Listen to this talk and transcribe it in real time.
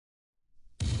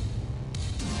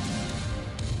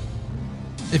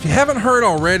If you haven't heard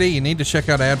already, you need to check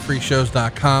out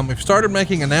adfreeshows.com. We've started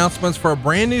making announcements for a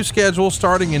brand new schedule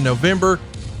starting in November,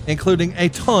 including a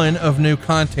ton of new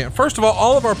content. First of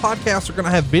all of our podcasts are going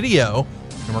to have video,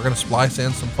 and we're going to splice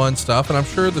in some fun stuff, and I'm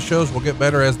sure the shows will get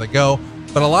better as they go.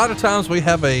 But a lot of times we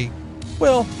have a,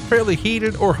 fairly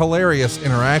heated or hilarious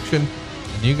interaction,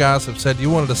 and you guys have said you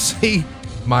wanted to see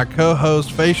my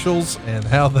co-host facials and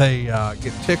how they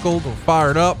get tickled or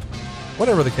fired up,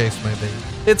 whatever the case may be.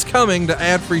 It's coming to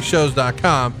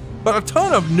adfreeshows.com, but a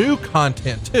ton of new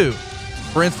content too.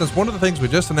 For instance, one of the things we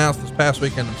just announced this past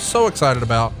weekend I'm so excited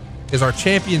about is our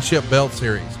championship belt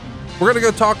series. We're going to go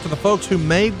talk to the folks who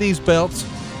made these belts,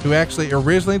 who actually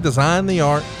originally designed the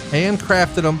art,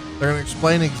 handcrafted them. They're going to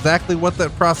explain exactly what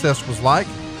that process was like.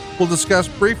 We'll discuss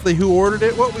briefly who ordered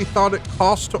it, what we thought it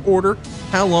cost to order,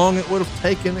 how long it would have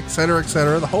taken, etc.,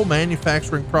 the whole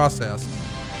manufacturing process.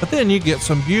 But then you get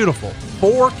some beautiful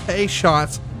 4K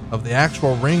shots of the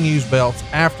actual ring used belts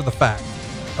after the fact.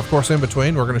 Of course, in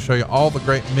between, we're going to show you all the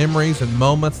great memories and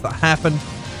moments that happened.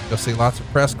 You'll see lots of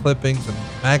press clippings and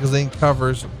magazine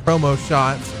covers and promo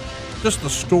shots, and just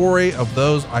the story of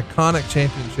those iconic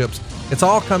championships. It's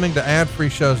all coming to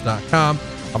adfreeshows.com.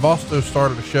 I've also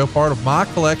started a show part of my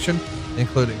collection,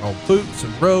 including old boots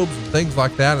and robes and things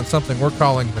like that, and something we're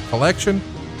calling The Collection.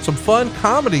 Some fun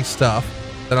comedy stuff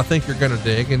that I think you're going to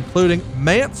dig, including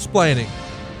Mansplaining.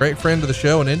 Great friend of the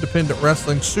show and independent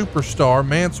wrestling superstar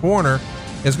Mance Warner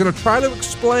is going to try to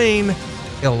explain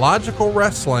illogical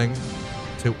wrestling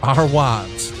to our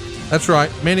wives. That's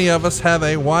right. Many of us have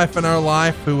a wife in our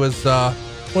life who is, a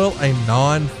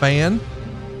non-fan,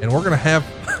 and we're going to have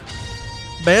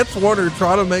Mance Warner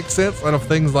try to make sense out of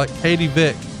things like Katie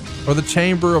Vick or the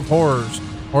Chamber of Horrors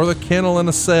or the Kennel in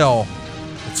a Cell.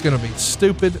 It's going to be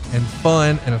stupid and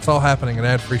fun, and it's all happening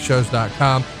at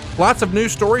adfreeshows.com. Lots of new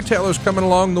storytellers coming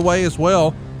along the way as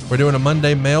well. We're doing a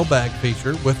Monday mailbag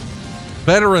feature with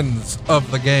veterans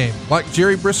of the game, like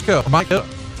Jerry Briscoe, Mike.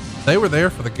 They were there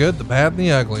for the good, the bad, and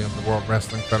the ugly of the World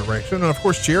Wrestling Federation. And of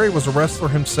course, Jerry was a wrestler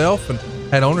himself and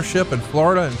had ownership in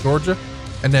Florida and Georgia.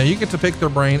 And now you get to pick their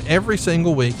brain every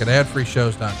single week at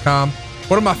adfreeshows.com.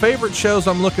 One of my favorite shows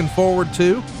I'm looking forward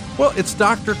to, it's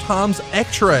Dr. Tom's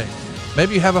X-Ray.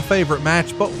 Maybe you have a favorite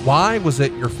match, but why was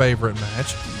it your favorite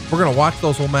match? We're going to watch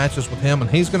those old matches with him,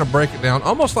 and he's going to break it down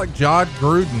almost like John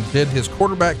Gruden did his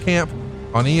quarterback camp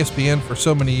on ESPN for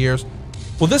so many years.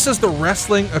 Well, this is the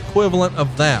wrestling equivalent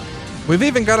of that. We've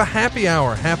even got a happy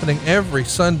hour happening every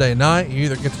Sunday night. You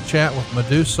either get to chat with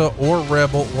Medusa or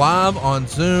Rebel live on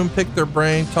Zoom, pick their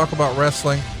brain, talk about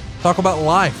wrestling, talk about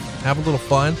life, have a little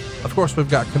fun. Of course, we've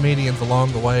got comedians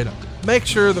along the way to make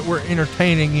sure that we're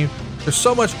entertaining you. There's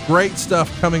so much great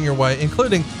stuff coming your way,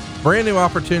 including brand new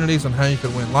opportunities on how you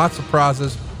can win lots of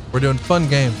prizes. We're doing fun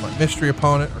games like Mystery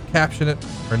Opponent or Caption It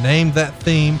or Name That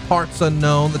Theme, Parts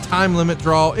Unknown, the Time Limit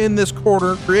Draw in this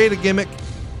quarter, Create a Gimmick.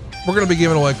 We're going to be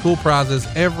giving away cool prizes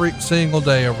every single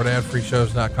day over at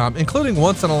adfreeshows.com, including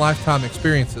once-in-a-lifetime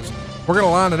experiences. We're going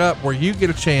to line it up where you get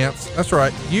a chance. That's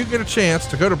right. You get a chance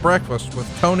to go to breakfast with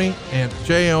Tony and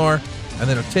JR and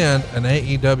then attend an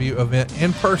AEW event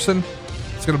in person.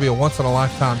 It's going to be a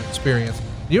once-in-a-lifetime experience.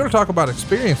 You want to talk about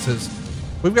experiences?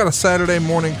 We've got a Saturday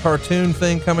morning cartoon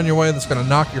thing coming your way that's going to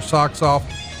knock your socks off.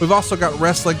 We've also got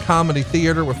wrestling comedy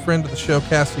theater with friend of the show,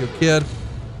 Cassio Kidd.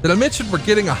 Did I mention we're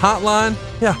getting a hotline?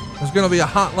 Yeah, there's going to be a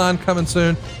hotline coming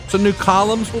soon. Some new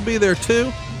columns will be there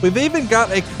too. We've even got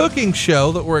a cooking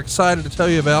show that we're excited to tell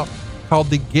you about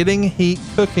called the Getting Heat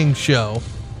Cooking Show.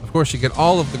 Of course, you get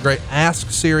all of the great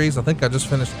Ask series. I think I just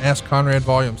finished Ask Conrad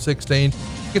Volume 16. You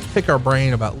get to pick our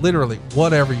brain about literally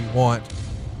whatever you want.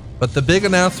 But the big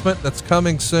announcement that's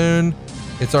coming soon,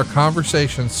 it's our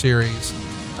conversation series.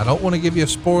 I don't want to give you a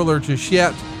spoiler just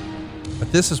yet,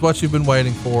 but this is what you've been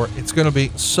waiting for. It's going to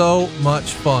be so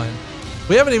much fun.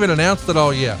 We haven't even announced it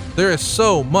all yet. There is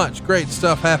so much great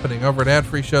stuff happening over at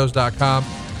adfreeshows.com.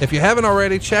 If you haven't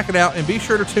already, check it out and be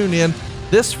sure to tune in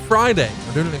this Friday.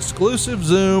 We're doing an exclusive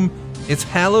Zoom. It's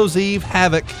Hallows Eve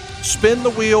Havoc. Spin the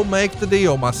wheel, make the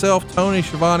deal. Myself, Tony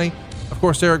Schiavone, of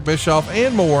course, Eric Bischoff,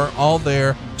 and more, all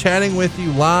there chatting with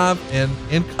you live and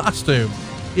in costume.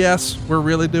 Yes, we're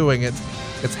really doing it.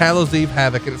 It's Hallows Eve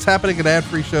Havoc, and it's happening at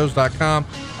adfreeshows.com.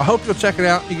 I hope you'll check it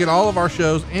out. You get all of our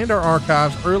shows and our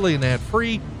archives early and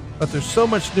ad-free, but there's so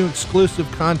much new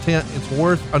exclusive content, it's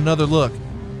worth another look.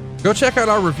 Go check out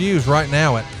our reviews right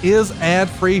now at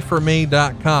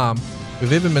isadfreeforme.com.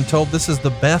 We've even been told this is the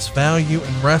best value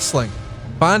in wrestling.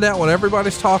 Find out what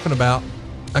everybody's talking about,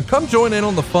 and come join in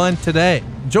on the fun today.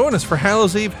 Join us for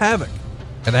Hallows Eve Havoc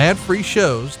at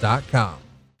adfreeshows.com.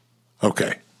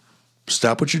 Okay,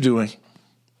 stop what you're doing.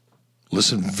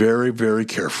 Listen very, very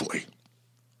carefully.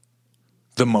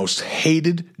 the most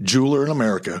hated jeweler in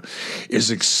America, is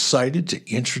excited to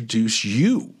introduce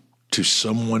you to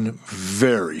someone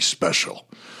very special.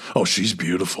 Oh, she's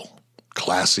beautiful,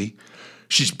 classy.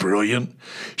 She's brilliant.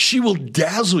 She will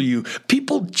dazzle you.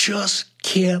 People just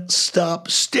can't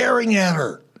stop staring at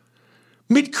her.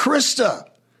 Meet Krista.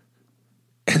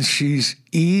 And she's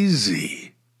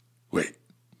easy. Wait,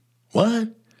 what?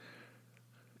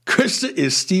 Krista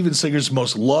is Steven Singer's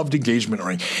most loved engagement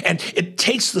ring, and it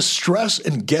takes the stress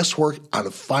and guesswork out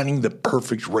of finding the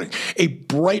perfect ring. A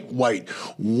bright white,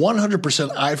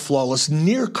 100% eye flawless,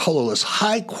 near colorless,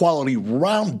 high quality,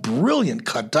 round, brilliant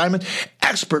cut diamond,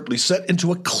 expertly set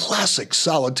into a classic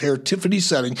solitaire Tiffany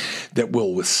setting that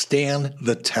will withstand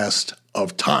the test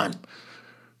of time.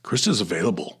 Krista's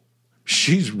available.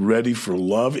 She's ready for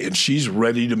love, and she's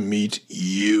ready to meet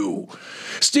you.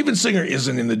 Steven Singer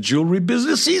isn't in the jewelry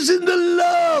business. He's in the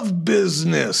love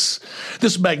business.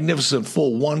 This magnificent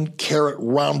full 1 carat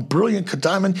round brilliant cut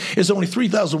diamond is only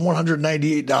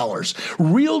 $3,198.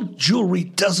 Real jewelry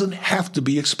doesn't have to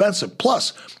be expensive.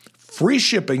 Plus, free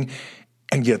shipping,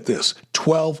 and get this,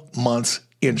 12 months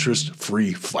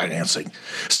interest-free financing.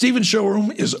 Steven's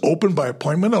showroom is open by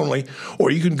appointment only, or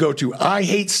you can go to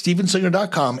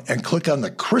IHateStevenSinger.com and click on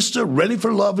the Krista Ready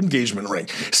for Love engagement ring.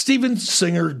 Steven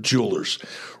Singer Jewelers.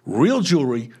 Real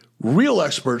jewelry, real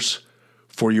experts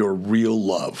for your real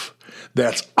love.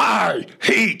 That's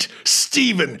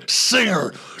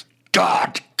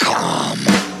IHateStevenSinger.com.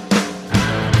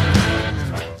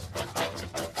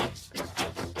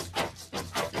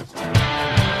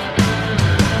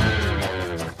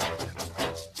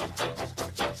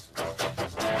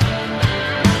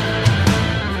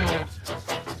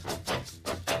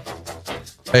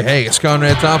 Hey, it's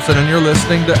Conrad Thompson, and you're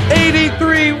listening to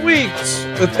 83 Weeks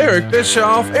with Eric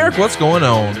Bischoff. Eric, what's going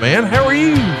on, man? How are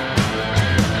you?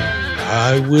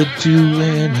 I would do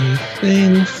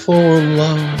anything for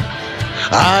love.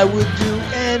 I would do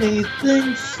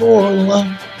anything for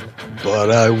love,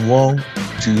 but I won't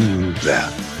do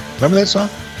that. Remember that song?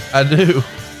 I do.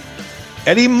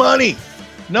 Eddie Money,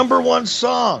 #1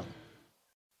 song,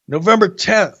 November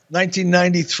 10th,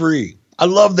 1993. I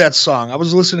love that song. I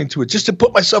was listening to it just to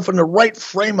put myself in the right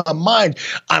frame of mind.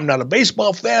 I'm not a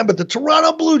baseball fan, but the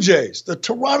Toronto Blue Jays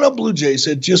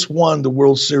had just won the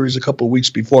World Series a couple of weeks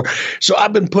before. So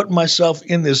I've been putting myself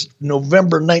in this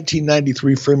November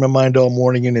 1993 frame of mind all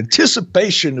morning in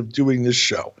anticipation of doing this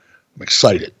show. I'm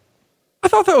excited. I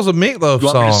thought that was a Meatloaf song. You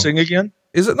want me to sing again?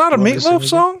 Is it not a Meatloaf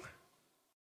song?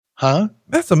 Huh?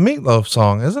 That's a Meatloaf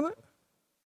song, isn't it?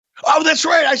 Oh, that's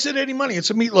right. I said Eddie Money. It's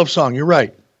a Meatloaf song. You're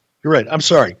right. You're right. I'm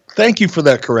sorry. Thank you for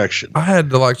that correction. I had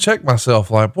to check myself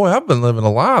boy, I've been living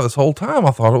a lie this whole time.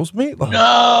 I thought it was Meatloaf.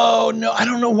 No. I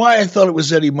don't know why I thought it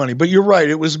was Eddie Money, but you're right.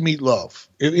 It was Meatloaf.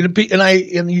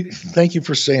 Thank you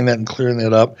for saying that and clearing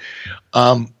that up.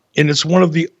 And it's one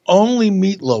of the only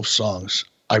Meatloaf songs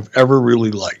I've ever really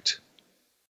liked.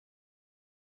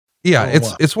 Yeah,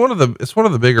 it's one of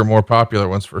the bigger, more popular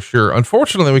ones for sure.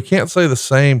 Unfortunately, we can't say the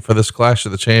same for this Clash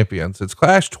of the Champions. It's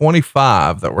Clash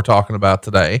 25 that we're talking about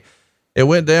today. It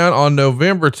went down on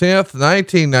November 10th,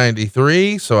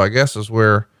 1993. So I guess is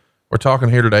where we're talking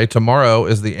here today. Tomorrow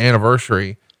is the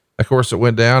anniversary. Of course, it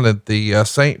went down at the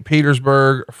St.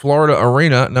 Petersburg, Florida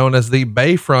arena, known as the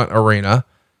Bayfront Arena.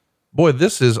 Boy,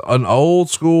 this is an old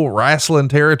school wrestling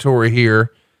territory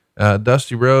here.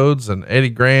 Dusty Rhodes and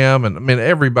Eddie Graham, and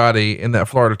everybody in that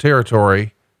Florida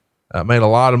territory made a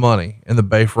lot of money in the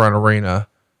Bayfront Arena.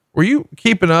 Were you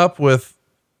keeping up with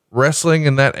wrestling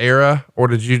in that era, or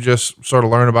did you just sort of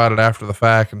learn about it after the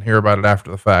fact and hear about it after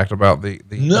the fact about the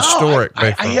historic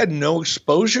Bayfront? I had no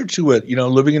exposure to it.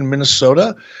 Living in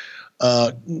Minnesota,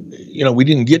 we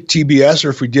didn't get TBS, or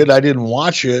if we did, I didn't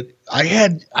watch it.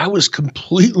 I was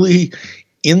completely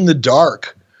in the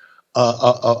dark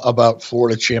about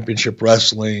Florida Championship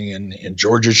Wrestling and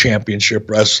Georgia Championship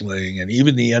Wrestling and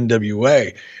even the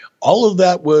NWA. All of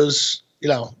that was,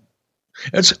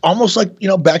 it's almost like,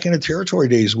 back in the territory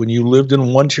days when you lived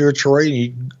in one territory and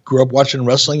you grew up watching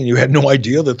wrestling and you had no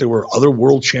idea that there were other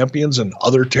world champions in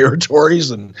other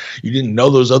territories and you didn't know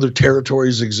those other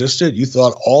territories existed. You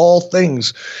thought all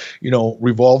things,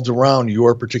 revolved around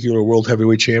your particular world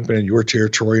heavyweight champion in your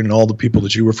territory and all the people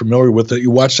that you were familiar with that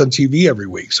you watched on TV every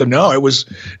week. So no, it was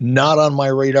not on my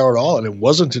radar at all. And it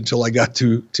wasn't until I got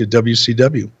to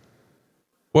WCW.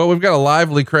 Well, we've got a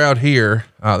lively crowd here.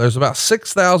 There's about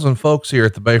 6,000 folks here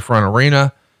at the Bayfront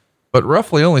Arena, but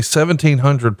roughly only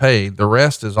 1,700 paid. The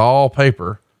rest is all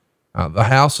paper. The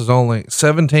house is only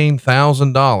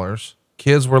 $17,000.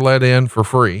 Kids were let in for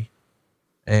free.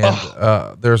 And,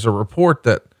 there's a report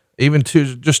that even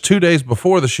just 2 days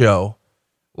before the show,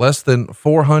 less than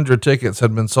 400 tickets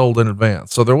had been sold in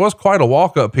advance. So there was quite a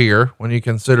walk up here when you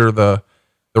consider the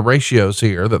ratios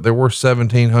here, that there were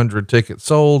 1,700 tickets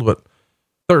sold, but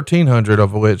 1,300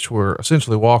 of which were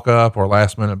essentially walk up or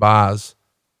last minute buys.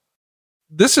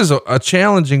 This is a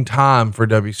challenging time for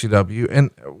WCW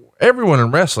and everyone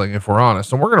in wrestling, if we're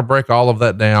honest, and we're going to break all of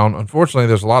that down. Unfortunately,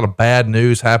 there's a lot of bad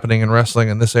news happening in wrestling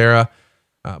in this era,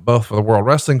 both for the World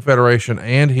Wrestling Federation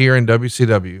and here in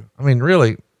WCW. I mean,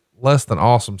 really less than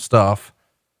awesome stuff,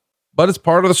 but it's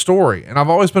part of the story. And I've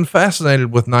always been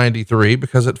fascinated with 93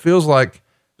 because it feels like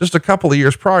just a couple of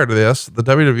years prior to this, the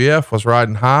WWF was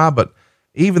riding high, but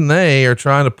even they are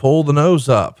trying to pull the nose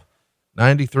up.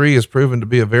 93 has proven to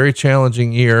be a very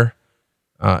challenging year,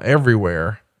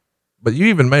 everywhere, but you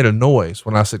even made a noise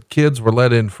when I said kids were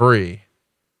let in free.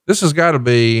 This has got to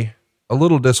be a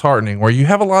little disheartening where you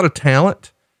have a lot of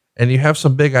talent and you have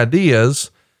some big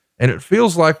ideas and it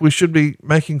feels like we should be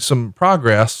making some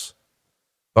progress,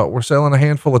 but we're selling a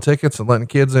handful of tickets and letting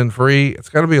kids in free. It's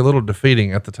got to be a little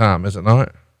defeating at the time, is it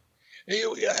not?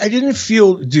 I didn't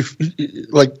feel I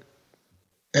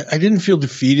didn't feel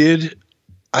defeated.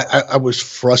 I was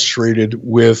frustrated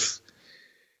with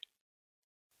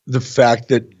the fact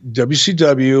that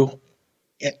WCW,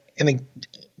 and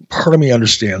part of me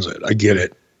understands it. I get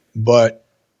it, but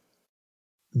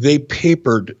they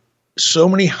papered so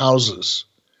many houses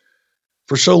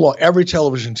for so long. Every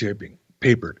television taping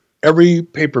papered, every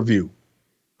pay-per-view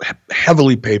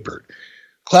heavily papered,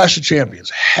 Clash of Champions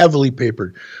heavily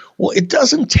papered. Well, it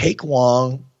doesn't take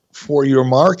long for your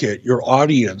market, your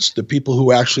audience, the people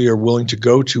who actually are willing to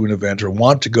go to an event or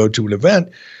want to go to an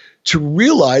event, to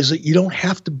realize that you don't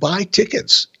have to buy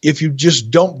tickets. If you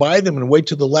just don't buy them and wait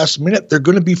till the last minute, they're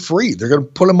going to be free. They're going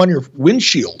to put them on your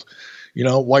windshield,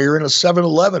 while you're in a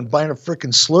 7-Eleven buying a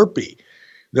freaking Slurpee.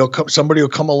 Somebody will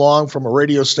come along from a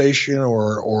radio station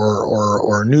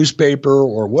or a newspaper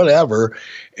or whatever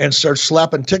and start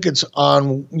slapping tickets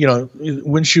on,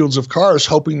 windshields of cars,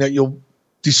 hoping that you'll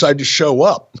decide to show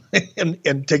up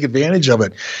and take advantage of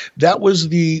it. That was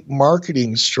the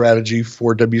marketing strategy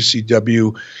for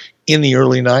WCW in the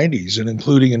early 90s and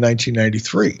including in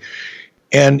 1993.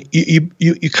 And you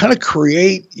kind of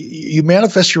you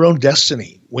manifest your own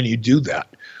destiny when you do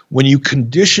that. When you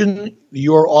condition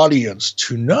your audience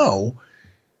to know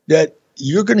that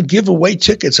you're going to give away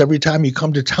tickets every time you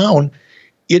come to town,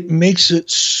 it makes it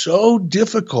so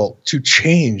difficult to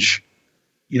change,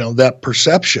 that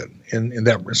perception. And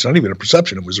that it's not even a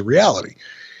perception, it was a reality.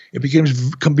 It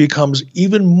becomes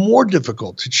even more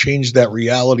difficult to change that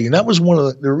reality. And that was one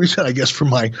of the reason, I guess,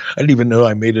 I didn't even know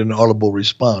I made an audible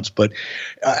response, but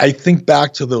I think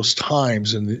back to those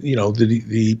times and,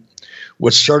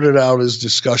 what started out as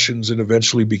discussions and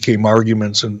eventually became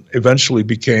arguments and eventually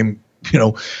became,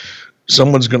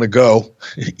 someone's going to go,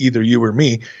 either you or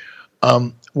me,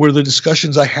 were the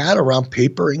discussions I had around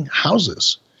papering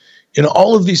houses.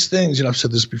 All of these things, I've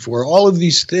said this before, all of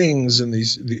these things and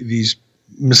these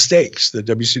mistakes that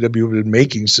WCW had been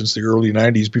making since the early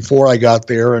 90s before I got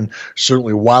there, and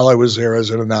certainly while I was there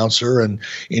as an announcer and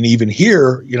even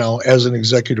here, as an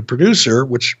executive producer,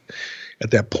 which at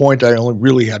that point I only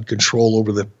really had control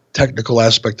over the technical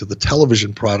aspect of the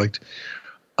television product.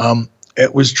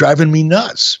 It was driving me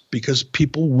nuts because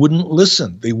people wouldn't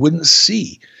listen. They wouldn't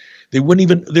see. They weren't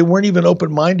even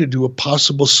open-minded to a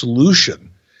possible solution.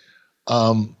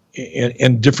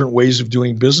 And different ways of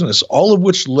doing business, all of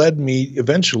which led me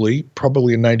eventually,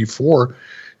 probably in 94,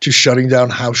 to shutting down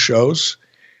house shows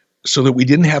so that we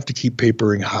didn't have to keep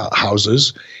papering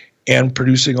houses and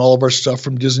producing all of our stuff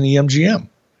from Disney MGM.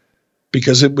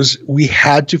 Because we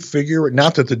had to figure it,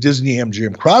 not that the Disney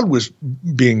MGM crowd was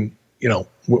being,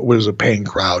 was a paying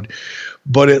crowd,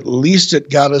 but at least it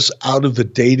got us out of the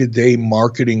day-to-day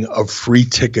marketing of free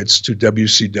tickets to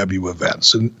WCW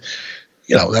events. And,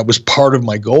 that was part of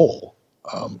my goal,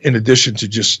 in addition to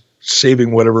just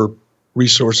saving whatever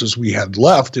resources we had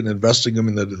left and investing them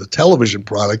in the television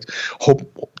product,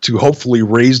 hopefully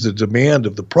raise the demand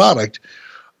of the product.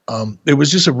 It was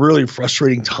just a really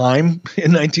frustrating time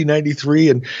in 1993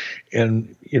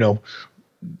 and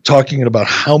talking about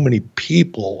how many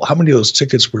of those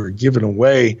tickets were given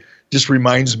away just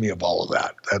reminds me of all of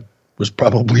that. That was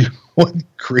probably what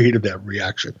created that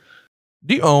reaction.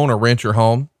 Do you own or rent your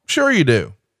home? Sure you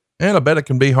do. And I bet it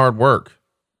can be hard work.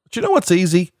 But you know what's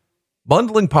easy?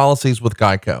 Bundling policies with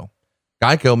Geico.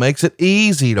 Geico makes it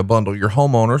easy to bundle your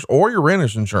homeowners or your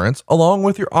renter's insurance along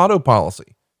with your auto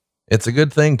policy. It's a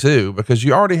good thing too, because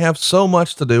you already have so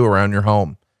much to do around your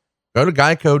home. Go to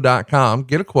geico.com,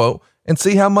 get a quote, and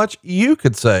see how much you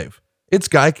could save. It's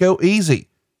Geico easy.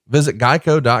 Visit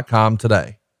geico.com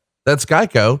today. That's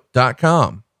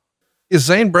geico.com. Is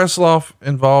Zane Bresloff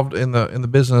involved in the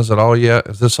business at all yet?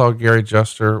 Is this all Gary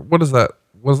Juster? What does that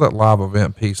live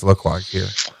event piece look like here?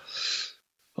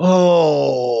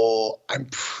 Oh, I'm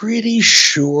pretty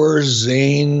sure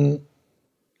Zane,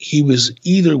 he was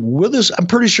either with us. I'm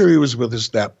pretty sure he was with us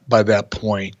by that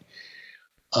point.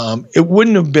 It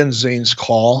wouldn't have been Zane's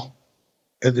call.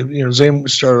 Zane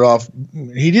started off,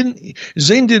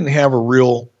 Zane didn't have a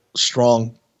real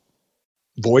strong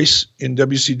voice in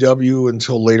WCW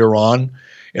until later on.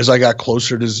 As I got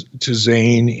closer to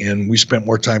Zane and we spent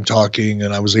more time talking,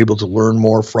 and I was able to learn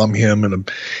more from him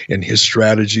and his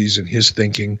strategies and his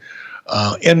thinking.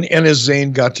 And as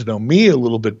Zane got to know me a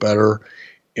little bit better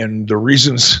and the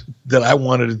reasons that I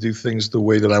wanted to do things the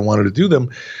way that I wanted to do them,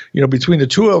 between the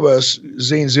two of us,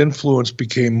 Zane's influence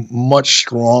became much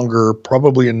stronger,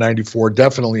 probably in 94,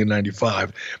 definitely in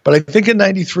 95. But I think in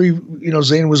 93,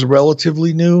 Zane was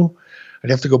relatively new. I'd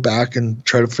have to go back and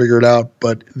try to figure it out,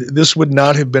 but this would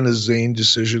not have been a Zane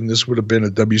decision. This would have been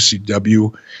a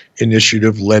WCW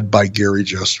initiative led by Gary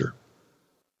Juster.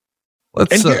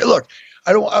 Look,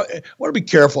 I want to be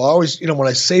careful. I always, when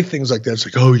I say things like that, it's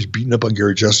like, oh, he's beating up on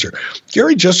Gary Juster.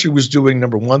 Gary Juster was doing,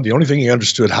 number one, the only thing he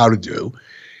understood how to do.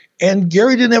 And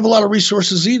Gary didn't have a lot of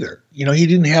resources either. He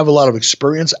didn't have a lot of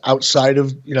experience outside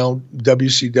of,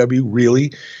 WCW,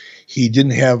 really. He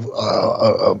didn't have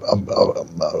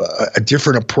a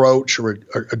different approach or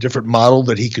a different model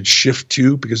that he could shift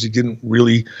to because he didn't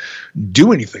really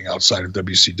do anything outside of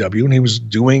WCW, and he was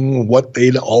doing what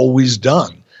they'd always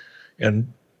done and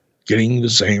getting the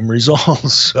same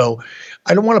results. So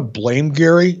I don't want to blame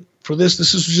Gary for this.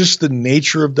 This is just the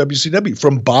nature of WCW.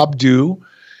 From Bob Dew,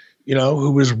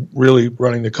 who was really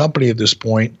running the company at this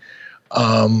point,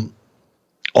 all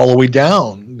the way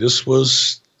down, this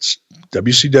was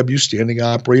WCW standing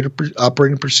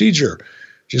operating procedure.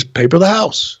 Just paper the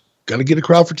house. Got to get a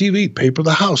crowd for TV. Paper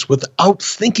the house without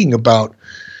thinking about,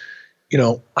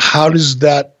 how does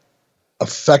that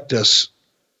affect us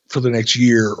for the next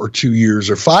year or 2 years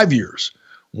or 5 years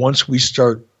once we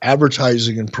start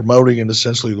advertising and promoting and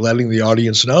essentially letting the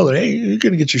audience know that, hey, you're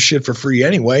going to get your shit for free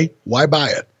anyway. Why buy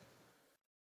it?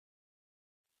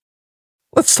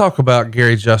 Let's talk about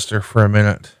Gary Juster for a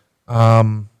minute.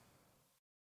 I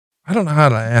don't know how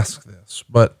to ask this,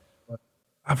 but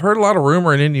I've heard a lot of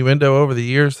rumor and innuendo over the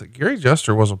years that Gary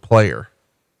Juster was a player.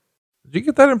 Did you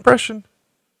get that impression?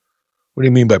 What do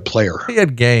you mean by player? He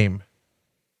had game.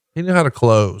 He knew how to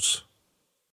close.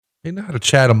 He knew how to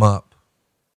chat him up.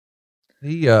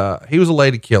 He was a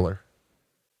lady killer.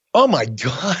 Oh my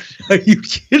God. Are you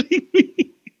kidding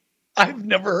me? I've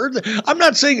never heard that. I'm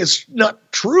not saying it's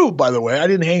not true, by the way. I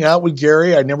didn't hang out with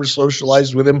Gary. I never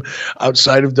socialized with him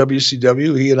outside of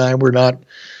WCW. He and I were not,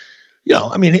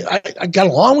 I got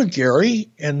along with Gary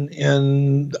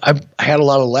and I had a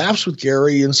lot of laughs with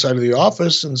Gary inside of the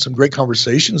office and some great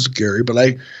conversations with Gary, but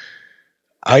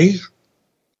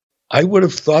I would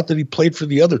have thought that he played for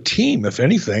the other team, if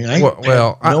anything. I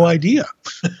had no idea.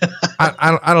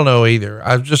 I don't know either.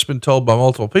 I've just been told by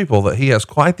multiple people that he has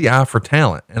quite the eye for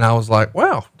talent. And I was like,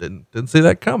 wow, didn't see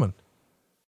that coming.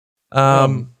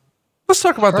 Let's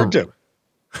talk about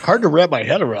hard to wrap my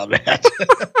head around that.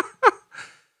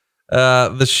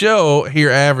 The show here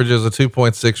averages a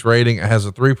 2.6 rating. It has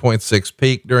a 3.6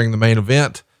 peak during the main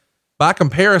event. By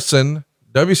comparison,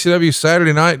 WCW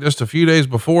Saturday Night just a few days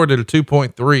before did a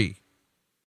 2.3.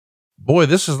 Boy,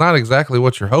 this is not exactly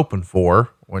what you're hoping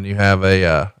for when you have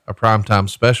a primetime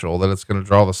special, that it's going to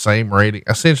draw the same rating,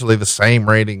 essentially the same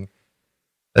rating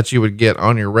that you would get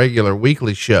on your regular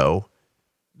weekly show.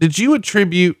 Did you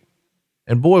attribute,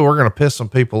 and boy, we're going to piss some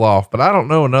people off, but I don't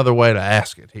know another way to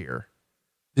ask it here.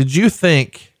 Did you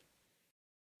think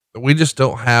that we just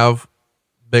don't have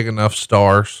big enough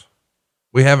stars?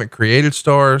 We haven't created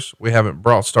stars. We haven't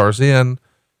brought stars in,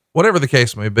 whatever the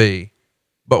case may be.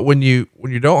 But when you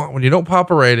don't pop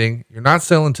a rating, you're not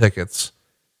selling tickets.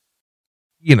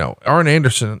 Arn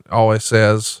Anderson always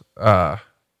says,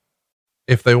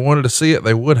 if they wanted to see it,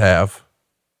 they would have.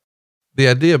 The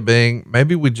idea being,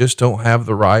 maybe we just don't have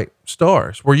the right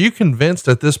stars. Were you convinced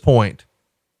at this point,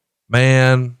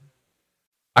 man,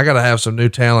 I got to have some new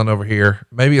talent over here?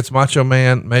 Maybe it's Macho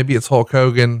Man, maybe it's Hulk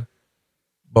Hogan,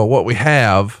 but what we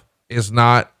have is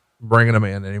not bringing them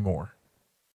in anymore.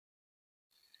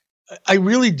 I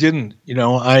really didn't,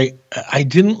 I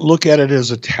didn't look at it as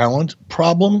a talent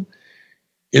problem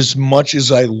as much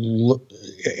as I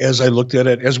looked at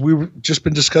it, as we've just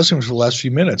been discussing for the last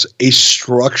few minutes, a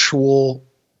structural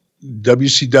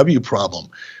WCW problem,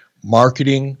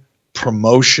 marketing,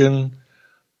 promotion,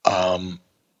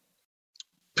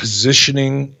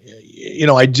 positioning.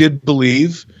 I did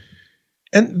believe,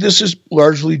 And this is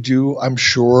largely due, I'm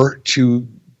sure, to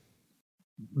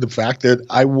the fact that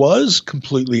I was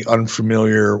completely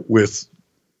unfamiliar with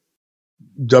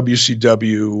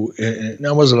WCW. And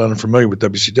I wasn't unfamiliar with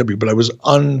WCW, but I was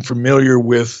unfamiliar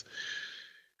with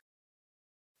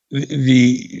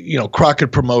the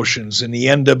Crockett Promotions and the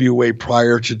NWA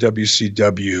prior to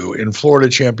WCW, and Florida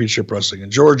Championship Wrestling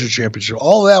and Georgia Championship.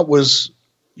 All that was,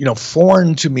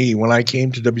 foreign to me when I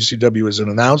came to WCW as an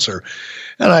announcer.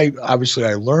 And I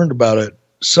learned about it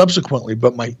subsequently,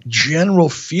 but my general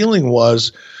feeling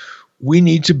was we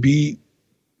need to be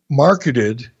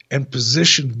marketed and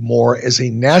positioned more as a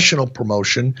national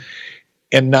promotion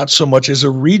and not so much as a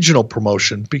regional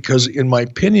promotion, because in my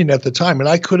opinion at the time, and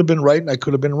I could have been right and I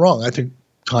could have been wrong, I think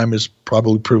time has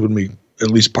probably proven me at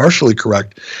least partially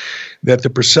correct, that the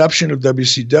perception of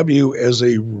WCW as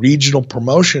a regional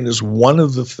promotion is one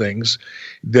of the things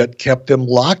that kept them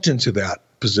locked into that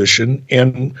position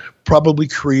and probably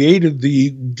created the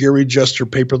Gary Jester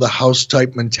paper the house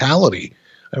type mentality.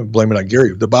 I would blame it on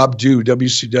Gary. The Bob Dew,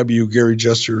 WCW, Gary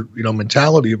Jester,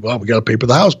 mentality of, well, we got to paper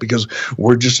the house because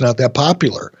we're just not that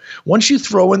popular. Once you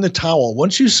throw in the towel,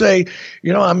 once you say,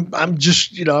 I'm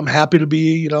just, I'm happy to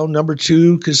be, number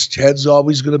two because Ted's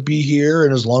always going to be here.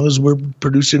 And as long as we're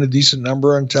producing a decent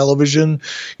number on television,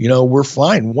 we're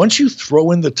fine. Once you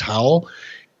throw in the towel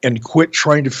and quit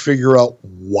trying to figure out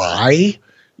why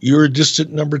you're a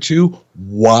distant number two,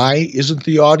 why isn't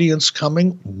the audience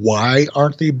coming? Why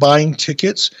aren't they buying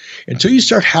tickets? Until you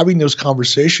start having those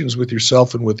conversations with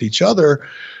yourself and with each other,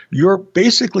 you're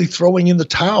basically throwing in the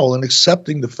towel and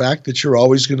accepting the fact that you're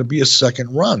always going to be a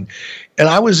second run. And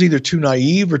I was either too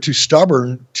naive or too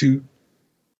stubborn to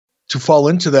fall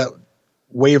into that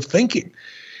way of thinking.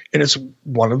 And it's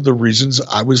one of the reasons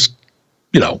I was,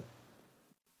 I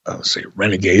would say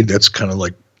renegade. That's kind of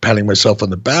like patting myself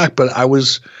on the back, but I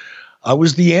was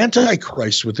the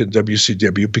antichrist within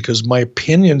WCW because my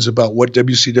opinions about what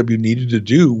WCW needed to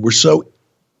do were so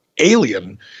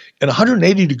alien and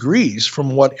 180 degrees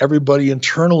from what everybody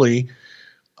internally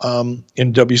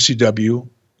in WCW,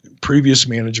 previous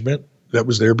management that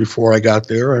was there before I got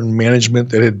there and management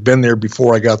that had been there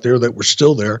before I got there that were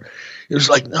still there. It was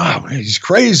like, no, man, he's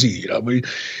crazy.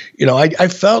 I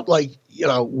felt like,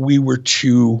 we were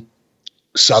too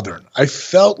Southern. I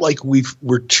felt like we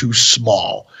were too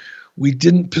small. We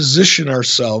didn't position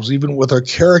ourselves, even with our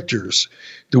characters,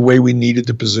 the way we needed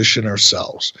to position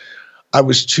ourselves. I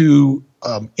was too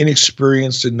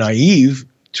inexperienced and naive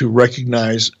to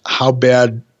recognize how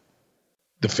bad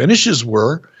the finishes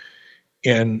were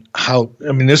and how,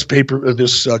 this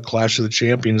Clash of the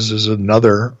Champions is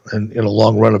another in a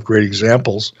long run of great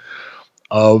examples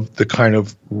of the kind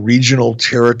of regional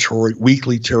territory,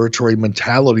 weekly territory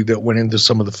mentality that went into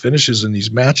some of the finishes in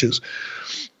these matches.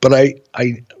 But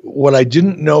what I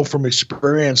didn't know from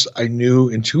experience, I knew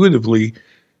intuitively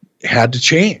had to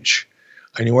change.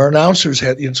 I knew our announcers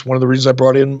had, it's one of the reasons I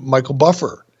brought in Michael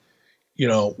Buffer.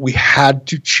 We had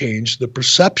to change the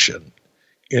perception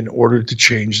in order to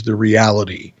change the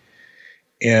reality.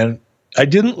 And I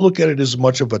didn't look at it as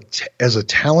much of as a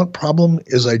talent problem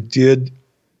as I did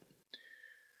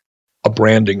a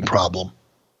branding problem.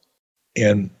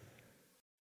 And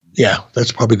yeah,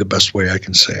 that's probably the best way I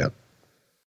can say it.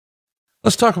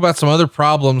 Let's talk about some other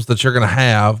problems that you're going to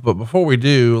have. But before we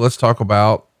do, let's talk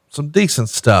about some decent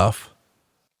stuff.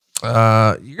 You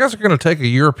guys are going to take a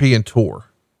European tour,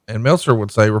 and Meltzer would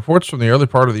say reports from the early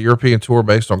part of the European tour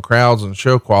based on crowds and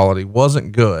show quality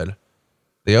wasn't good.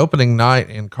 The opening night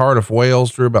in Cardiff,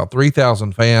 Wales drew about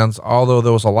 3,000 fans, although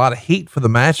there was a lot of heat for the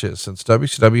matches since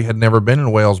WCW had never been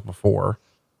in Wales before.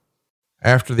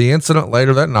 After the incident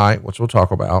later that night, which we'll talk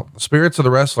about, the spirits of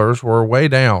the wrestlers were way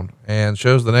down, and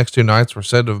shows the next two nights were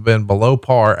said to have been below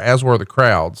par, as were the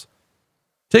crowds.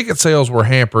 Ticket sales were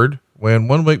hampered when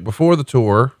 1 week before the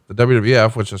tour, the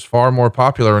WWF, which is far more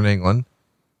popular in England,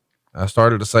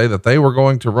 started to say that they were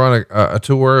going to run a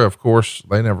tour. Of course,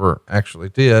 they never actually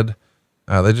did.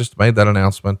 They just made that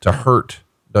announcement to hurt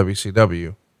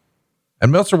WCW.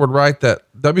 And Meltzer would write that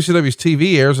WCW's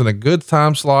TV airs in a good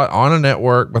time slot on a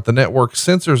network, but the network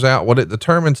censors out what it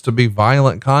determines to be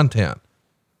violent content.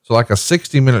 So like a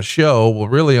 60-minute show will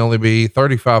really only be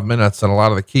 35 minutes and a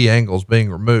lot of the key angles being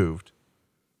removed.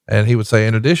 And he would say,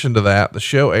 in addition to that, the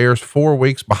show airs 4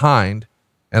 weeks behind,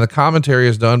 and the commentary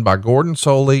is done by Gordon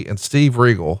Soley and Steve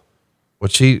Regal,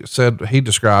 which he said he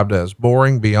described as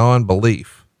boring beyond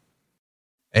belief.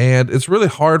 And it's really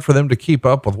hard for them to keep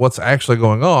up with what's actually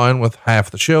going on with half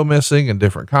the show missing and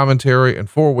different commentary and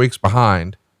 4 weeks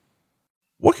behind.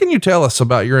 What can you tell us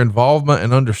about your involvement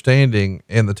and understanding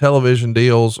in the television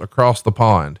deals across the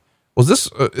pond? Was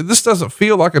this doesn't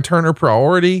feel like a Turner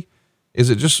priority. Is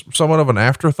it just somewhat of an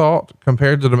afterthought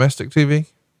compared to domestic TV?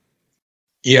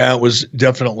 Yeah, it was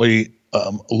definitely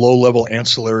low-level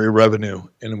ancillary revenue,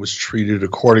 and it was treated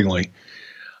accordingly.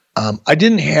 I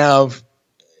didn't have,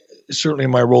 certainly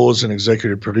in my role as an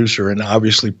executive producer, and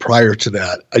obviously prior to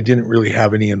that, I didn't really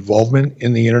have any involvement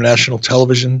in the international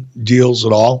television deals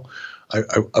at all.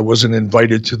 I wasn't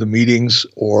invited to the meetings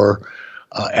or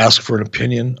asked for an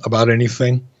opinion about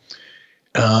anything.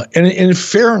 And in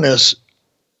fairness,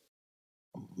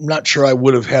 I'm not sure I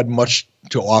would have had much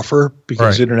to offer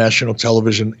because international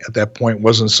television at that point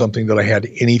wasn't something that I had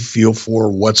any feel for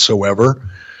whatsoever.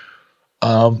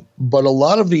 But a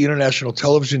lot of the international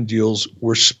television deals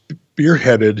were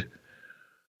spearheaded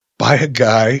by a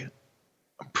guy.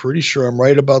 I'm pretty sure I'm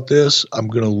right about this. I'm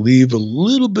going to leave a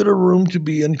little bit of room to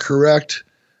be incorrect,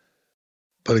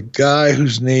 but a guy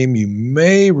whose name you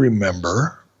may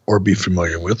remember or be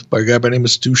familiar with, by a guy by the name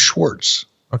of Stu Schwartz.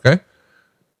 Okay.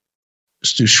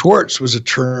 Stu Schwartz was a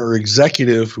Turner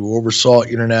executive who oversaw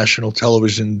international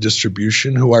television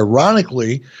distribution, who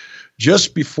ironically,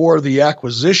 just before the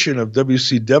acquisition of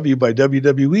WCW by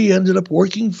WWE, ended up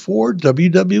working for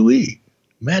WWE.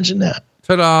 Imagine that.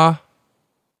 Ta-da.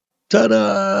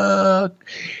 Ta-da.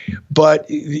 But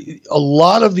a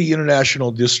lot of the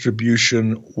international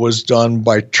distribution was done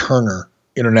by Turner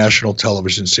International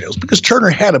Television Sales because Turner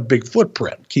had a big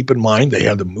footprint. Keep in mind, they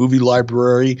had the movie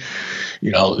library.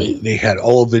 You know, they had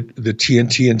all of the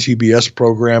TNT and TBS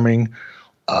programming.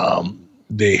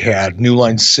 They had New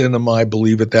Line Cinema, I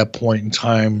believe, at that point in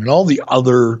time, and all the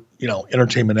other, you know,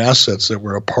 entertainment assets that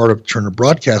were a part of Turner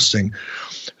Broadcasting.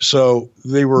 So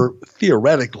they were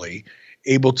theoretically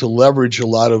able to leverage a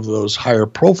lot of those higher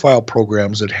profile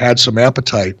programs that had some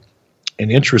appetite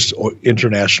and interest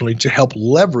internationally to help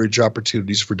leverage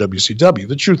opportunities for WCW.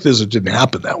 The truth is, it didn't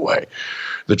happen that way.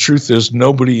 The truth is,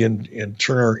 nobody in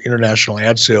Turner International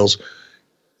ad sales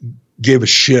gave a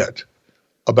shit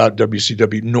about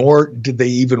WCW, nor did they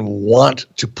even want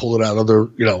to pull it out of their,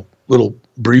 you know, little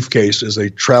briefcase as they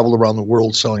traveled around the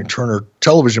world selling Turner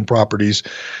television properties.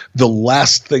 The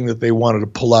last thing that they wanted to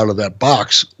pull out of that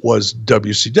box was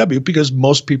WCW because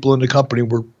most people in the company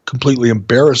were completely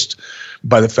embarrassed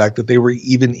by the fact that they were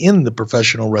even in the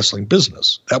professional wrestling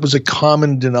business. That was a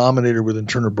common denominator within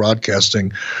Turner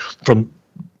Broadcasting from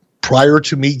prior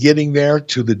to me getting there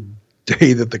to the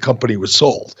day that the company was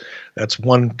sold. That's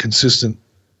one consistent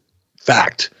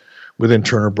fact within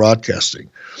Turner Broadcasting.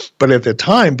 But at the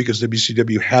time, because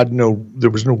WCW there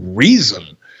was no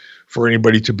reason for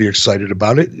anybody to be excited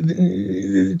about it,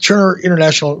 Turner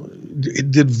International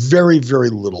did very, very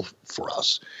little for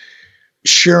us.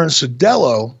 Sharon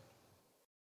Sadello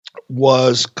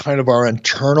was kind of our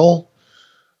internal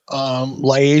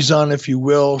liaison, if you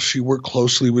will. She worked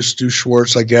closely with Stu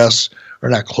Schwartz, I guess, or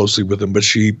not closely with him, but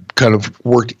she kind of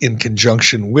worked in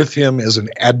conjunction with him as an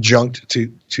adjunct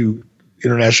to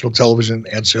international television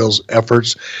ad sales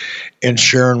efforts, and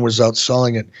Sharon was out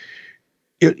selling it.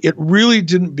 It really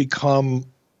didn't become,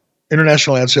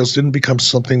 international ad sales didn't become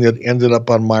something that ended up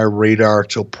on my radar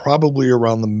till probably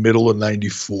around the middle of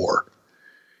 94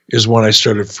 is when I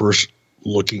started first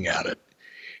looking at it.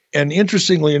 And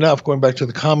interestingly enough, going back to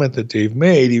the comment that Dave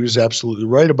made, he was absolutely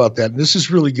right about that. And this is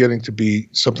really getting to be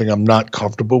something I'm not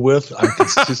comfortable with. I'm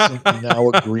consistently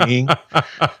now agreeing.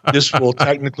 This will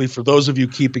technically, for those of you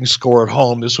keeping score at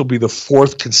home, this will be the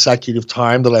fourth consecutive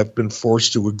time that I've been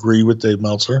forced to agree with Dave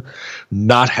Meltzer.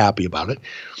 Not happy about it.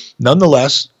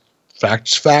 Nonetheless,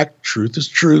 fact's fact, truth is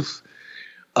truth.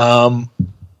 Dave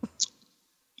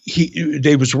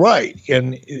was right.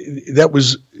 And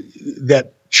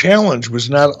that challenge was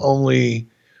not only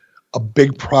a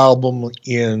big problem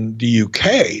in the UK,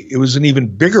 it was an even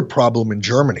bigger problem in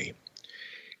Germany.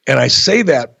 And I say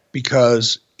that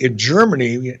because in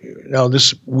Germany, now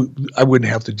I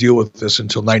wouldn't have to deal with this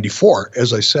until 94,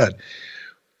 as I said.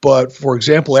 But for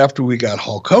example, after we got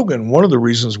Hulk Hogan, one of the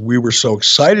reasons we were so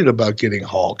excited about getting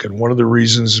Hulk, and one of the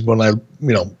reasons when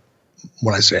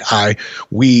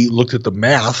we looked at the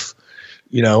math,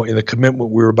 you know, in the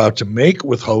commitment we were about to make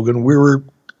with Hogan, we were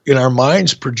in our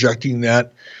minds projecting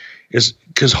that is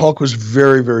because Hulk was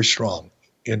very, very strong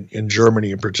in Germany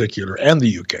in particular and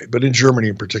the UK, but in Germany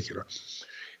in particular.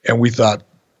 And we thought,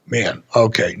 man,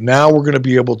 okay, now we're going to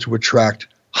be able to attract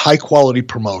high quality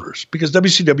promoters because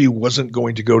WCW wasn't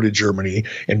going to go to Germany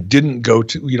and didn't go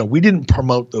to, you know, we didn't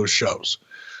promote those shows.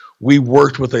 We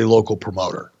worked with a local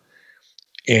promoter.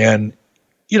 And,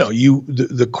 you know,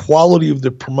 the quality of the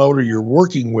promoter you're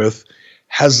working with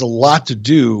has a lot to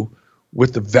do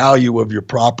with the value of your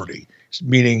property.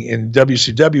 Meaning in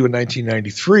WCW in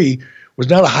 1993 was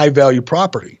not a high value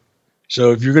property.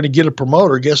 So if you're going to get a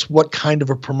promoter, guess what kind of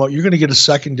a promoter? You're going to get a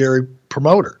secondary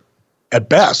promoter, at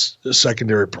best, a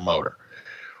secondary promoter.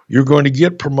 You're going to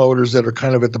get promoters that are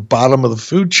kind of at the bottom of the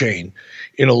food chain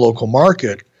in a local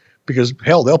market because,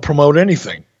 hell, they'll promote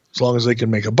anything as long as they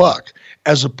can make a buck,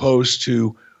 as opposed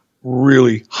to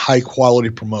really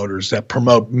high-quality promoters that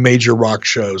promote major rock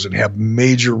shows and have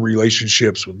major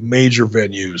relationships with major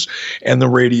venues and the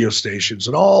radio stations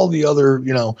and all the other,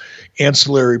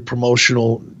 ancillary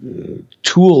promotional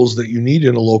tools that you need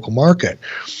in a local market.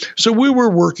 So we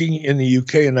were working in the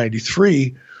UK in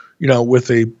 93, with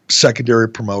a secondary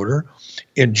promoter.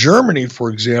 In Germany,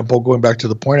 for example, going back to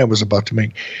the point I was about to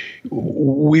make,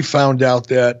 we found out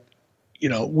that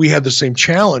we had the same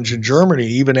challenge in Germany,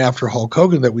 even after Hulk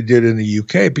Hogan, that we did in the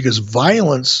UK, because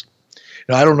violence,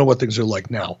 now I don't know what things are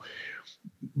like now,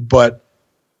 but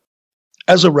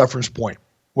as a reference point,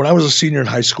 when I was a senior in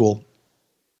high school,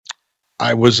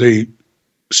 I was a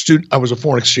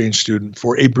foreign exchange student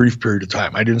for a brief period of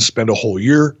time. I didn't spend a whole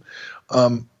year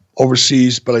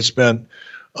overseas, but I spent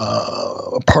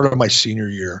a part of my senior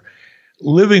year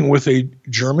living with a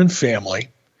German family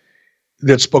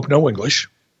that spoke no English,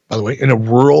 by the way, in a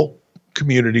rural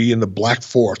community in the Black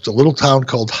Forest, a little town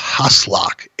called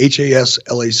Haslach,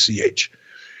 Haslach.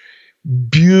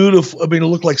 Beautiful. I mean, it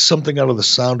looked like something out of The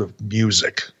Sound of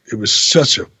Music. It was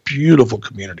such a beautiful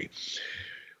community.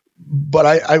 But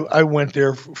I went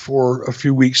there for a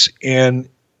few weeks and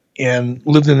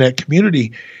lived in that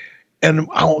community. And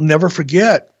I'll never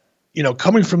forget,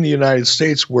 coming from the United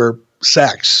States where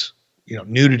sex,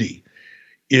 nudity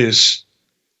is,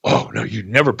 oh, no, you'd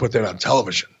never put that on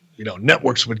television.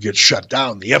 Networks would get shut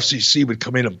down. The FCC would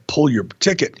come in and pull your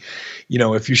ticket,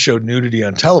 if you showed nudity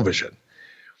on television.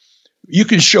 You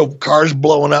can show cars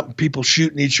blowing up and people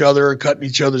shooting each other and cutting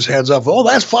each other's heads off. Oh,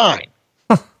 that's fine.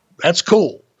 That's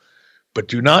cool. But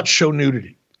do not show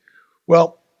nudity.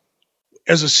 Well,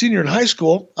 as a senior in high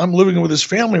school, I'm living with his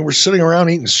family. We're sitting around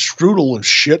eating strudel and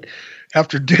shit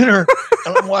after dinner,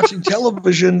 and I'm watching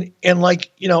television, and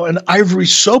an Ivory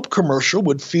soap commercial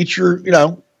would feature,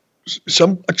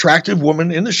 some attractive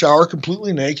woman in the shower,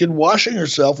 completely naked, washing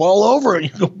herself all over. And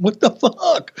you go, what the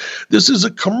fuck? This is a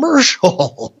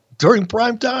commercial during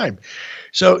prime time.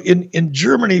 So in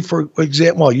Germany, for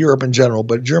example, well, Europe in general,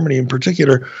 but Germany in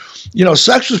particular,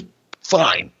 sex was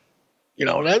fine.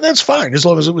 That's fine as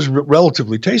long as it was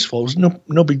relatively tasteful. It was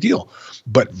no big deal.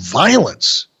 But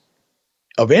violence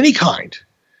of any kind,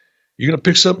 you're going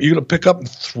to pick up and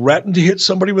threaten to hit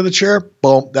somebody with a chair,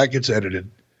 boom, that gets edited.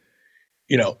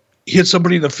 Hit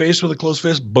somebody in the face with a closed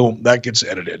fist, boom, that gets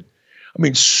edited. I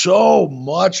mean, so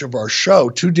much of our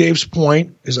show, to Dave's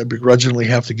point, as I begrudgingly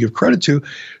have to give credit to,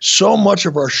 so much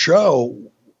of our show,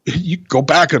 you go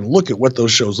back and look at what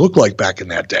those shows looked like back in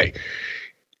that day,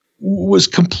 was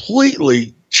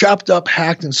completely chopped up,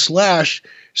 hacked, and slashed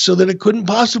so that it couldn't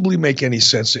possibly make any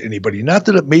sense to anybody. Not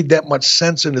that it made that much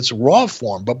sense in its raw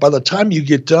form, but by the time you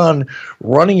get done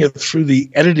running it through the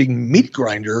editing meat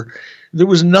grinder, there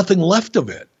was nothing left of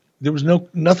it. There was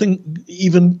nothing,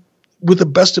 even with the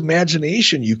best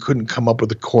imagination, you couldn't come up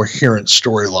with a coherent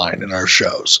storyline in our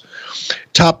shows.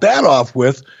 Top that off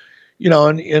with,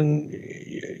 and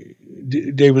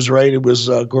Dave was right. It was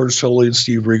Gordon Solie and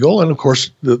Steve Regal. And of course,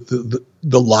 the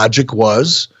logic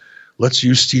was, let's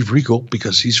use Steve Regal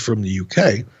because he's from the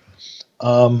UK.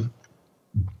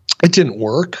 It didn't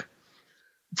work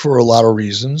for a lot of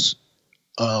reasons.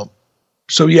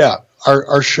 So yeah,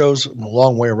 our show's a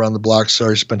long way around the block.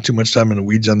 Sorry, I spent too much time in the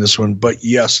weeds on this one. But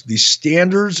yes, the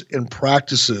standards and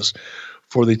practices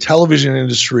for the television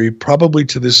industry, probably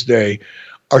to this day,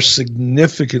 are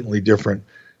significantly different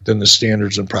than the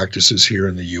standards and practices here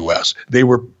in the U.S. They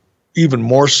were even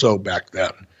more so back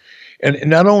then. And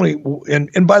not only,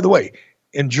 and by the way,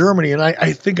 in Germany, and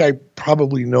I think I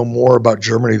probably know more about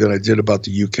Germany than I did about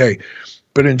the UK,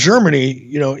 but in Germany,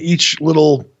 each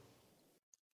little,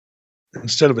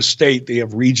 instead of a state, they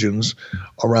have regions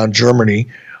around Germany.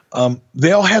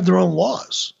 They all had their own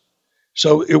laws.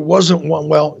 So it wasn't one,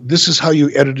 well, this is how you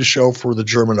edit a show for the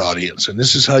German audience, and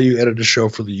this is how you edit a show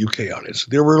for the UK audience.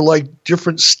 There were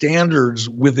different standards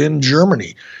within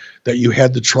Germany that you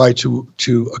had to try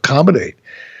to accommodate.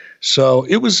 So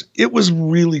it was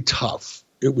really tough.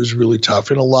 It was really tough.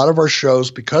 And a lot of our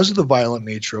shows, because of the violent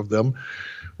nature of them,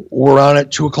 were on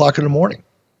at 2:00 in the morning,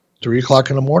 3:00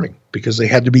 in the morning, because they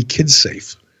had to be kids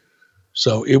safe.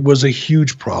 So it was a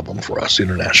huge problem for us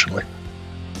internationally.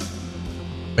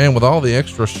 Man, with all the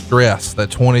extra stress that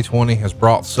 2020 has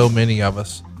brought so many of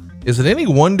us, is it any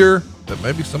wonder that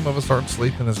maybe some of us aren't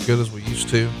sleeping as good as we used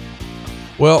to?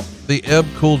 Well, the Ebb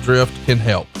Cool Drift can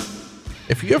help.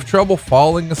 If you have trouble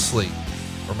falling asleep,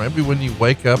 or maybe when you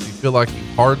wake up, you feel like you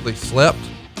hardly slept,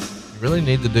 you really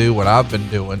need to do what I've been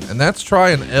doing, and that's try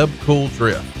an Ebb Cool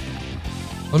Drift.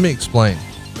 Let me explain.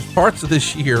 There's parts of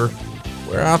this year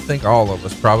where I think all of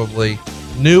us probably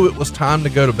knew it was time to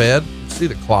go to bed. See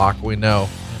the clock, we know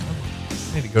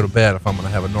I need to go to bed if I'm going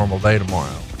to have a normal day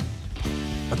tomorrow.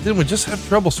 But then we just have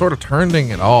trouble sort of turning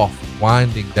it off,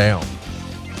 winding down.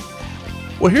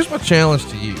 Well, here's my challenge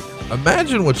to you.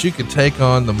 Imagine what you could take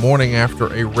on the morning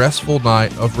after a restful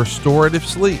night of restorative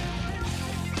sleep.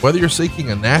 Whether you're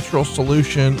seeking a natural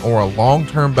solution or a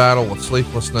long-term battle with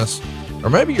sleeplessness, or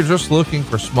maybe you're just looking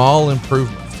for small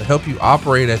improvements to help you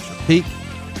operate at your peak,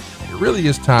 it really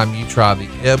is time you try the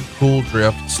Ebb Cool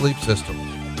Drift sleep system.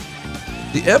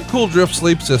 The Ebb Cool Drift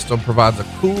sleep system provides a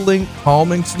cooling,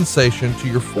 calming sensation to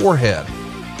your forehead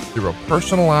through a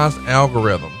personalized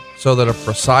algorithm so that a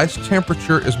precise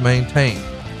temperature is maintained.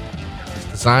 It's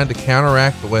designed to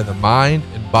counteract the way the mind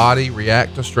and body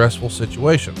react to stressful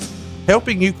situations,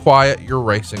 helping you quiet your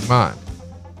racing mind.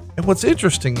 And what's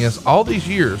interesting is all these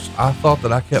years, I thought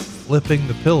that I kept flipping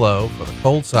the pillow for the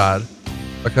cold side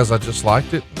because I just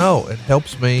liked it. No, it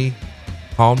helps me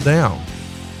calm down.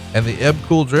 And the Ebb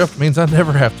Cool Drift means I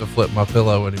never have to flip my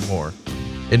pillow anymore.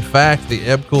 In fact, the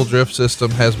Ebb Cool Drift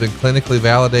system has been clinically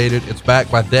validated. It's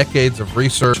backed by decades of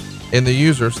research, and the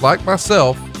users, like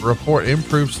myself, report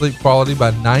improved sleep quality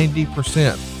by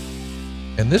 90%.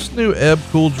 And this new Ebb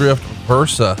Cool Drift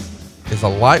Versa is a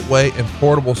lightweight and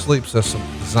portable sleep system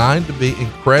designed to be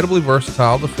incredibly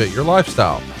versatile to fit your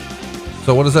lifestyle.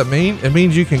 So what does that mean? It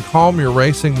means you can calm your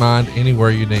racing mind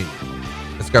anywhere you need.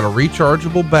 It's got a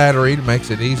rechargeable battery that makes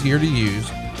it easier to use,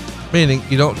 meaning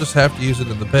you don't just have to use it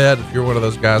in the bed if you're one of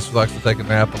those guys who likes to take a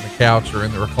nap on the couch or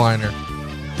in the recliner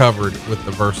covered with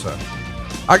the Versa.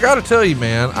 I got to tell you,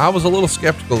 man, I was a little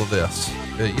skeptical of this.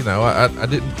 I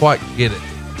didn't quite get it.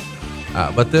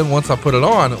 But then once I put it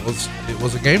on, it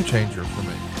was a game changer for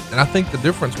me. And I think the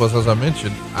difference was, as I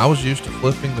mentioned, I was used to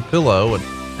flipping the pillow, and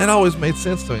that always made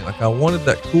sense to me. Like I wanted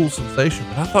that cool sensation,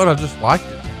 but I thought I just liked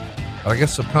it. But I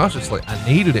guess subconsciously I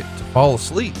needed it to fall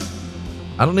asleep.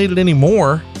 I don't need it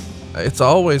anymore. It's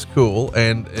always cool,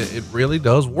 and it really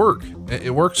does work.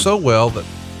 It works so well that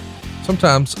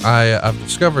sometimes I've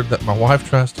discovered that my wife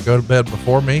tries to go to bed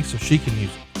before me so she can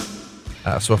use it.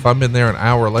 So if I'm in there an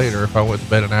hour later, if I went to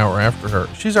bed an hour after her,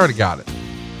 she's already got it.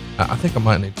 I think I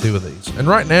might need 2 of these. And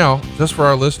right now, just for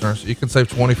our listeners, you can save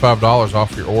 $25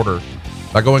 off your order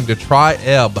by going to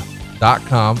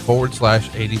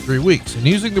tryebb.com/83 weeks and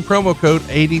using the promo code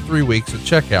 83 weeks at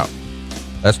checkout.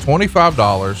 That's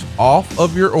 $25 off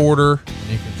of your order, and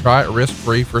you can try it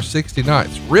risk-free for 60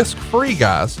 nights. Risk-free,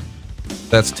 guys.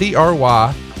 That's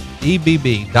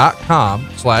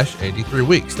tryebb.com/83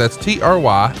 weeks. That's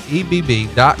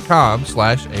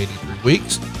tryebb.com/83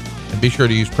 weeks. And be sure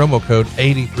to use promo code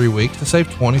 83 weeks to save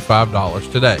 $25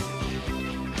 today.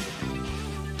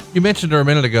 You mentioned her a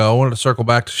minute ago. I wanted to circle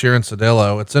back to Sharon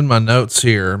Sadello. It's in my notes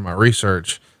here, my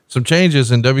research. Some changes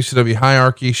in WCW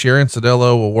hierarchy. Sharon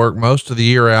Sadello will work most of the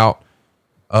year out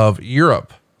of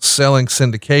Europe, selling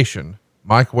syndication.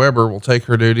 Mike Weber will take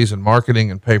her duties in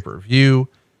marketing and pay-per-view.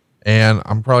 And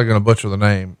I'm probably going to butcher the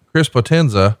name. Chris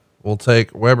Potenza will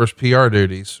take Weber's PR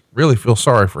duties. Really feel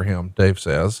sorry for him, Dave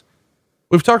says.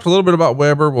 We've talked a little bit about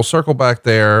Weber. We'll circle back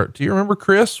there. Do you remember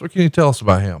Chris? What can you tell us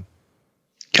about him?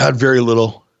 God, very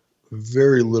little.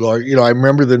 Very little. I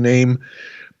remember the name.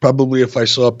 Probably if I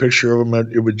saw a picture of him,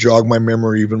 it would jog my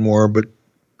memory even more, but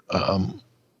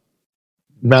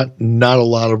not a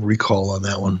lot of recall on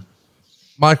that one.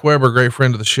 Mike Weber, great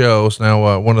friend of the show, is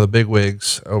now one of the big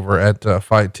wigs over at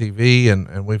Fight TV,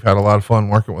 and we've had a lot of fun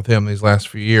working with him these last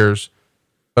few years.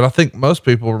 But I think most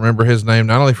people remember his name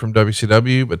not only from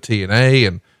WCW, but TNA,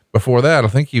 and before that, I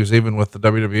think he was even with the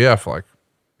WWF, like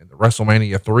in the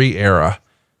WrestleMania 3 era.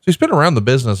 So he's been around the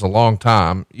business a long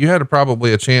time. You had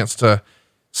probably a chance to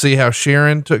see how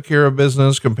Sharon took care of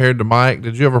business compared to Mike.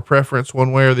 Did you have a preference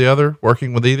one way or the other,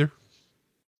 working with either?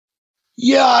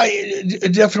 Yeah, I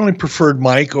definitely preferred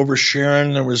Mike over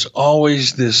Sharon. There was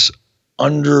always this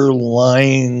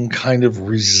underlying kind of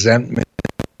resentment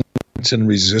and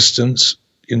resistance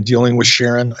in dealing with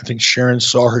Sharon. I think Sharon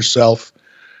saw herself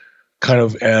kind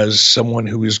of as someone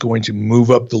who is going to move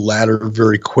up the ladder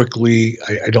very quickly.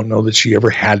 I don't know that she ever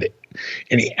had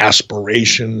any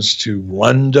aspirations to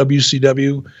run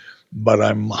WCW, but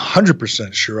I'm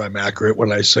 100% sure I'm accurate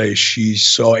when I say she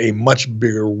saw a much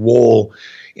bigger role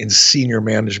in senior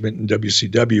management in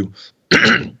WCW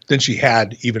than she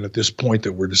had even at this point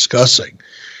that we're discussing.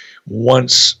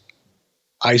 Once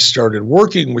I started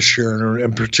working with Sharon,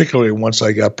 and particularly once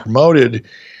I got promoted,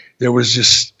 there was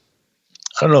just,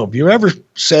 I don't know, have you ever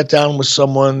sat down with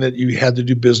someone that you had to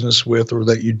do business with or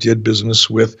that you did business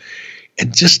with,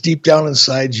 and just deep down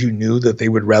inside you knew that they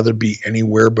would rather be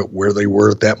anywhere but where they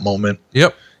were at that moment?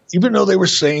 Yep. Even though they were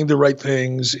saying the right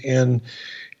things and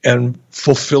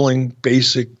fulfilling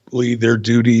basically their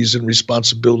duties and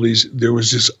responsibilities, there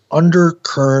was this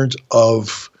undercurrent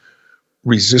of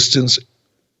resistance,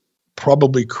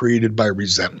 probably created by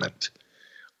resentment.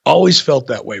 Always felt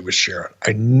that way with Sharon.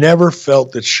 I never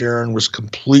felt that Sharon was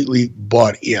completely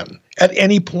bought in at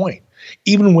any point,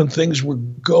 even when things were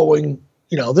going.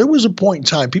 There was a point in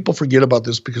time, people forget about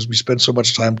this because we spend so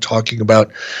much time talking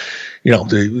about,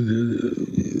 the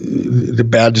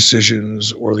bad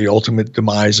decisions or the ultimate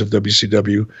demise of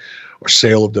WCW or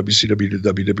sale of WCW to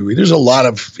WWE. There's a lot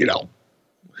of,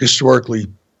 historically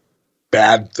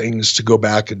bad things to go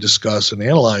back and discuss and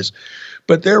analyze.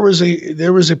 But there was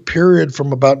a period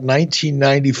from about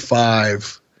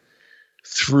 1995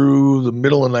 through the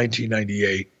middle of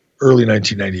 1998, early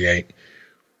 1998,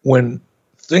 when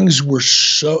things were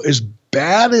so, as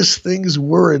bad as things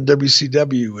were in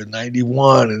WCW in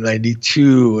 91 and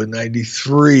 92 and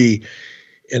 93,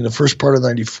 in the first part of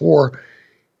 94,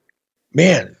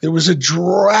 man, there was a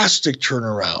drastic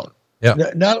turnaround. Yeah.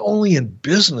 Not only in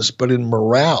business, but in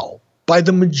morale by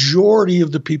the majority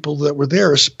of the people that were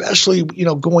there, especially,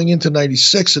 going into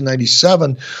 96 and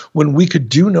 97 when we could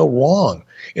do no wrong.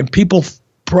 And people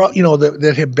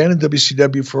that had been in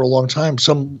WCW for a long time,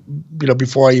 some,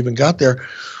 before I even got there,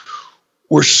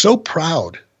 were so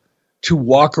proud to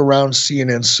walk around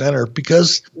CNN Center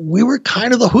because we were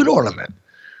kind of the hood ornament.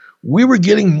 We were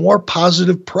getting more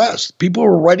positive press. People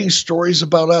were writing stories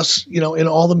about us, in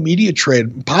all the media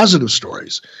trade, positive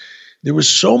stories. There was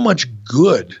so much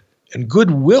good and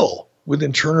goodwill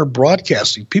within Turner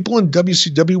Broadcasting. People in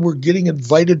WCW were getting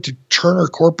invited to Turner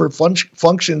corporate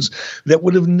functions that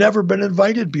would have never been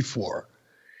invited before.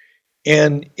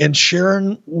 And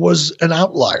Sharon was an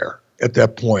outlier at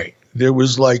that point. There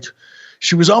was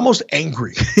she was almost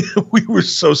angry. We were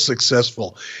so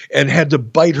successful and had to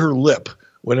bite her lip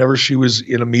whenever she was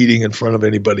in a meeting in front of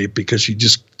anybody because she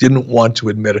just didn't want to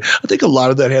admit it. I think a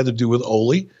lot of that had to do with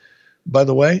Ole, by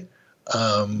the way.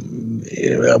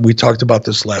 We talked about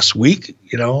this last week.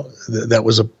 That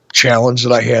was a challenge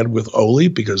that I had with Ole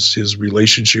because his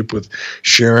relationship with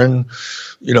Sharon,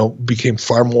 became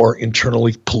far more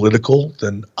internally political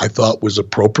than I thought was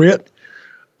appropriate.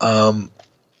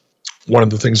 One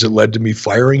of the things that led to me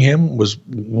firing him was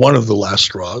one of the last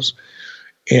straws.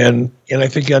 And I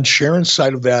think on Sharon's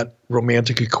side of that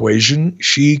romantic equation,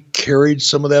 she carried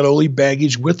some of that Ole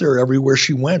baggage with her everywhere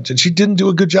she went. And she didn't do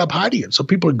a good job hiding it. Some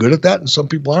people are good at that and some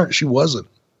people aren't. She wasn't.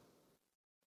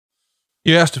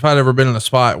 You asked if I'd ever been in a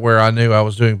spot where I knew I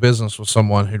was doing business with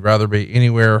someone who'd rather be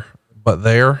anywhere but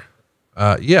there.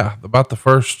 Yeah, about the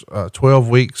first 12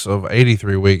 weeks of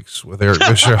 83 weeks with Eric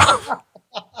Bischoff.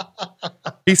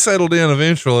 He settled in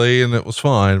eventually and it was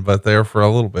fine, but there for a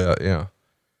little bit. Yeah.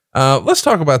 Let's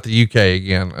talk about the UK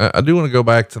again. I do want to go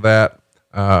back to that.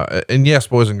 And yes,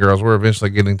 boys and girls, we're eventually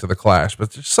getting to the Clash,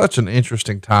 but it's such an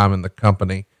interesting time in the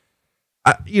company.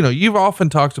 You've often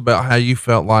talked about how you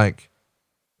felt like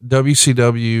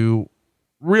WCW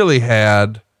really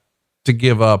had to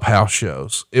give up house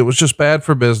shows. It was just bad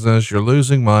for business. You're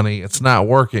losing money. It's not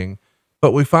working,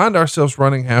 but we find ourselves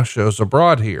running house shows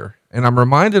abroad here. And I'm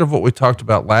reminded of what we talked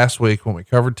about last week when we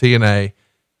covered TNA,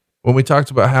 when we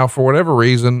talked about how, for whatever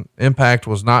reason, Impact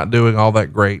was not doing all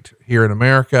that great here in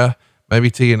America. Maybe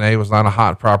TNA was not a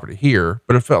hot property here,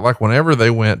 but it felt like whenever they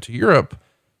went to Europe,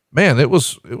 man, it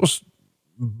was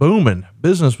booming.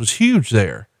 Business was huge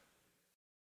there.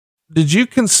 Did you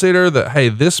consider that, hey,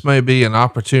 this may be an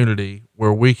opportunity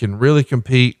where we can really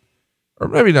compete, or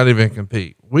maybe not even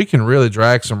compete? We can really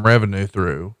drag some revenue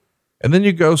through. And then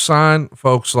you go sign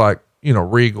folks like,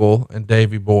 Regal and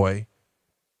Davey Boy.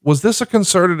 Was this a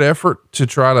concerted effort to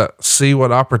try to see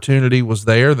what opportunity was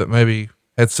there that maybe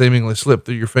had seemingly slipped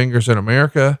through your fingers in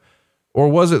America? Or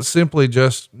was it simply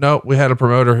just, no, we had a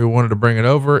promoter who wanted to bring it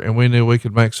over and we knew we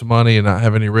could make some money and not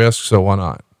have any risk, so why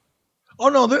not? Oh,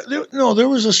 no, there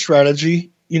was a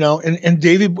strategy, and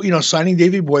Davey, signing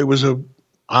Davey Boy was a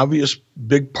obvious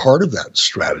big part of that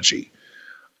strategy.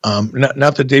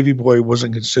 Not that Davey Boy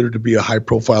wasn't considered to be a high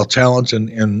profile talent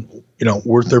and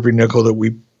worth every nickel that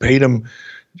we paid him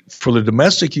for the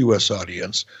domestic U.S.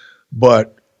 audience,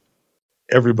 but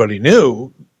everybody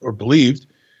knew or believed,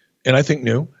 and I think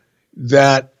knew,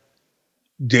 that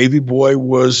Davey Boy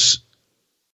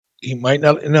he might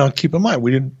not. Now, keep in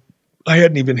mind, I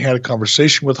hadn't even had a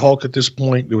conversation with Hulk at this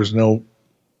point. There was no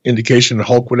indication that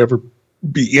Hulk would ever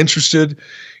be interested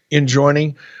in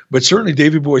joining, but certainly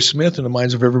Davey Boy Smith in the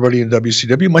minds of everybody in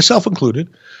WCW, myself included.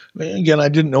 Again, I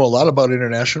didn't know a lot about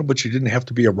international, but you didn't have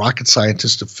to be a rocket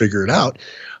scientist to figure it out.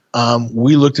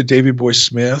 We looked at Davey Boy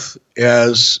Smith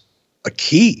as a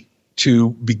key to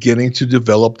beginning to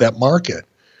develop that market.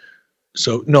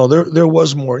 So no, there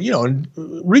was more, and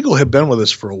Regal had been with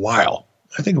us for a while.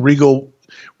 I think Regal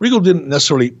didn't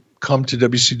necessarily come to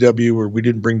WCW, or we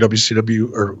didn't bring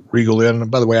WCW or Regal in.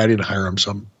 And by the way, I didn't hire him,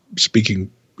 so I'm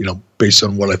speaking, based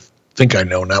on what I think I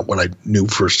know, not what I knew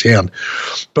firsthand.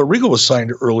 But Regal was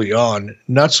signed early on,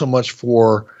 not so much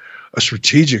for a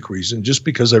strategic reason, just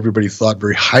because everybody thought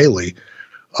very highly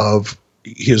of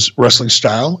his wrestling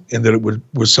style, and that it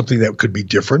was something that could be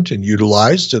different and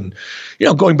utilized. And,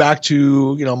 going back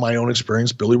to, my own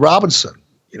experience, Billy Robinson,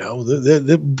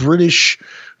 the British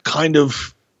kind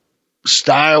of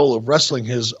style of wrestling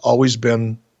has always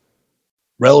been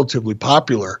relatively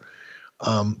popular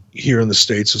here in the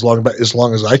States as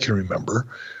long as I can remember.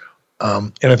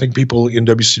 And I think people in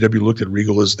WCW looked at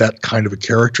Regal as that kind of a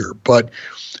character. But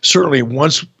certainly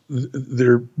once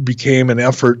there became an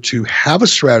effort to have a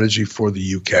strategy for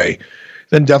the UK,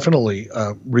 then definitely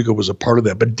Regal was a part of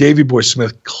that. But Davey Boy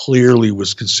Smith clearly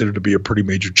was considered to be a pretty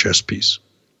major chess piece.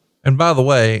 And by the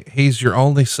way, he's your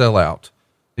only sellout.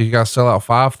 You guys sell out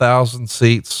 5,000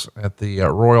 seats at the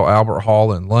Royal Albert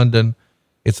Hall in London.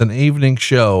 It's an evening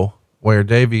show where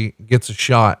Davey gets a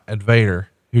shot at Vader,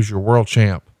 who's your world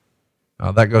champ.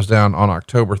 That goes down on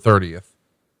October 30th.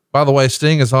 By the way,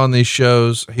 Sting is on these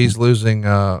shows. He's losing,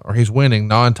 or he's winning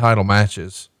non-title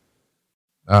matches,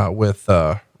 with,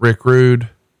 Rick Rude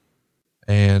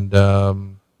and,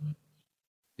 all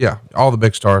the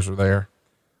big stars are there.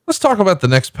 Let's talk about the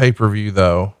next pay-per-view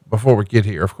though, before we get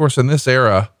here. Of course, in this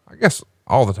era, I guess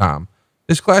all the time,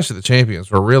 this Clash of the Champions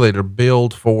were really to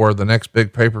build for the next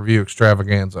big pay-per-view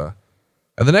extravaganza.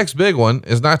 And the next big one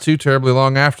is not too terribly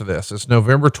long after this. It's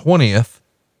November 20th.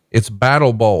 It's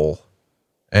Battle Bowl.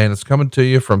 And it's coming to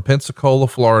you from Pensacola,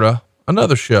 Florida.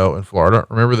 Another show in Florida.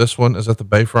 Remember, this one is at the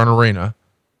Bayfront Arena.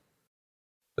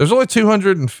 There's only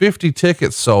 250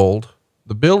 tickets sold.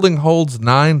 The building holds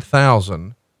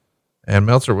 9,000. And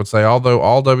Meltzer would say, although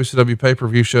all WCW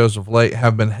pay-per-view shows of late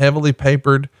have been heavily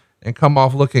papered and come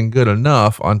off looking good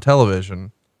enough on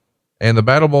television, and the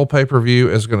Battle Bowl pay-per-view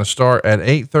is going to start at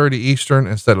 8:30 Eastern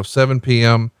instead of 7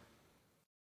 p.m.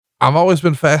 I've always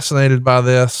been fascinated by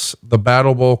this, the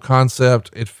Battle Bowl concept.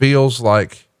 It feels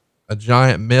like a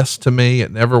giant miss to me.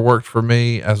 It never worked for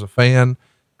me as a fan.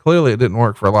 Clearly it didn't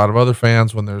work for a lot of other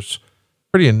fans when there's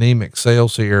pretty anemic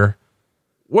sales here.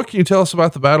 What can you tell us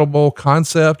about the Battle Bowl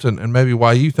concept and maybe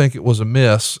why you think it was a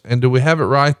miss? And do we have it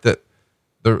right that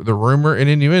the rumor and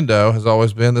innuendo has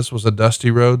always been this was a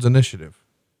Dusty Rhodes initiative?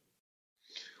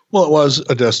 Well, it was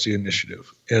a Dusty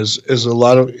initiative, as a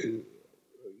lot of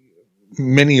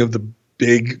many of the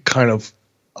big kind of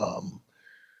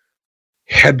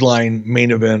headline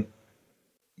main event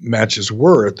matches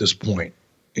were at this point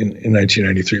in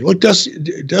 1993. Look,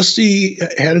 Dusty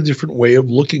had a different way of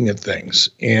looking at things,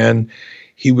 and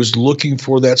he was looking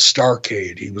for that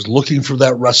Starrcade. He was looking for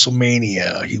that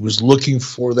WrestleMania. He was looking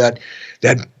for that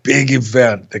big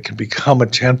event that can become a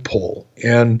tentpole.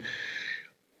 And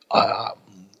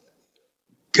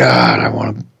God, I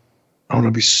want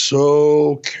to be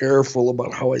so careful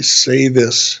about how I say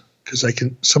this, because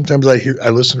sometimes I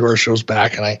listen to our shows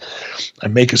back and I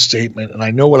make a statement and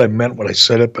I know what I meant when I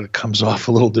said it, but it comes off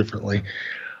a little differently.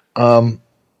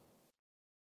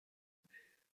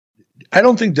 I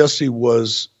don't think Dusty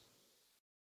was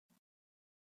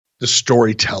the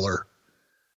storyteller,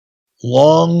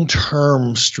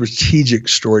 long-term strategic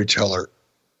storyteller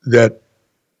that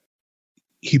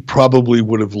he probably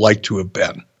would have liked to have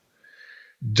been.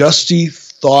 Dusty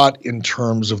thought in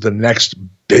terms of the next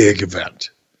big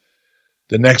event,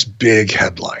 the next big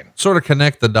headline. Sort of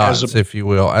connect the dots, if you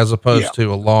will, as opposed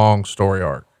to a long story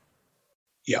arc.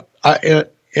 Yeah.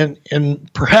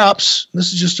 And perhaps,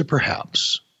 this is just a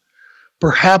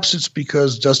perhaps it's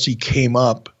because Dusty came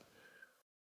up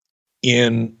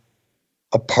in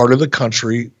a part of the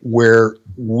country where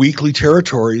weekly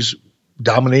territories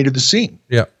dominated the scene.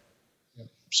 Yeah.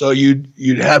 So you'd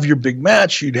have your big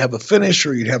match, you'd have a finish,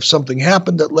 or you'd have something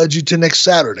happen that led you to next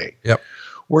Saturday. Yep.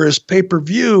 Whereas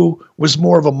pay-per-view was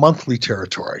more of a monthly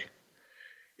territory.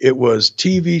 It was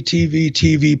TV,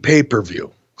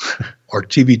 pay-per-view, or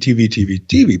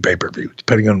TV, pay-per-view,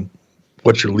 depending on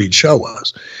what your lead show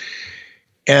was.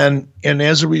 And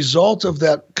as a result of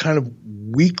that kind of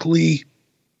weekly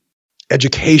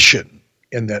education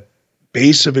and that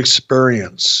base of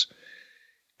experience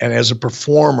and as a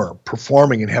performer,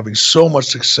 performing and having so much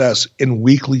success in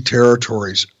weekly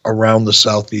territories around the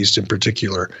Southeast in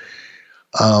particular,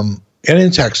 and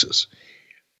in Texas,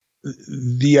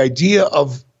 the idea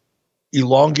of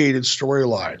elongated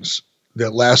storylines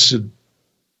that lasted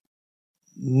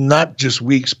not just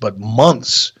weeks, but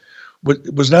months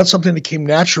was not something that came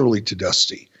naturally to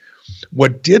Dusty.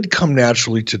 What did come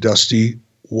naturally to Dusty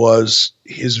was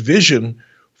his vision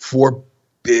for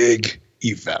big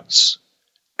events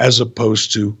as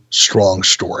opposed to strong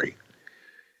story.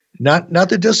 Not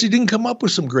that Dusty didn't come up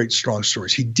with some great strong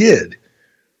stories. He did.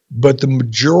 But the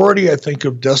majority, I think,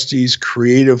 of Dusty's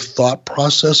creative thought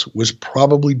process was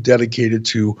probably dedicated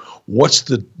to what's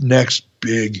the next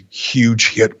big, huge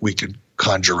hit we can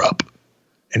conjure up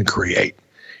and create.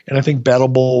 And I think Battle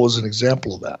Bowl was an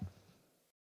example of that.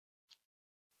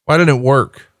 Why didn't it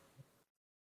work?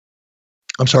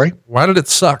 I'm sorry? Why did it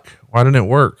suck? Why didn't it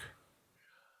work?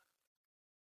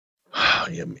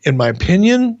 In my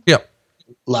opinion, yep.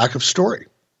 Lack of story.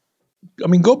 I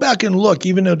mean, go back and look,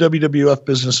 even though WWF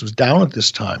business was down at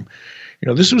this time,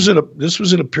 this was at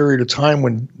a period of time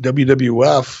when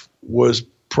WWF was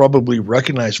probably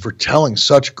recognized for telling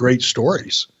such great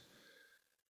stories.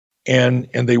 And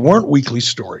they weren't weekly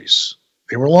stories.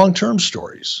 They were long-term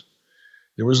stories.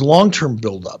 There was long-term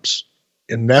buildups.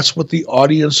 And that's what the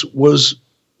audience was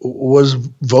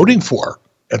voting for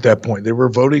at that point. They were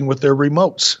voting with their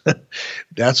remotes.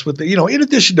 That's what they, in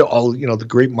addition to all, the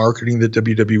great marketing that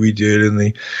WWE did and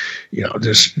the,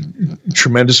 this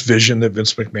tremendous vision that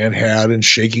Vince McMahon had and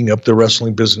shaking up the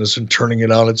wrestling business and turning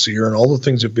it on its ear and all the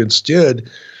things that Vince did,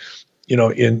 in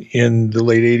the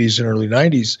late 80s and early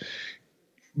 90s.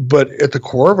 But at the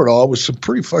core of it all was some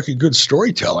pretty fucking good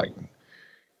storytelling.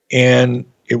 And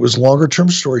it was longer term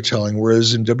storytelling,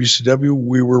 whereas in WCW,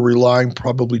 we were relying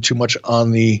probably too much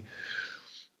on the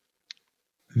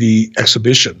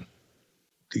exhibition,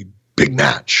 the big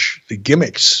match, the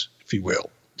gimmicks, if you will.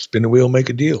 Spin the wheel, make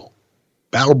a deal.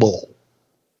 Battle Bowl.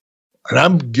 And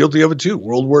I'm guilty of it too.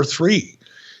 World War III.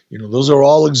 Those are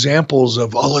all examples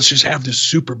of, let's just have this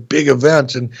super big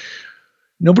event. And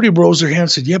nobody rose their hand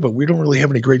and said, yeah, but we don't really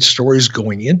have any great stories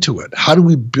going into it. How do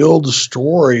we build a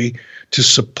story to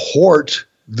support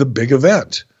the big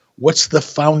event? What's the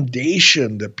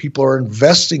foundation that people are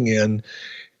investing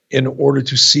in order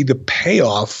to see the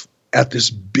payoff at this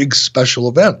big special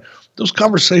event? Those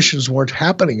conversations weren't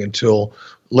happening until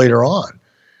later on.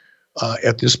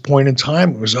 At this point in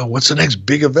time, it was, what's the next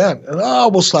big event? And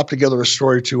we'll slap together a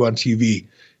story or two on TV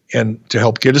and to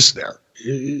help get us there.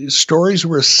 Stories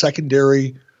were a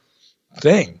secondary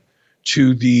thing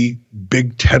to the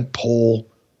big tentpole,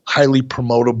 highly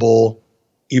promotable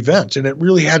event. And it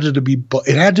really had to be,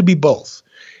 it had to be both.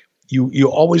 You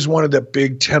always wanted that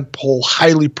big tentpole,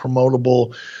 highly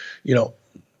promotable,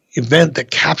 event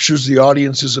that captures the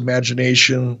audience's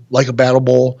imagination like a Battle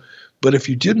Bowl. But if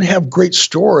you didn't have great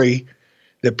story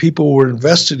that people were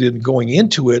invested in going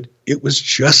into it, it was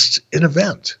just an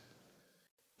event.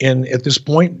 And at this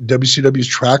point, WCW's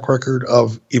track record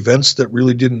of events that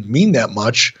really didn't mean that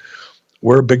much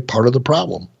were a big part of the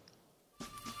problem.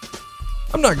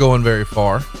 I'm not going very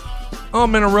far.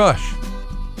 I'm in a rush.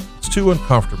 It's too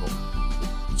uncomfortable.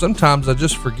 Sometimes I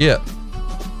just forget.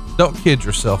 Don't kid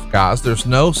yourself, guys. There's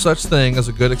no such thing as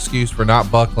a good excuse for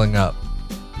not buckling up.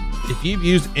 If you've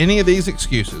used any of these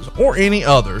excuses or any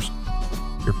others,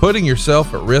 you're putting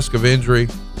yourself at risk of injury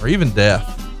or even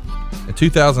death. In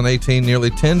 2018, nearly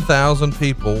 10,000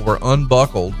 people were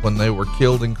unbuckled when they were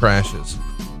killed in crashes.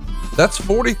 That's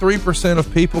 43%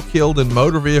 of people killed in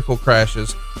motor vehicle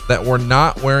crashes that were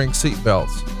not wearing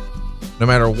seatbelts. No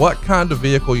matter what kind of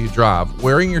vehicle you drive,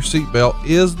 wearing your seatbelt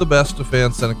is the best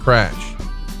defense in a crash.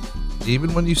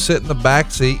 Even when you sit in the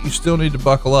back seat, you still need to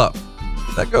buckle up.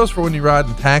 That goes for when you ride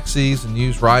in taxis and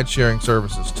use ride-sharing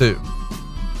services too.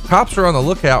 Cops are on the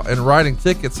lookout and writing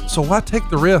tickets, so why take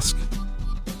the risk?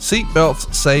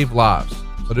 Seatbelts save lives,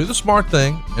 so do the smart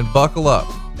thing and buckle up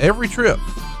every trip,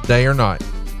 day or night.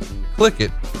 Click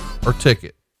it or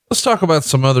ticket. Let's talk about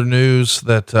some other news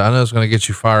that I know is going to get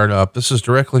you fired up. This is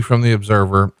directly from the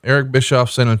Observer. Eric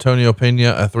Bischoff sent Antonio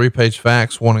Pena a 3-page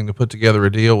fax wanting to put together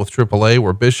a deal with AAA,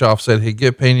 where Bischoff said he'd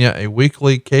get Pena a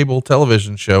weekly cable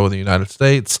television show in the United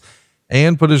States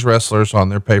and put his wrestlers on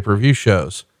their pay-per-view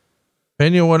shows.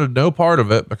 Pena wanted no part of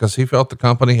it because he felt the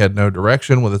company had no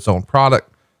direction with its own product.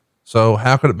 So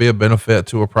how could it be a benefit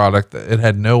to a product that it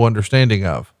had no understanding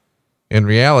of? In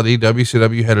reality,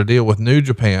 WCW had a deal with New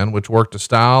Japan, which worked a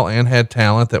style and had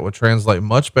talent that would translate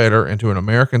much better into an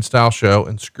American style show,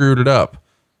 and screwed it up.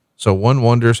 So one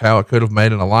wonders how it could have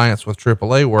made an alliance with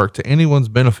AAA work to anyone's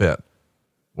benefit.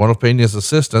 One of Pena's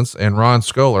assistants and Ron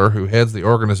Scholar, who heads the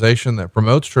organization that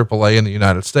promotes AAA in the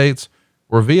United States,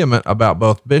 were vehement about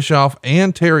both Bischoff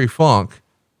and Terry Funk,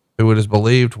 who it is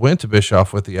believed went to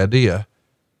Bischoff with the idea,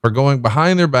 for going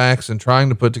behind their backs and trying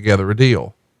to put together a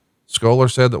deal. Scholar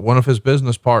said that one of his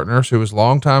business partners, who was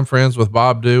longtime friends with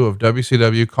Bob Dew of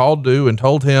WCW, called Dew and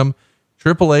told him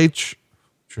AAA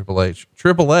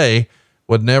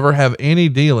would never have any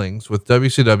dealings with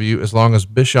WCW as long as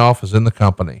Bischoff is in the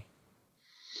company.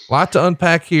 A lot to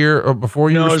unpack here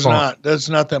before you respond. No, it's not. That's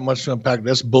not that much to unpack.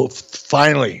 That's both.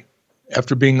 Finally,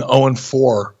 after being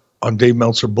 0-4 on Dave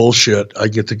Meltzer bullshit, I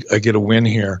get a win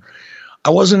here. I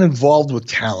wasn't involved with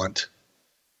talent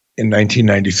in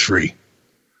 1993.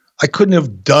 I couldn't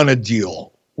have done a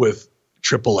deal with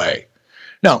AAA.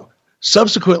 Now,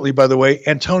 subsequently, by the way,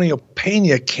 Antonio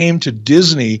Pena came to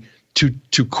Disney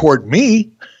to court me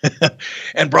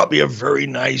and brought me a very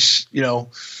nice,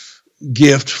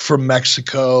 gift from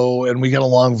Mexico, and we got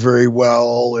along very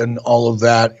well and all of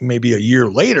that maybe a year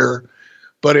later.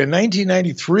 But in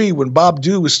 1993, when Bob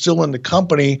Dew was still in the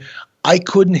company, I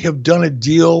couldn't have done a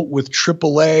deal with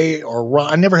AAA or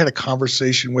Ron. I never had a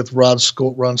conversation with Ron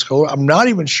Scholar. I'm not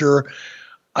even sure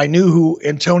I knew who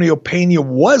Antonio Pena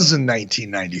was in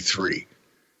 1993.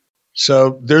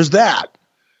 So there's that,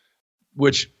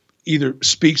 which either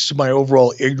speaks to my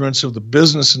overall ignorance of the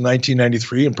business in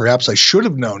 1993, and perhaps I should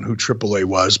have known who AAA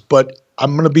was. But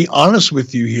I'm going to be honest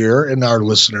with you here and our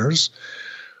listeners.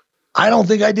 I don't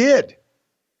think I did.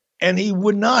 And he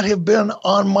would not have been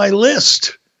on my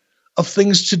list of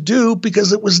things to do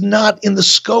because it was not in the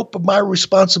scope of my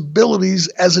responsibilities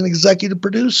as an executive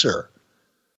producer.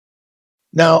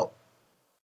 Now,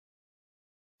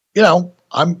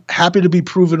 I'm happy to be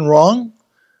proven wrong.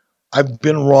 I've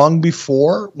been wrong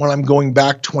before when I'm going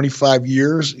back 25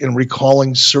 years and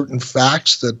recalling certain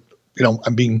facts that,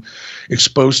 I'm being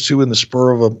exposed to in the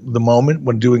spur of the moment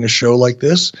when doing a show like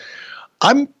this.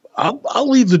 I'll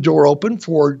leave the door open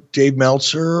for Dave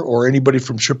Meltzer or anybody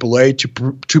from AAA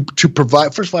to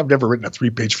provide. First of all, I've never written a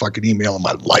 3-page fucking email in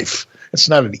my life. It's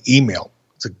not an email.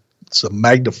 It's a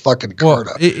Magna fucking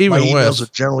Carta. Even my emails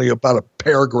are generally about a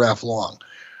paragraph long,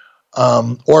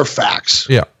 or fax.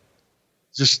 Yeah.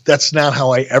 Just that's not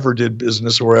how I ever did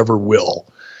business or ever will.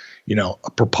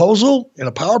 A proposal in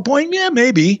a PowerPoint, yeah,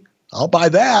 maybe I'll buy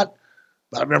that.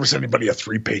 But I've never sent anybody a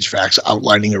 3-page fax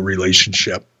outlining a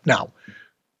relationship. Now,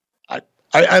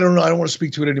 I don't know. I don't want to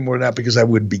speak to it any more than that because I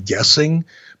would be guessing.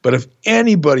 But if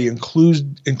anybody,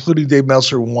 including Dave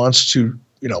Meltzer, wants to,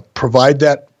 provide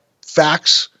that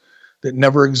fax that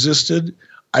never existed,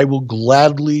 I will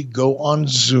gladly go on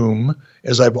Zoom,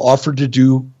 as I've offered to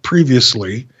do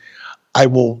previously. I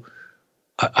will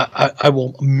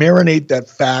marinate that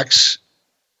fax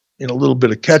in a little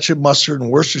bit of ketchup, mustard,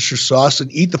 and Worcestershire sauce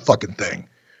and eat the fucking thing.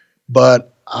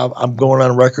 But I'm going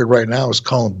on record right now as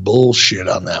calling bullshit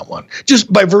on that one,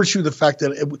 just by virtue of the fact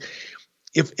that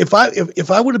if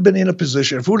I would have been in a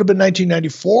position, if it would have been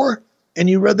 1994 and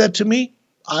you read that to me,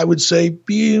 I would say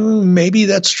maybe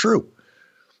that's true,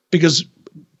 because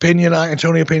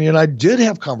Antonio Pena and I did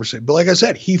have conversation. But like I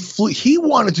said, he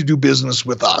wanted to do business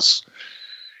with us,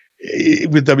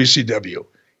 with WCW.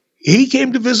 He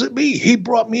came to visit me. He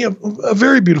brought me a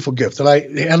very beautiful gift that I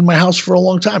had in my house for a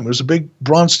long time. It was a big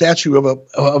bronze statue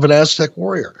of an Aztec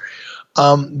warrior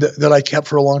that I kept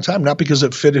for a long time, not because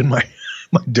it fit in my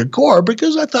decor,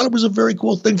 because I thought it was a very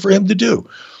cool thing for him to do.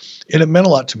 And it meant a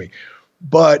lot to me.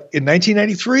 But in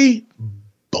 1993,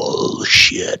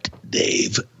 bullshit,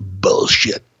 Dave,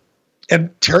 bullshit. And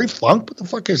Terry Funk, what the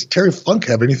fuck does Terry Funk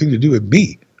have anything to do with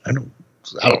me? I don't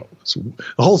know. The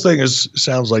whole thing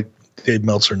sounds like Dave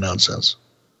Meltzer nonsense.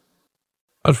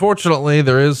 Unfortunately,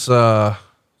 there is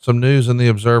some news in the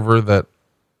Observer that,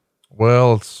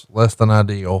 it's less than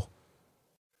ideal.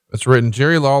 It's written,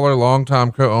 Jerry Lawler,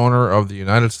 longtime co-owner of the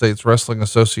United States Wrestling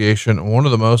Association and one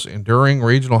of the most enduring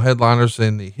regional headliners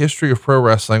in the history of pro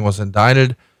wrestling, was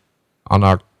indicted on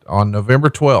November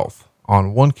 12th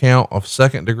on 1 count of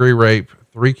second-degree rape,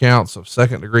 3 counts of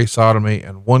second-degree sodomy,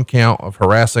 and 1 count of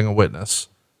harassing a witness.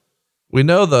 We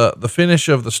know the finish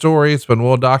of the story. It's been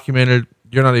well documented.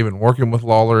 You're not even working with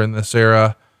Lawler in this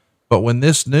era, but when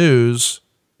this news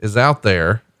is out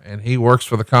there and he works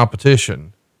for the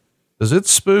competition, does it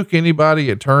spook anybody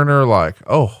at Turner? Like,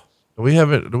 do we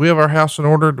have it? Do we have our house in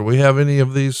order? Do we have any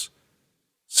of these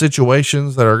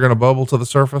situations that are going to bubble to the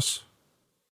surface?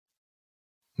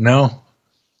 No.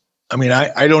 I mean,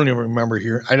 I don't even remember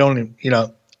here. I don't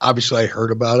even, obviously I heard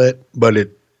about it, but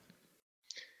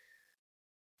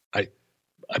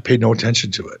I paid no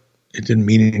attention to it. It didn't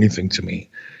mean anything to me.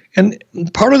 And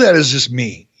part of that is just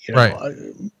me, right.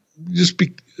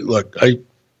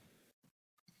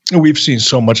 we've seen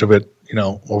so much of it,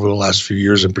 over the last few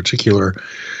years in particular.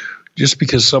 Just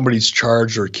because somebody's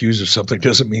charged or accused of something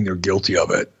doesn't mean they're guilty of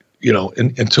it.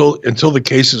 Until the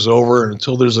case is over and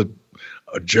until there's a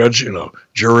judge and a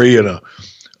jury and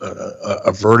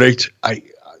a verdict, I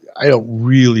don't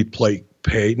really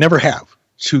never have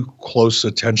too close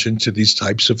attention to these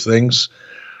types of things.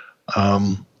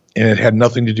 And it had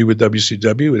nothing to do with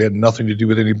WCW. It had nothing to do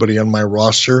with anybody on my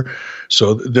roster.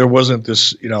 So there wasn't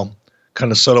this, kind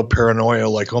of subtle paranoia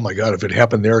like, oh my God, if it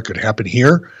happened there, it could happen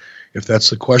here. If that's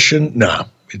the question, no,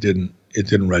 it didn't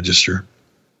register.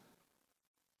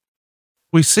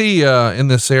 We see in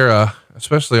this era,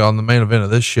 especially on the main event of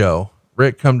this show,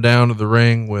 Rick come down to the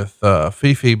ring with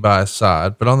Fifi by his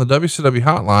side. But on the WCW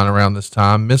hotline around this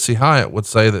time, Missy Hyatt would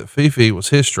say that Fifi was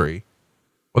history.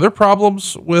 Were there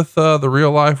problems with the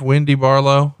real life Wendy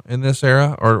Barlow in this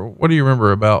era? Or what do you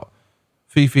remember about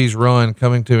Fifi's run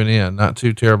coming to an end not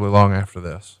too terribly long after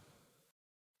this?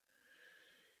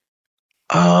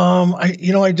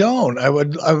 I don't.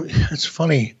 It's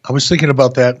funny. I was thinking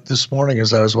about that this morning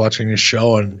as I was watching this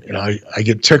show, and I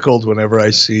get tickled whenever I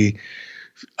see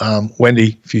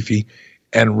Wendy, Fifi,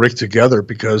 and Rick together,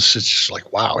 because it's just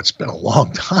like, wow, it's been a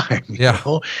long time.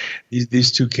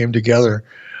 These two came together.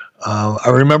 I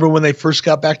remember when they first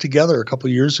got back together a couple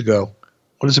of years ago.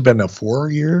 What has it been now? 4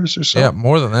 years or so? Yeah,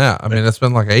 more than that. I mean, it's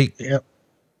been like 8. Yeah.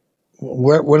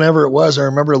 Whenever it was, I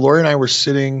remember Lori and I were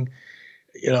sitting.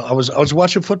 I was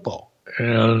watching football,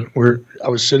 and I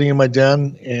was sitting in my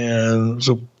den, and it was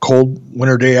a cold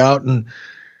winter day out, and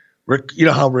Rick,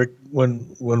 how Rick,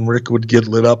 when Rick would get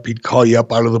lit up, he'd call you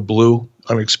up out of the blue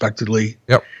unexpectedly.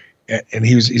 Yep. And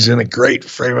he's in a great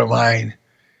frame of mind.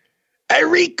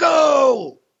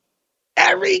 Enrico,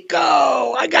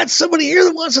 I got somebody here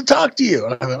that wants to talk to you.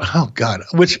 And I went, oh God,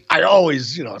 which I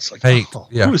always, it's like,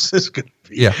 who is this going to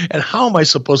be? Yeah. And how am I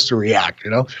supposed to react,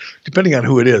 depending on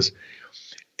who it is.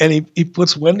 And he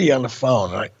puts Wendy on the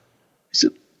phone. And he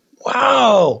said,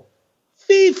 wow,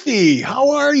 Fifi,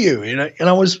 how are you? And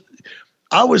I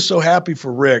was so happy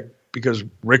for Rick, because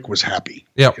Rick was happy.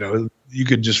 Yep. You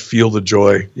could just feel the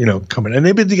joy, coming. And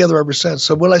they've been together ever since.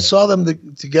 So when I saw them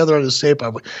together on the tape,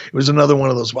 it was another one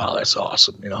of those, wow, that's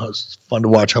awesome. It's fun to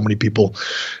watch how many people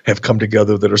have come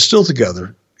together that are still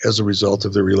together as a result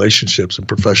of their relationships in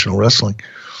professional wrestling.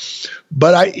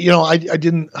 But I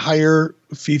didn't hire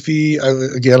Fifi.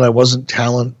 I wasn't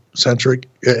talent centric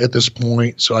at this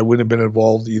point, so I wouldn't have been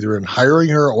involved either in hiring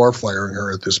her or firing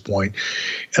her at this point.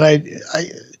 And I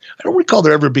don't recall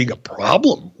there ever being a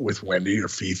problem with Wendy or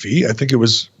Fifi. I think it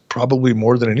was probably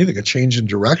more than anything a change in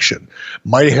direction.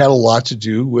 Might have had a lot to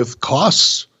do with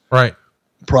costs, right?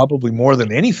 Probably more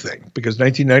than anything, because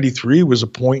 1993 was a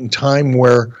point in time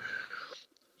where,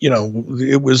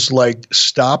 it was like,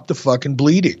 stop the fucking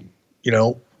bleeding.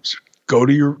 Go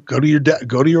to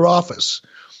your office,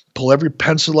 pull every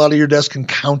pencil out of your desk and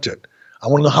count it. I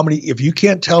want to know how many. If you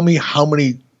can't tell me how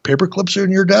many paper clips are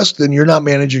in your desk, then you're not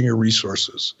managing your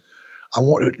resources.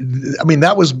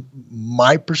 That was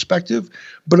my perspective,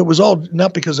 but it was all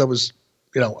not because I was,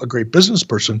 a great business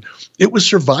person. It was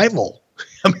survival.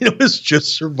 It was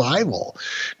just survival.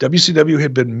 WCW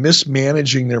had been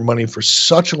mismanaging their money for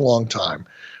such a long time.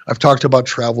 I've talked about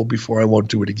travel before. I won't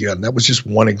do it again. That was just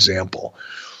one example.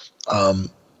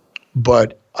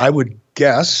 But I would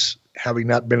guess, having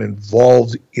not been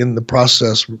involved in the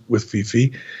process with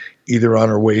Fifi, either on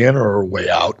her way in or her way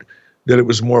out, that it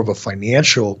was more of a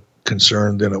financial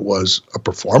concern than it was a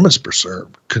performance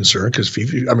concern. Because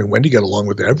Wendy got along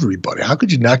with everybody. How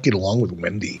could you not get along with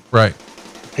Wendy? Right.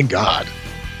 Thank God.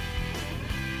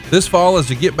 This fall, as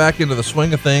you get back into the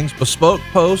swing of things, Bespoke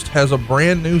Post has a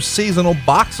brand new seasonal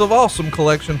Box of Awesome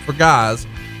collection for guys,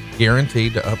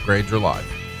 guaranteed to upgrade your life.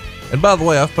 And by the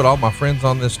way, I've put all my friends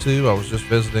on this too. I was just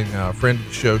visiting a friend of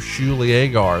the show, Shuli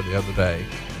Agar, the other day.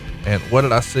 And what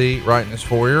did I see right in his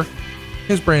foyer?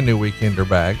 His brand new Weekender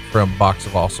bag from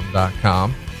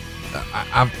boxofawesome.com.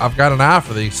 I've got an eye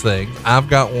for these things. I've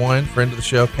got one. Friend of the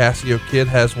show, Cassio Kid,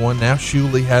 has one now.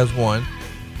 Shuli has one.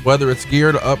 Whether it's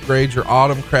gear to upgrade your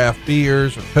autumn craft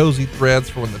beers or cozy threads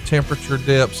for when the temperature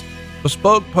dips,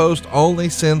 Bespoke Post only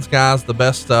sends guys the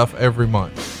best stuff every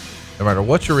month. No matter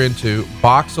what you're into,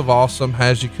 Box of Awesome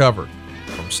has you covered.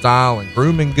 From style and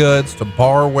grooming goods to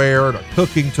barware to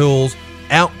cooking tools,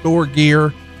 outdoor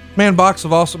gear. Man, Box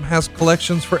of Awesome has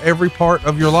collections for every part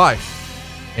of your life.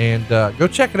 And go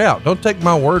check it out. Don't take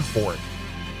my word for it.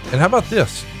 And how about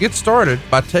this? Get started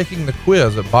by taking the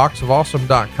quiz at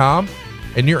boxofawesome.com,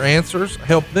 and your answers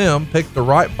help them pick the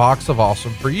right Box of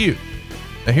Awesome for you.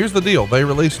 Now here's the deal. They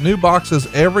release new boxes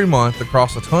every month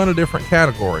across a ton of different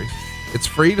categories, It's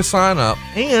free to sign up,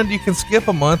 and you can skip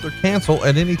a month or cancel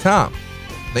at any time.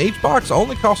 Now, each box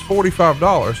only costs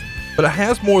 $45, but it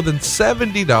has more than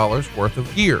 $70 worth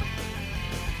of gear.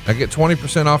 Now get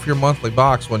 20% off your monthly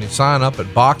box when you sign up at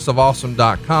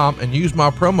boxofawesome.com and use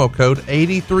my promo code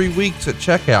 83weeks at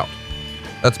checkout.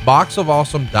 That's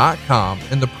boxofawesome.com,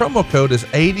 and the promo code is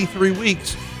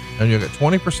 83weeks, and you'll get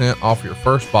 20% off your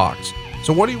first box.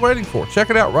 So what are you waiting for? Check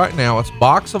it out right now. It's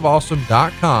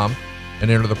boxofawesome.com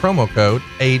and enter the promo code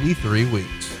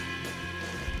 83weeks.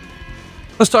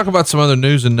 Let's talk about some other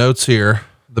news and notes here.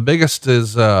 The biggest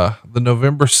is the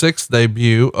November 6th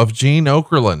debut of Gene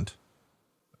Okerlund.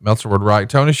 Meltzer would write,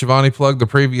 Tony Schiavone plugged the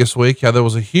previous week how there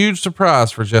was a huge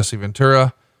surprise for Jesse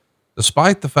Ventura.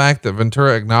 Despite the fact that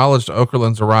Ventura acknowledged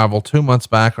Okerlund's arrival 2 months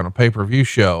back on a pay-per-view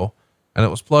show, and it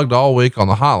was plugged all week on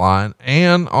the hotline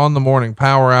and on the morning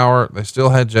power hour, they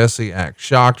still had Jesse act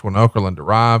shocked when Okerlund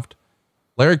arrived.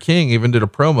 Larry King even did a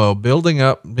promo building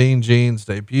up Mean Gene's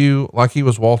debut like he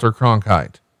was Walter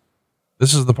Cronkite.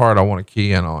 This is the part I want to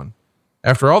key in on.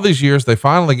 After all these years, they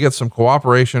finally get some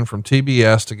cooperation from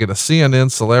TBS to get a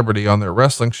CNN celebrity on their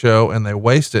wrestling show, and they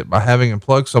waste it by having him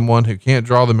plug someone who can't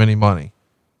draw them any money.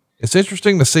 It's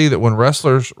interesting to see that when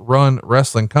wrestlers run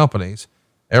wrestling companies,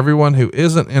 everyone who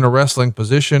isn't in a wrestling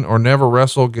position or never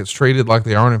wrestled gets treated like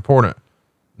they aren't important.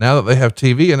 Now that they have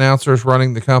TV announcers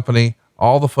running the company,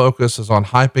 all the focus is on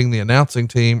hyping the announcing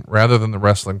team rather than the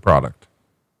wrestling product.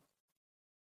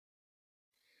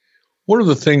 One of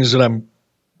the things that I'm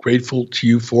grateful to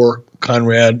you for,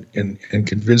 Conrad, and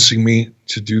convincing me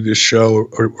to do this show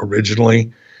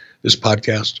originally, this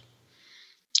podcast,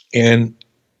 and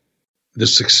the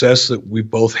success that we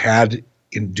both had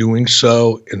in doing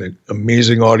so, and an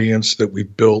amazing audience that we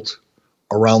built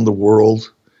around the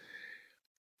world.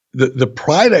 The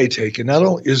pride I take in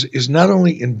is not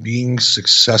only in being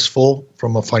successful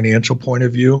from a financial point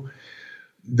of view,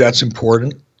 that's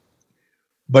important,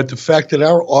 but the fact that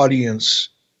our audience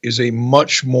is a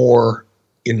much more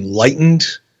enlightened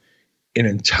and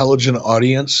intelligent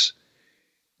audience,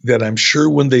 that I'm sure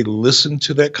when they listen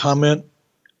to that comment,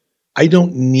 I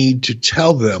don't need to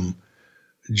tell them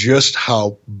just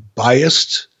how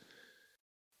biased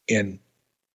and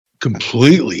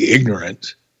completely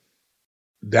ignorant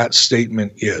that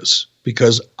statement is,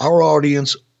 because our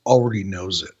audience already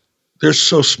knows it. They're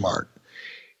so smart.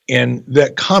 And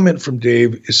that comment from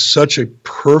Dave is such a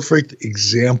perfect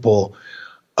example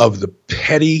of the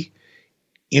petty,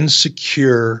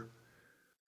 insecure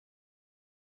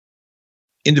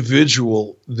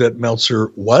individual that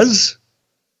Meltzer was,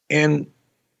 and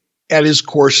at his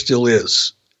core still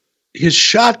is. His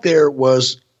shot there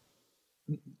was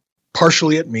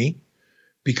partially at me,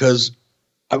 because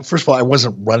first of all, I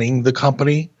wasn't running the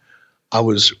company. I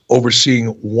was overseeing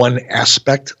one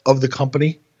aspect of the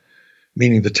company,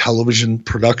 meaning the television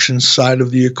production side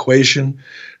of the equation,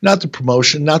 not the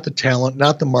promotion, not the talent,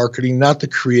 not the marketing, not the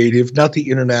creative, not the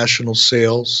international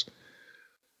sales,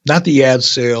 not the ad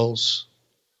sales.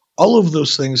 All of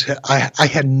those things I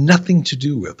had nothing to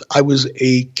do with. I was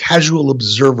a casual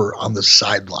observer on the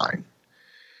sideline.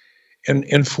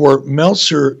 And for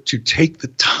Meltzer to take the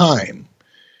time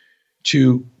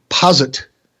to posit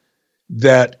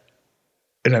that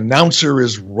an announcer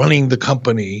is running the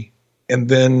company, and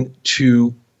then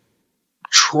to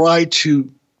try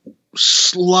to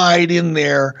slide in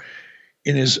there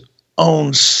in his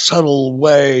own subtle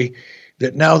way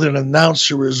that now that an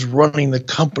announcer is running the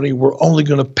company, we're only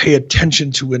going to pay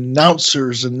attention to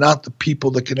announcers and not the people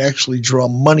that can actually draw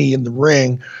money in the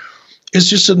ring. It's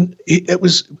just it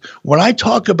was, when I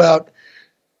talk about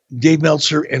Dave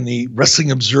Meltzer and the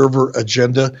Wrestling Observer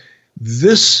agenda,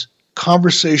 this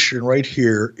conversation right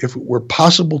here, if it were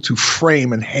possible to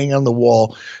frame and hang on the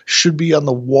wall, should be on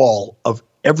the wall of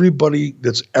everybody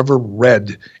that's ever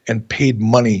read and paid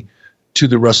money to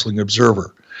the Wrestling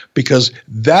Observer, because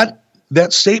that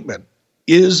statement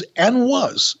is and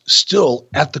was still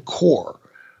at the core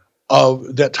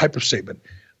of that type of statement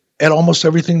at almost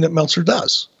everything that Meltzer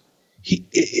does.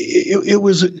 It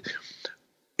was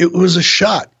a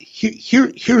shot.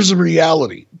 Here's the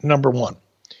reality. Number one,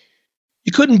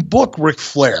 you couldn't book Ric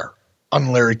Flair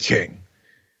on Larry King.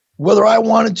 Whether I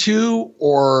wanted to,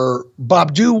 or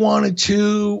Bob Dew wanted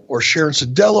to, or Sharon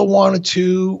Sadella wanted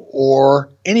to, or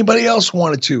anybody else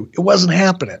wanted to, it wasn't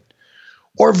happening.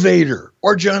 Or Vader,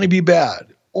 or Johnny B.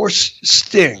 Bad, or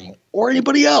Sting, or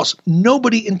anybody else.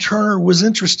 Nobody in Turner was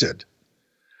interested.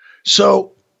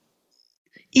 So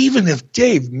even if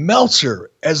Dave Meltzer,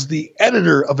 as the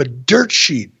editor of a dirt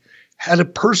sheet, had a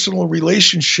personal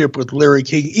relationship with Larry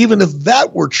King, even if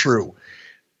that were true,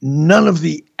 none of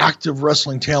the active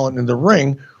wrestling talent in the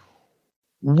ring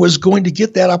was going to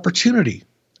get that opportunity.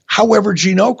 However,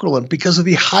 Gene Okerlund, because of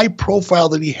the high profile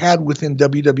that he had within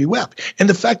WWF and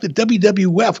the fact that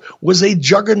WWF was a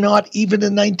juggernaut even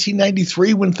in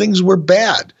 1993 when things were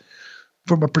bad,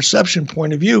 from a perception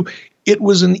point of view, it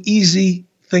was an easy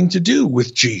thing to do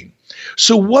with Gene.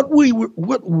 So what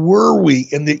were we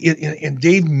in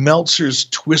Dave Meltzer's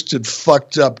twisted,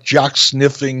 fucked up, jock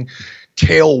sniffing,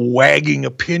 tail wagging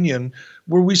opinion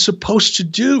were we supposed to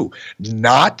do?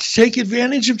 Not take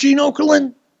advantage of Gene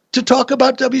Okerlund to talk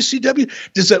about WCW?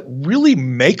 Does it really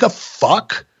make a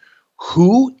fuck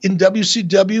who in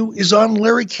WCW is on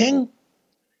Larry King?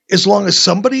 As long as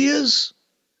somebody is?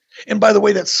 And by the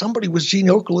way, that somebody was Gene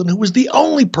Okerlund, who was the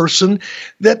only person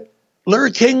that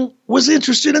Larry King was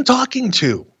interested in talking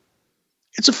to.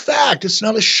 It's a fact. It's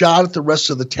not a shot at the rest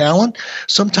of the talent.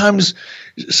 Sometimes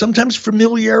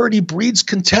familiarity breeds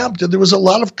contempt, and there was a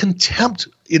lot of contempt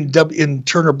in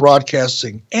Turner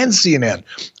Broadcasting and CNN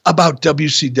about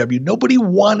WCW. Nobody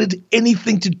wanted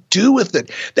anything to do with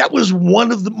it. That was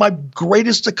one of my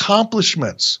greatest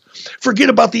accomplishments. Forget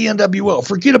about the NWO.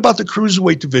 Forget about the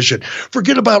Cruiserweight division.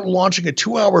 Forget about launching a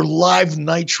 2-hour live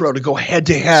Nitro to go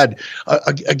head-to-head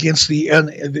against the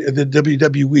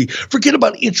WWE. Forget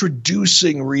about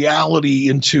introducing reality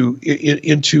into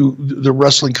the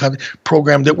wrestling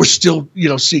program that we're still,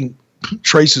 seeing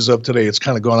traces of today. It's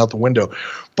kind of gone out the window.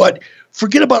 But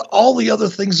forget about all the other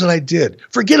things that I did.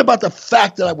 Forget about the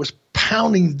fact that I was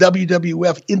pounding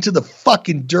WWF into the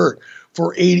fucking dirt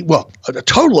for a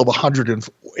total of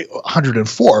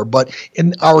 104, but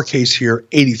in our case here,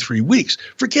 83 weeks.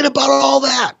 Forget about all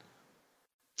that.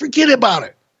 Forget about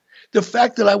it. The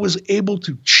fact that I was able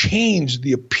to change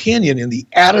the opinion and the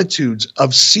attitudes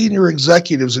of senior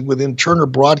executives within Turner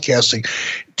Broadcasting,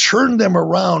 turn them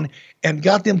around and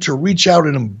got them to reach out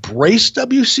and embrace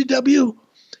WCW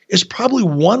is probably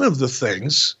one of the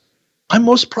things I'm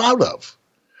most proud of.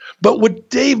 But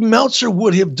what Dave Meltzer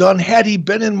would have done had he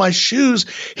been in my shoes,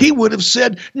 he would have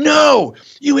said, no,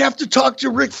 you have to talk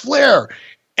to Ric Flair.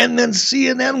 And then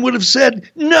CNN would have said,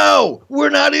 no, we're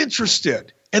not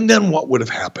interested. And then what would have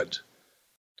happened?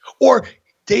 Or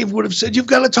Dave would have said, you've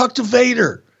got to talk to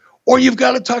Vader. Or you've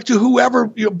got to talk to whoever,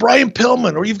 Brian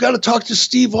Pillman, or you've got to talk to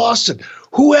Steve Austin.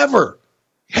 Whoever.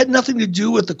 Had nothing to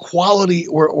do with the quality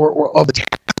or of the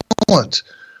talent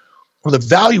or the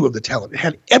value of the talent. It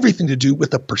had everything to do with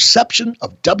the perception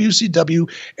of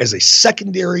WCW as a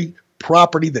secondary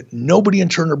property that nobody in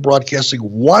Turner Broadcasting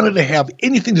wanted to have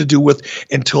anything to do with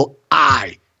until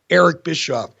I, Eric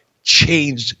Bischoff,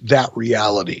 changed that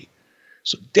reality.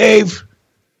 So, Dave,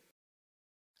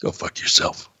 go fuck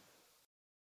yourself.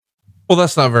 Well,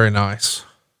 that's not very nice.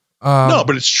 No,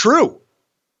 but it's true.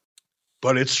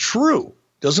 But it's true.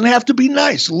 Doesn't have to be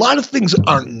nice. A lot of things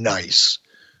aren't nice,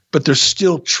 but they're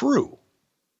still true.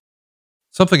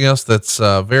 Something else that's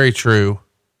very true.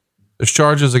 There's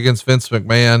charges against Vince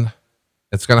McMahon.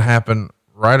 It's going to happen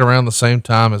right around the same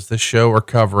time as this show we're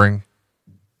covering.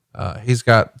 He's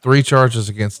got 3 charges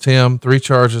against him, 3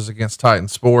 charges against Titan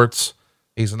Sports.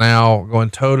 He's now going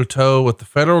toe to toe with the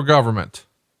federal government,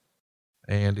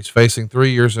 and he's facing 3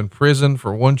 years in prison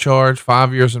for one charge,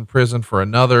 5 years in prison for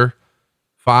another,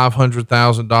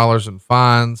 $500,000 in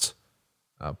fines.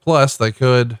 Plus they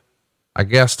could, I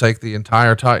guess, take the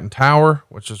entire Titan Tower,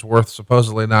 which is worth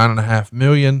supposedly $9.5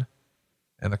 million.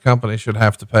 And the company should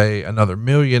have to pay another $1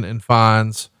 million in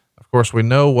fines. Of course, we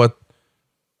know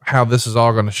how this is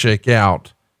all going to shake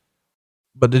out,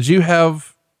 but did you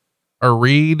have a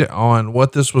read on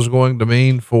what this was going to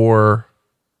mean or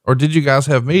did you guys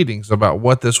have meetings about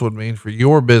what this would mean for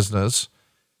your business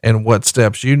and what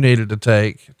steps you needed to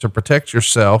take to protect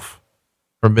yourself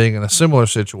from being in a similar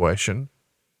situation?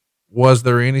 Was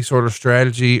there any sort of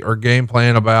strategy or game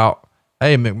plan about,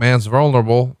 hey, McMahon's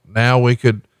vulnerable, now we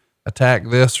could attack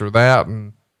this or that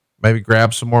and maybe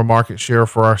grab some more market share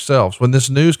for ourselves? When this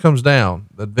news comes down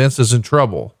that Vince is in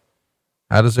trouble,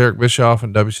 how does Eric Bischoff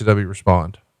and WCW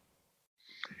respond?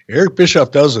 Eric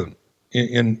Bischoff doesn't.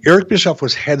 And Eric Bischoff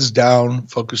was heads down,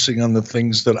 focusing on the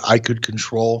things that I could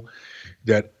control,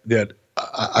 that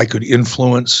I could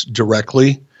influence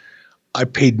directly. I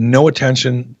paid no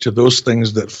attention to those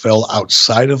things that fell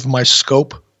outside of my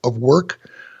scope of work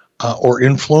or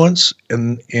influence,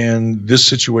 and this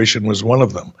situation was one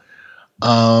of them.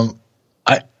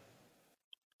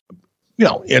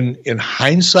 In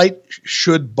hindsight,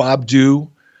 should Bob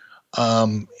Dew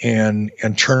and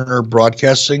Turner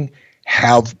Broadcasting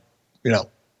have,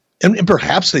 and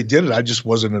perhaps they did it. I just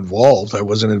wasn't involved. I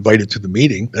wasn't invited to the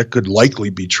meeting. That could likely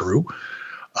be true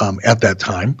at that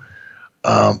time.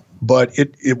 But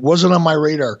it wasn't on my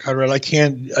radar, Conrad. I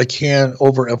can't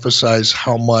overemphasize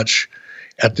how much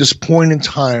at this point in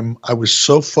time, I was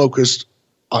so focused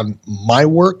on my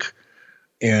work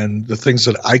and the things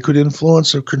that I could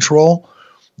influence or control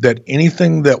that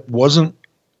anything that wasn't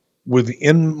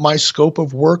within my scope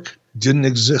of work didn't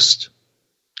exist.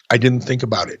 I didn't think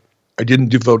about it. I didn't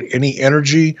devote any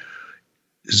energy,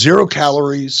 0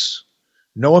 calories,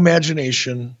 no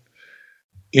imagination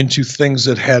into things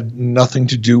that had nothing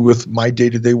to do with my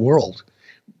day-to-day world,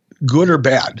 good or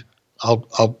bad.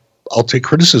 I'll take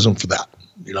criticism for that.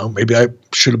 You know, maybe I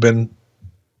should have been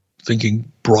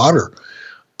thinking broader,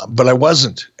 but I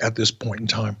wasn't at this point in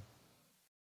time.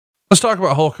 Let's talk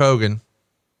about Hulk Hogan.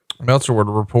 Meltzer would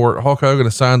report Hulk Hogan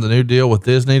has signed a new deal with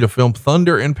Disney to film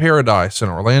Thunder in Paradise in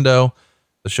Orlando.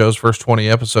 The show's first 20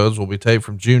 episodes will be taped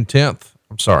from January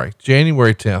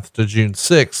 10th to June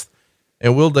 6th,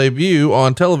 and will debut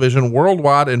on television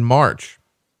worldwide in March.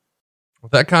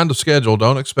 With that kind of schedule,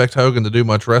 don't expect Hogan to do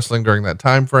much wrestling during that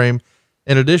time frame.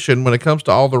 In addition, when it comes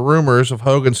to all the rumors of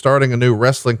Hogan starting a new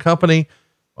wrestling company,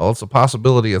 well, it's a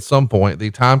possibility at some point. The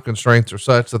time constraints are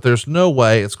such that there's no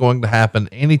way it's going to happen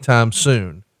anytime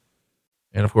soon.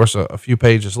 And of course, a few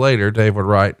pages later, Dave would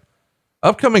write,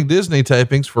 upcoming Disney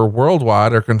tapings for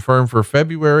worldwide are confirmed for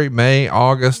February, May,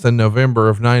 August, and November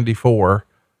of 94.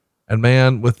 And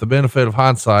man, with the benefit of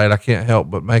hindsight, I can't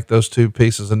help but make those two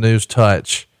pieces of news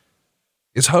touch.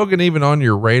 Is Hogan even on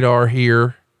your radar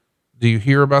here? Do you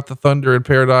hear about the Thunder in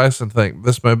Paradise and think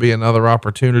this may be another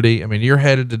opportunity? I mean, you're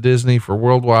headed to Disney for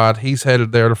worldwide. He's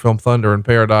headed there to film Thunder in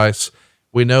Paradise.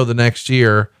 We know the next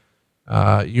year,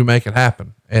 you make it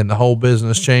happen and the whole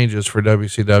business changes for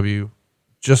WCW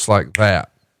just like that.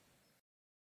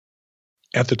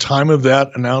 At the time of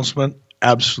that announcement,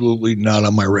 absolutely not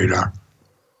on my radar.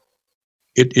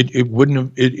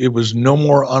 It was no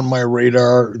more on my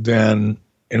radar than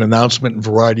an announcement in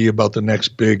Variety about the next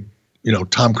big,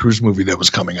 Tom Cruise movie that was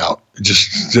coming out.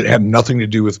 It had nothing to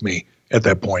do with me at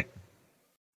that point.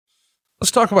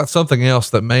 Let's talk about something else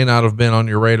that may not have been on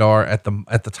your radar at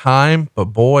the time, but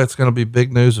boy, it's going to be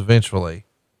big news eventually.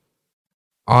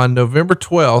 On November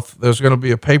 12th, there's going to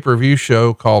be a pay-per-view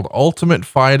show called Ultimate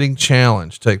Fighting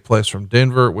Challenge take place from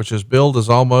Denver, which is billed as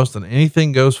almost an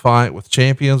anything goes fight with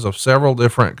champions of several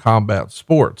different combat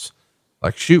sports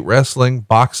like shoot wrestling,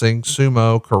 boxing,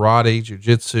 sumo, karate,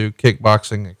 jiu-jitsu,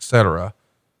 kickboxing, etc.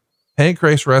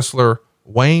 Pancrase wrestler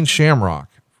Wayne Shamrock,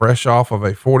 fresh off of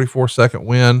a 44-second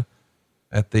win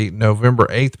at the November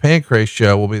 8th Pancrase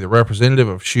show, will be the representative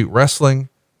of shoot wrestling.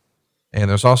 And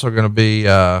there's also going to be,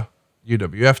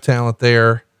 UWF talent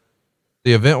there.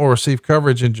 The event will receive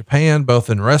coverage in Japan,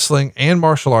 both in wrestling and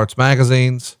martial arts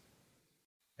magazines.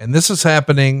 And this is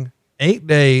happening 8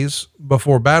 days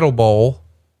before Battle Bowl.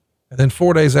 And then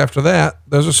 4 days after that,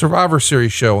 there's a Survivor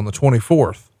Series show on the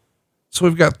 24th. So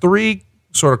we've got 3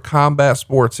 sort of combat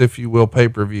sports, if you will,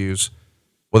 pay-per-views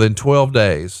within 12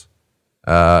 days.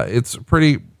 It's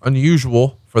pretty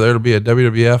unusual for there to be a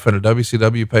WWF and a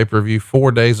WCW pay-per-view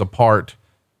 4 days apart.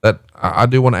 That I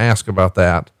do want to ask about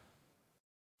that,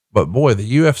 but boy,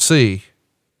 the UFC,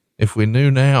 if we knew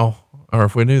now, or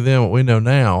if we knew then what we know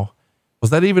now,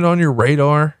 was that even on your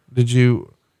radar?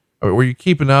 Were you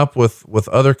keeping up with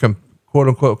other quote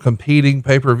unquote competing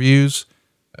pay-per-views?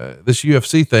 This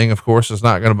UFC thing, of course, is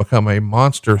not going to become a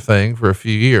monster thing for a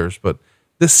few years, but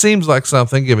this seems like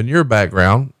something, given your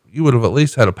background, you would have at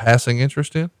least had a passing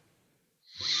interest in.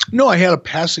 No, I had a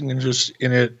passing interest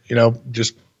in it,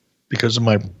 just because of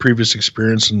my previous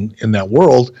experience in that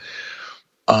world,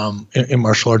 in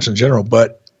martial arts in general.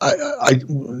 But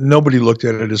nobody looked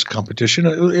at it as competition.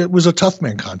 It was a tough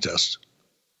man contest.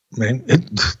 I mean,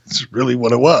 it's really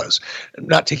what it was. I'm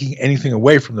not taking anything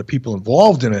away from the people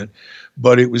involved in it,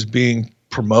 but it was being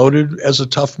promoted as a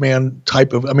tough man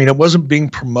type of, it wasn't being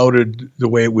promoted the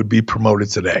way it would be promoted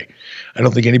today. I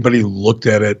don't think anybody looked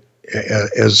at it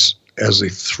as a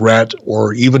threat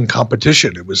or even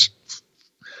competition. It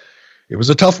was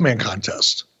a tough man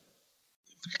contest.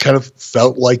 It kind of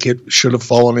felt like it should have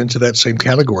fallen into that same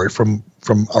category from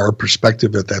our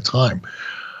perspective at that time.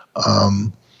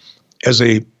 As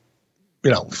a,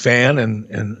 fan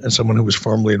and someone who was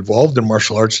formally involved in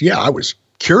martial arts, yeah, I was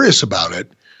curious about it,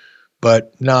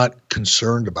 but not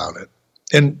concerned about it.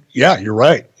 And yeah, you're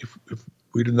right. If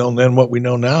we'd have known then what we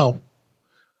know now,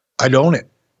 I'd own it.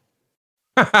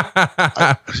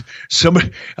 I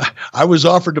was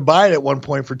offered to buy it at one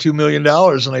point for $2 million,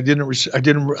 and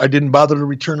I didn't bother to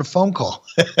return a phone call.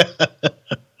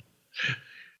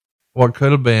 What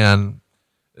could have been?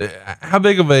 How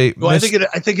big of a? Well, I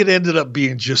think it ended up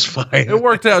being just fine. It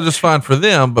worked out just fine for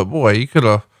them, but boy, you could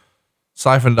have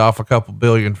siphoned off a couple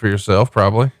billion for yourself,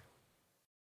 probably.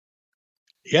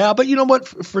 Yeah, but you know what?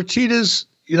 Fertitas,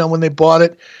 when they bought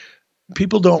it,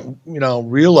 people don't,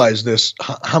 realize this,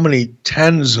 how many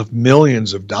tens of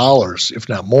millions of dollars, if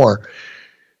not more,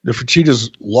 the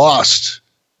Fertittas lost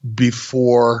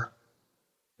before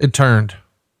it turned.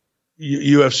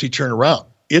 UFC turned around.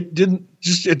 It didn't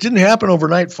happen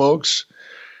overnight, folks.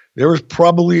 There was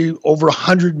probably over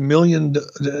 100 million,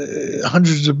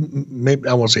 hundreds of, maybe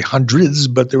I won't say hundreds,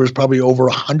 but there was probably over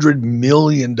 $100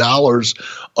 million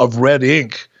of red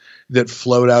ink that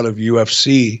flowed out of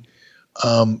UFC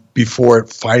before it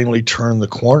finally turned the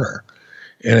corner.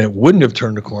 And it wouldn't have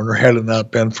turned the corner had it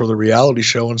not been for the reality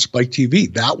show on Spike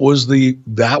TV. That was the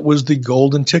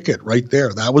golden ticket right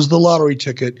there. That was the lottery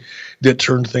ticket that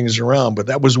turned things around. But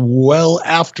that was well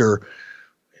after,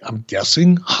 I'm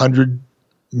guessing, $100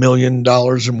 million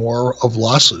or more of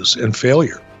losses and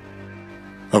failure.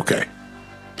 Okay,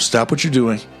 stop what you're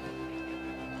doing.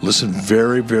 Listen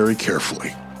very, very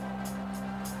carefully.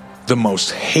 The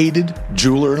most hated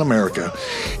jeweler in America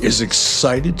is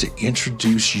excited to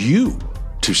introduce you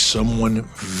to someone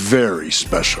very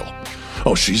special.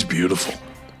 Oh, she's beautiful,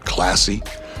 classy.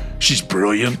 She's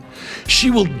brilliant.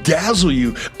 She will dazzle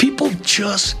you. People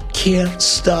just can't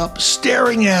stop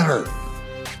staring at her.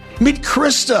 Meet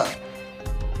Krista.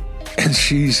 And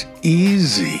she's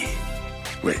easy.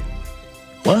 Wait,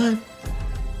 what?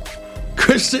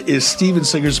 Krista is Steven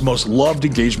Singer's most loved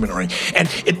engagement ring, and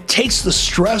it takes the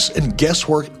stress and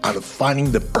guesswork out of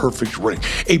finding the perfect ring.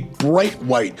 A bright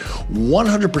white,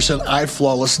 100% eye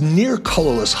flawless, near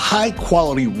colorless, high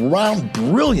quality, round,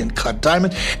 brilliant cut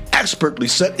diamond, expertly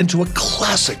set into a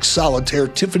classic solitaire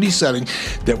Tiffany setting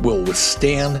that will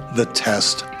withstand the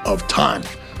test of time.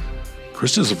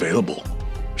 Krista's available.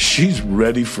 She's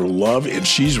ready for love, and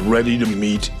she's ready to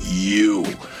meet you.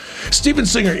 Steven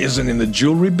Singer isn't in the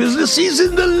jewelry business, he's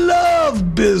in the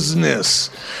love business.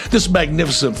 This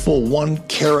magnificent full 1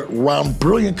 carat round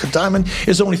brilliant cut diamond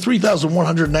is only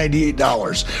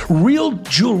 $3,198. Real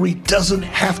jewelry doesn't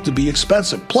have to be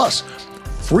expensive. Plus,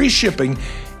 free shipping,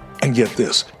 and get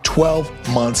this,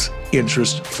 12 months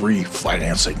interest-free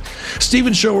financing.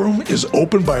 Steven's showroom is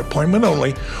open by appointment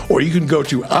only, or you can go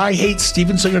to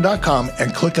IHateStevenSinger.com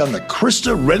and click on the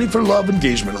Krista Ready for Love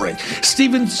engagement ring.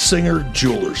 Steven Singer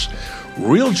Jewelers.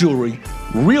 Real jewelry,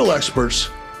 real experts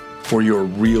for your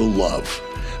real love.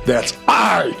 That's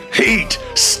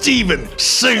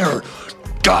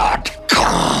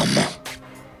IHateStevenSinger.com.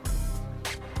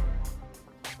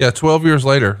 Yeah, 12 years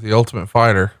later, The Ultimate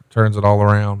Fighter turns it all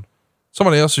around.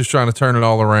 Somebody else who's trying to turn it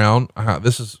all around.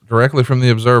 This is directly from The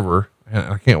Observer,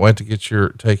 and I can't wait to get your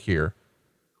take here.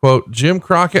 Quote, Jim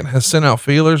Crockett has sent out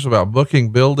feelers about booking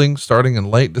buildings starting in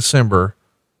late December.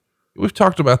 We've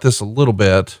talked about this a little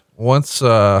bit. Once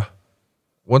the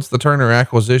Turner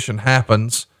acquisition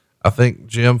happens, I think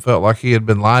Jim felt like he had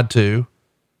been lied to.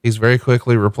 He's very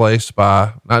quickly replaced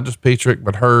by not just Petrick,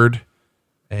 but Hurd.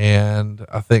 And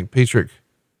I think Petrick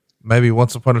maybe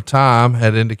once upon a time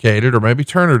had indicated, or maybe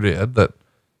Turner did, that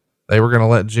they were going to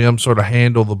let Jim sort of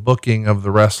handle the booking of the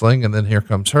wrestling. And then here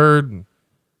comes Hurd. And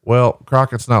well,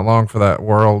 Crockett's not long for that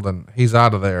world, and he's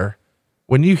out of there.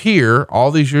 When you hear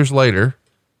all these years later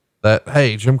that,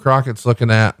 hey, Jim Crockett's looking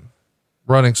at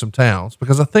running some towns,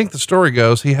 because I think the story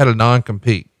goes he had a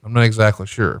non-compete. I'm not exactly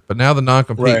sure, but now the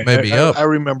non-compete may be up. I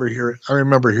remember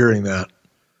hearing that.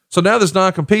 So now this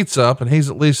non-compete's up, and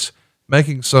he's at least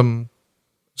making some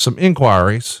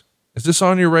inquiries. Is this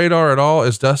on your radar at all?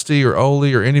 Is Dusty or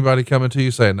Ole or anybody coming to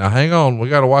you saying, now hang on, we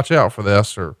got to watch out for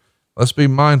this, or let's be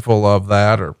mindful of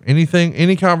that, or anything,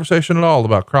 any conversation at all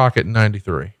about Crockett in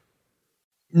 93?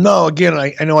 No, again,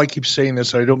 I know I keep saying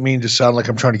this. I don't mean to sound like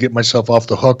I'm trying to get myself off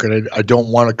the hook, and I don't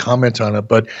want to comment on it,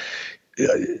 but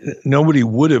nobody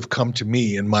would have come to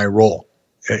me in my role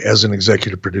as an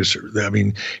executive producer. I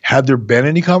mean, had there been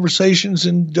any conversations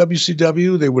in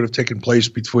WCW, they would have taken place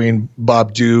between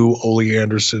Bob Dew, Ole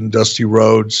Anderson, Dusty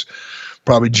Rhodes,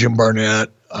 probably Jim Barnett.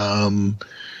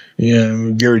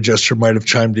 Gary Jester might have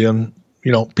chimed in,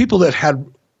 people that had,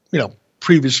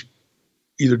 previous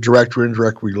either direct or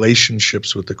indirect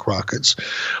relationships with the Crockett's,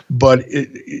 but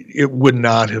it would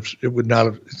not have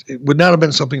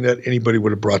been something that anybody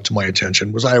would have brought to my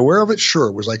attention. Was I aware of it?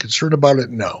 Sure. Was I concerned about it?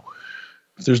 No.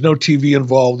 If there's no TV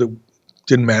involved, it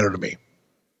didn't matter to me.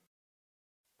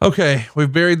 Okay.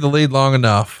 We've buried the lead long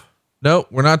enough. Nope.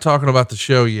 We're not talking about the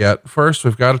show yet. First,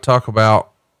 we've got to talk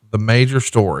about the major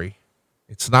story.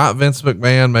 It's not Vince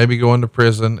McMahon maybe going to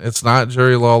prison. It's not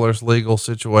Jerry Lawler's legal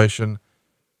situation.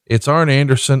 It's Arn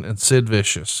Anderson and Sid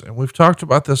Vicious. And we've talked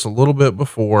about this a little bit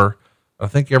before. I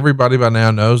think everybody by now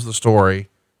knows the story.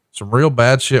 Some real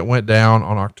bad shit went down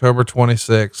on October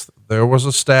 26th. There was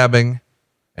a stabbing.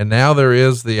 And now there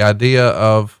is the idea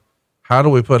of how do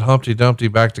we put Humpty Dumpty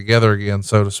back together again,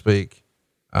 so to speak.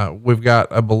 We've got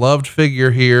a beloved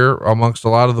figure here amongst a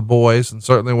lot of the boys, and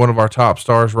certainly one of our top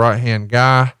stars, right-hand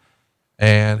guy.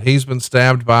 And he's been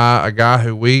stabbed by a guy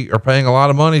who we are paying a lot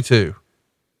of money to.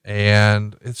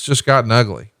 And it's just gotten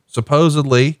ugly.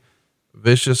 Supposedly,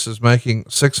 Vicious is making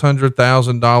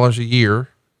 $600,000 a year,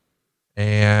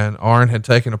 and Arn had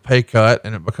taken a pay cut,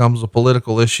 and it becomes a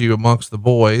political issue amongst the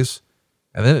boys.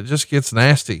 And then it just gets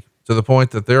nasty to the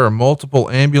point that there are multiple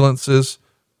ambulances,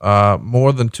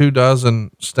 more than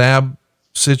 24 stab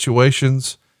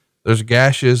situations. There's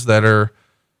gashes that are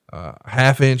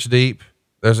half-inch deep.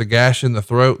 There's a gash in the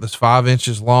throat that's 5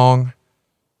 inches long.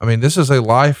 I mean, this is a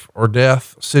life or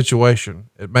death situation.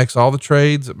 It makes all the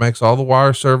trades. It makes all the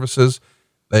wire services.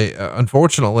 They,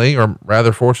 unfortunately, or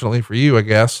rather fortunately for you, I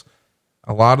guess,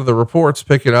 a lot of the reports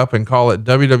pick it up and call it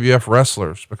WWF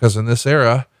wrestlers, because in this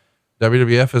era,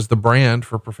 WWF is the brand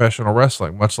for professional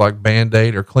wrestling, much like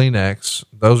Band-Aid or Kleenex.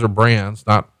 Those are brands,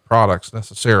 not products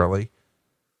necessarily.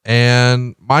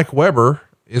 And Mike Weber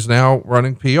is now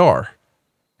running PR,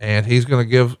 and he's going to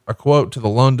give a quote to the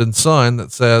London Sun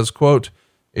that says, quote,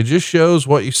 "It just shows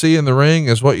what you see in the ring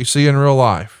is what you see in real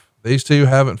life. These two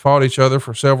haven't fought each other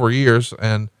for several years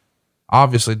and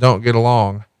obviously don't get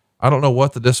along. I don't know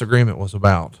what the disagreement was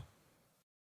about."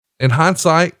 In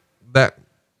hindsight, that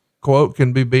quote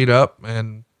can be beat up,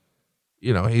 and,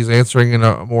 you know, he's answering in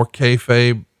a more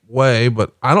kayfabe way,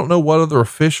 but I don't know what other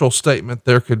official statement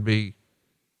there could be.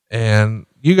 And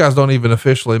you guys don't even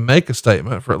officially make a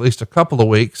statement for at least a couple of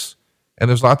weeks. And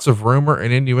there's lots of rumor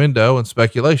and innuendo and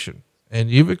speculation. And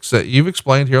you've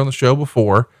explained here on the show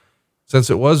before,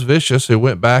 since it was Vicious who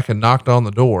went back and knocked on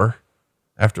the door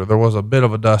after there was a bit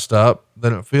of a dust up,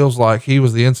 then it feels like he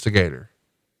was the instigator.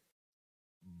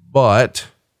 But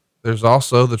there's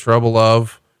also the trouble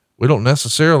of, we don't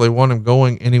necessarily want him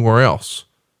going anywhere else.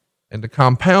 And to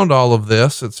compound all of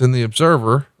this, it's in the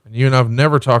Observer, and you and I've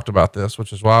never talked about this,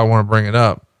 which is why I want to bring it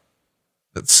up,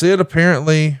 that Sid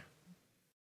apparently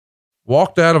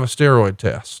walked out of a steroid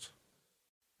test.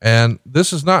 And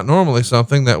this is not normally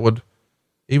something that would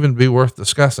even be worth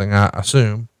discussing, I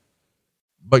assume.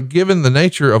 But given the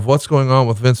nature of what's going on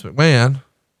with Vince McMahon,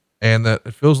 and that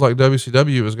it feels like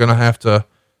WCW is going to have to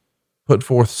put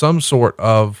forth some sort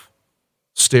of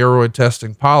steroid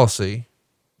testing policy,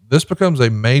 this becomes a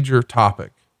major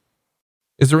topic.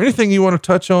 Is there anything you want to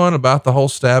touch on about the whole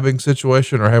stabbing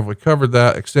situation, or have we covered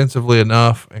that extensively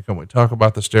enough? And can we talk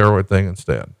about the steroid thing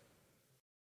instead?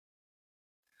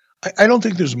 I don't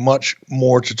think there's much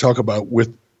more to talk about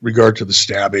with regard to the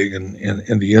stabbing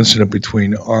and the incident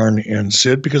between Arn and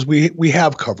Sid, because we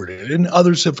have covered it and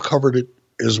others have covered it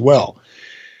as well.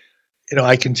 You know,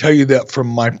 I can tell you that from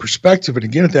my perspective. And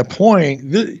again, at that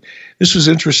point, this was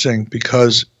interesting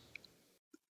because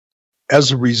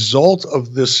as a result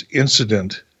of this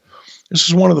incident, this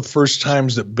is one of the first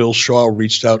times that Bill Shaw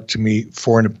reached out to me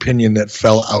for an opinion that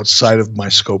fell outside of my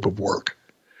scope of work.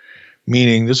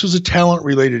 Meaning this was a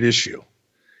talent-related issue,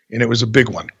 and it was a big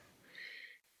one.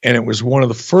 And it was one of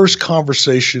the first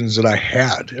conversations that I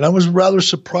had, and I was rather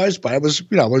surprised by it. I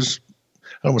don't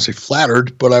want to say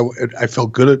flattered, but I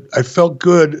felt good. I felt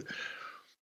good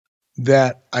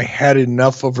that I had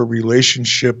enough of a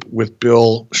relationship with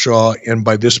Bill Shaw, and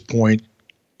by this point,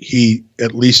 he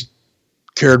at least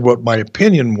cared what my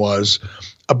opinion was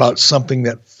about something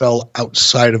that fell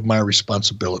outside of my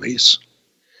responsibilities.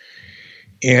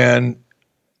 And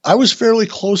I was fairly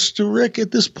close to Rick at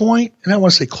this point, and I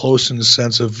want to say close in the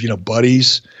sense of,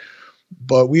 buddies,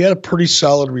 but we had a pretty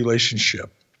solid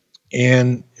relationship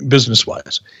and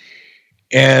business-wise.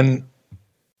 And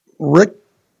Rick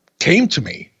came to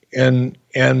me and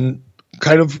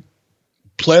kind of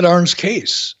pled Arn's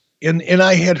case. And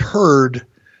I had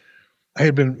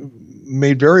been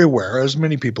made very aware, as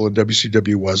many people in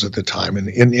WCW was at the time, and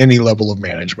in any level of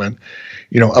management,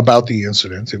 about the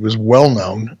incident. It was well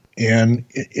known. And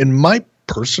in my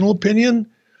personal opinion,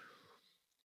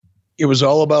 it was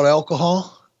all about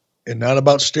alcohol and not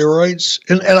about steroids.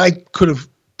 And I could have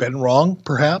been wrong,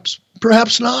 perhaps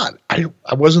not. I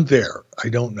wasn't there. I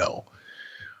don't know.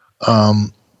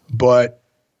 But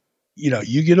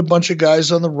you get a bunch of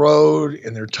guys on the road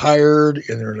and they're tired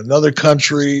and they're in another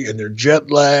country and they're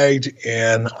jet lagged.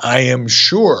 And I am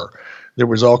sure there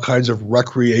was all kinds of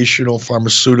recreational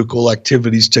pharmaceutical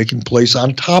activities taking place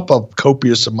on top of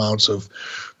copious amounts of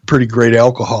pretty great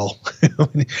alcohol.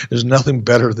 There's nothing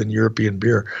better than European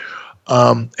beer,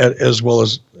 as well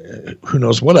as who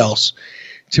knows what else.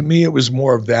 To me, it was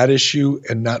more of that issue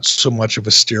and not so much of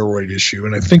a steroid issue.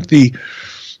 And I think the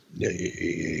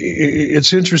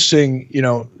it's interesting,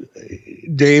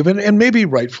 Dave, and maybe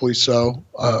rightfully so,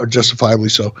 or justifiably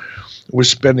so, was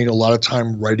spending a lot of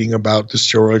time writing about the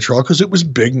steroid trial because it was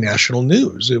big national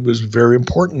news. It was very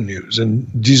important news and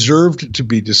deserved to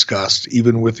be discussed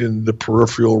even within the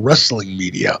peripheral wrestling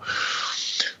media.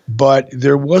 But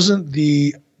there wasn't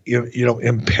the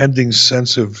impending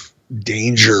sense of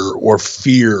danger or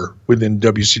fear within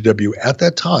WCW at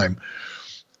that time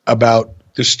about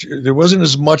this. There wasn't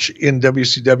as much in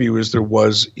WCW as there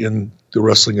was in the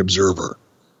Wrestling Observer.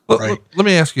 Right. Let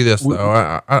me ask you this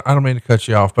though. I don't mean to cut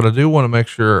you off, but I do want to make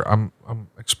sure I'm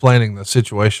explaining the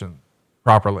situation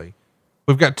properly.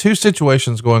 We've got two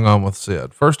situations going on with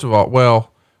Sid. First of all,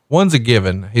 well, one's a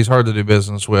given. He's hard to do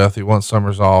business with. He wants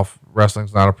summers off.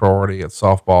 Wrestling's not a priority. It's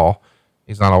softball.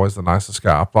 He's not always the nicest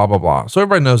guy, blah, blah, blah. So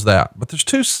everybody knows that, but there's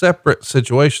two separate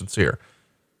situations here.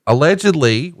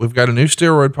 Allegedly, we've got a new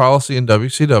steroid policy in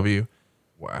WCW.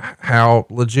 How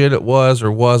legit it was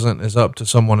or wasn't is up to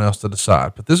someone else to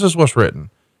decide, but this is what's written.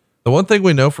 The one thing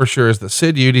we know for sure is that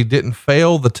Sid Eudy didn't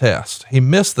fail the test. He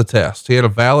missed the test. He had a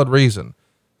valid reason.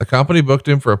 The company booked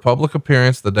him for a public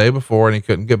appearance the day before and he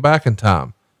couldn't get back in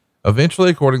time.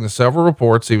 Eventually, according to several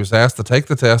reports, he was asked to take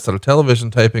the test at a television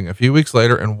taping a few weeks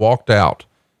later and walked out.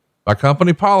 By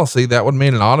company policy, that would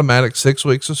mean an automatic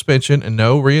 6-week suspension and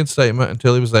no reinstatement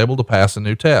until he was able to pass a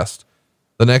new test.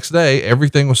 The next day,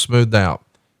 everything was smoothed out.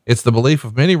 It's the belief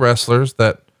of many wrestlers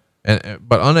but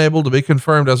unable to be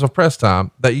confirmed as of press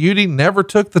time, that Eudy never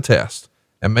took the test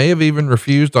and may have even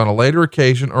refused on a later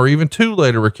occasion or even two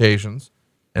later occasions.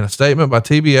 And a statement by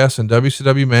TBS and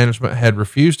WCW management had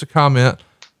refused to comment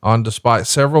on despite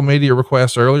several media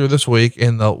requests earlier this week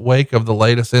in the wake of the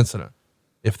latest incident.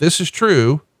 If this is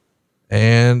true,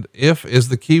 and if is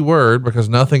the key word because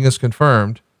nothing is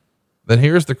confirmed, then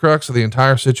here's the crux of the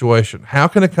entire situation. How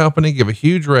can a company give a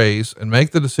huge raise and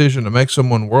make the decision to make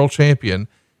someone world champion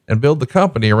and build the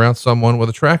company around someone with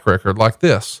a track record like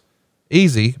this?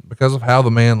 Easy, because of how the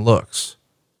man looks.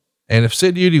 And if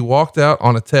Sid Eudy walked out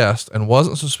on a test and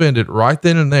wasn't suspended right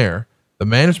then and there, the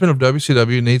management of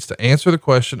WCW needs to answer the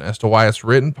question as to why its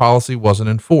written policy wasn't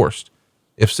enforced.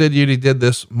 If Sid Eudy did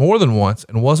this more than once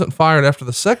and wasn't fired after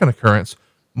the second occurrence,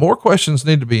 more questions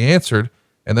need to be answered,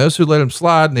 and those who let him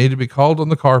slide need to be called on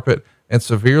the carpet and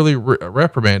severely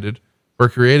reprimanded for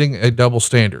creating a double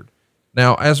standard.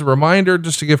 Now, as a reminder,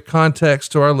 just to give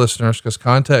context to our listeners, because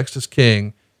context is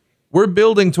king, we're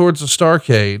building towards a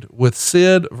Starrcade with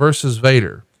Sid versus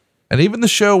Vader. And even the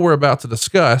show we're about to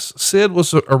discuss, Sid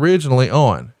was originally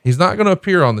on. He's not going to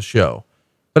appear on the show.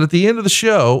 But at the end of the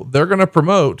show, they're going to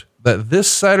promote that this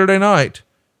Saturday night,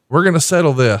 we're going to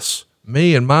settle this,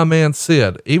 me and my man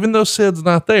Sid, even though Sid's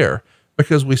not there,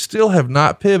 because we still have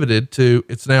not pivoted to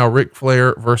it's now Ric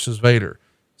Flair versus Vader.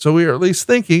 So we are at least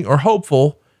thinking or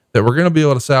hopeful that we're going to be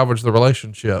able to salvage the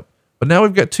relationship. But now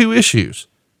we've got two issues.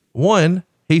 One,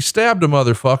 he stabbed a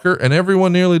motherfucker and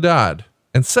everyone nearly died.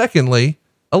 And secondly,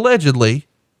 allegedly,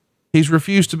 he's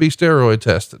refused to be steroid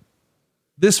tested.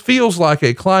 This feels like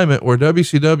a climate where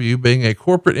WCW, being a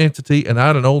corporate entity and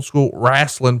not an old school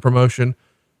wrestling promotion,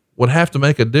 would have to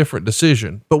make a different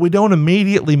decision, but we don't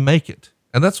immediately make it.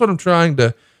 And that's what I'm trying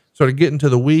to sort of get into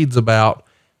the weeds about,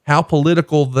 how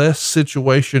political this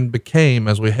situation became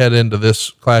as we head into this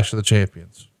Clash of the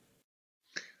Champions.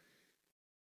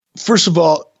 First of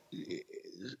all,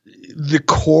 the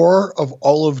core of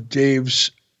all of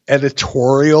Dave's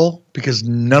editorial, because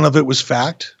none of it was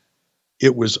fact,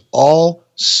 it was all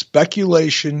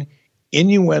speculation,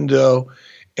 innuendo,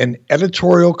 and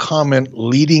editorial comment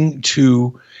leading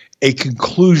to a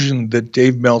conclusion that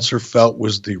Dave Meltzer felt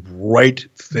was the right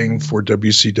thing for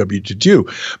WCW to do.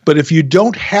 But if you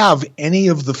don't have any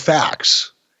of the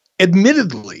facts,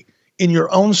 admittedly, in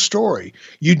your own story,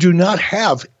 you do not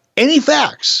have any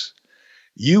facts.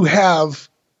 You have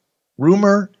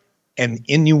rumor and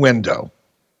innuendo.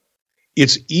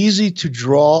 It's easy to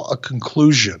draw a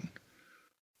conclusion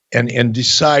and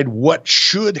decide what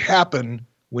should happen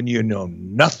when you know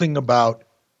nothing about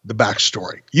the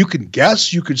backstory. You can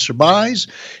guess, you can surmise,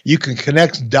 you can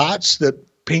connect dots that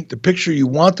paint the picture you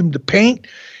want them to paint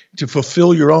to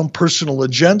fulfill your own personal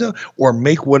agenda or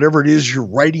make whatever it is you're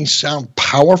writing sound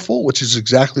powerful, which is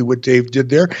exactly what Dave did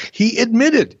there. He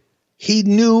admitted he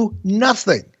knew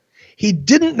nothing. He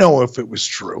didn't know if it was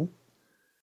true.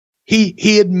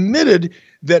 He admitted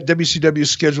that WCW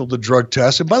scheduled the drug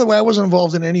test. And by the way, I wasn't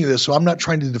involved in any of this, so I'm not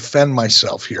trying to defend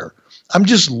myself here. I'm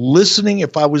just listening.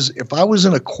 If I was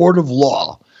in a court of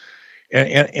law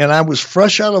and I was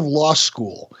fresh out of law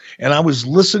school and I was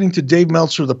listening to Dave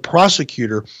Meltzer, the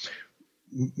prosecutor,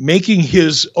 making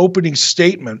his opening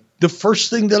statement, the first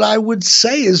thing that I would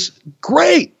say is,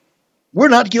 great, We're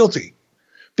not guilty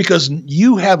because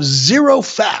you have zero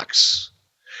facts.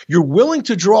 You're willing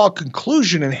to draw a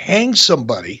conclusion and hang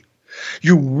somebody.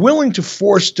 You're willing to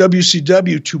force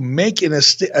WCW to make a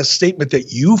statement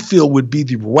that you feel would be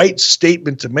the right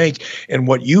statement to make, and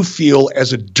what you feel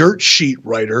as a dirt sheet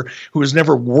writer who has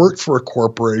never worked for a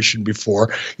corporation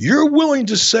before, you're willing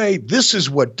to say this is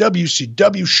what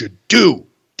WCW should do,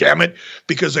 damn it,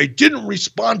 because they didn't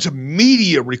respond to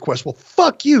media requests. Well,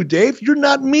 fuck you, Dave. You're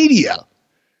not media.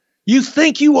 You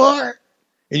think you are,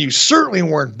 and you certainly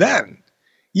weren't then.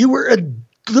 You were a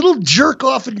little jerk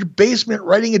off in your basement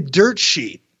writing a dirt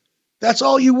sheet. That's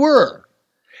all you were.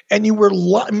 And you were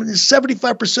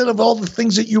 75% of all the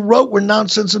things that you wrote were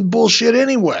nonsense and bullshit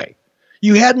anyway.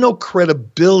 You had no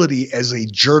credibility as a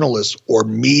journalist or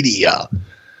media.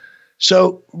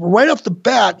 So right off the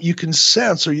bat, you can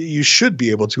sense, or you should be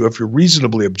able to, if you're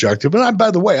reasonably objective. And by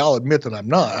the way, I'll admit that I'm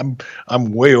not.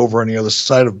 I'm way over on the other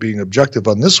side of being objective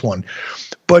on this one.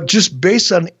 But just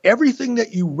based on everything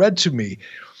that you read to me,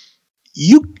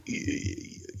 you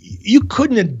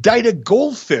couldn't indict a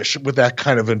goldfish with that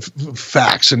kind of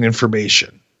facts and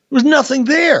information. There was nothing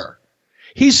there.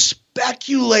 He's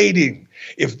speculating.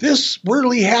 If this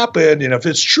really happened, and if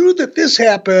it's true that this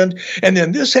happened, and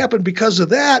then this happened because of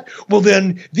that, well,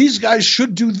 then these guys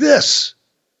should do this.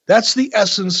 That's the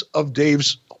essence of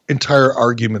Dave's entire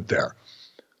argument there.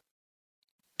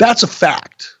 That's a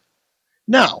fact.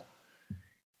 Now,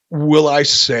 will I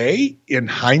say in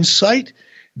hindsight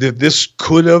that this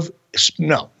should have,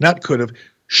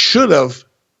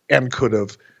 and could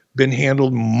have been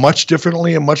handled much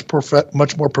differently and much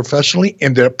more professionally,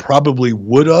 and that it probably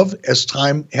would have as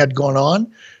time had gone on?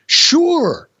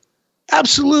 Sure,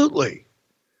 absolutely.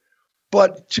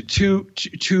 But to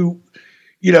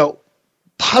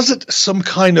posit some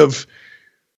kind of,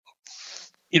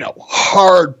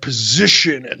 hard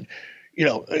position and,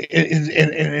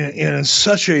 in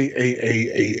such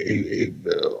a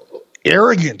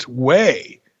arrogant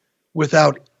way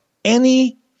without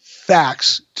any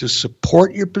facts to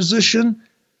support your position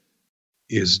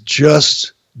is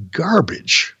just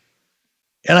garbage.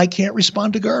 And I can't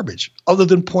respond to garbage other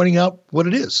than pointing out what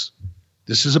it is.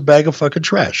 This is a bag of fucking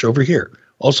trash over here,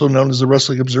 also known as the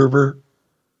Wrestling Observer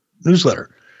newsletter,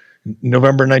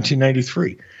 November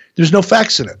 1993. There's no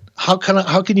facts in it. How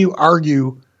can you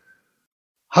argue?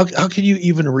 How can you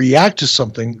even react to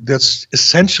something that's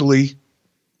essentially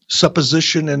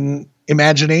supposition and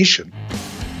imagination?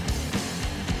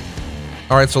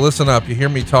 All right, so listen up. You hear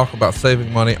me talk about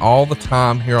saving money all the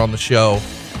time here on the show.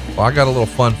 Well, I got a little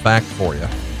fun fact for you.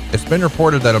 It's been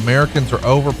reported that Americans are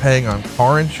overpaying on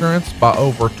car insurance by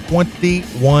over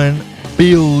 $21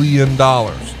 billion.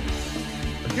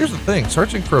 But here's the thing.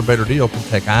 Searching for a better deal can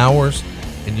take hours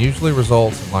and usually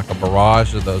results in like a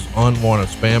barrage of those unwanted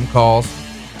spam calls.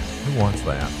 Who wants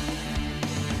that?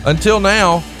 Until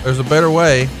now, there's a better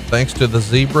way thanks to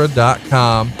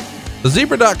thezebra.com.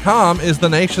 Thezebra.com is the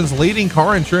nation's leading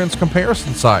car insurance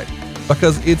comparison site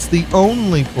because it's the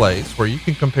only place where you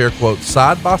can compare quotes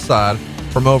side by side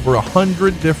from over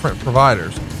 100 different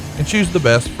providers and choose the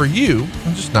best for you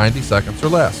in just 90 seconds or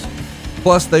less.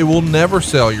 Plus, they will never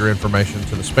sell your information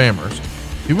to the spammers.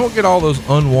 You won't get all those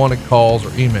unwanted calls or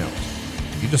emails.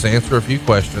 You just answer a few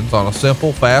questions on a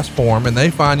simple, fast form, and they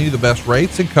find you the best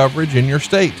rates and coverage in your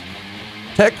state.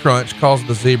 TechCrunch calls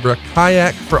the Zebra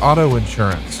Kayak for auto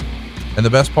insurance. And the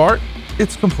best part?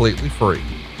 It's completely free.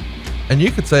 And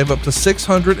you could save up to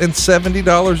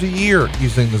 $670 a year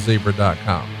using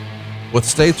thezebra.com. With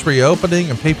states reopening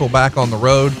and people back on the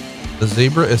road, the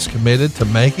Zebra is committed to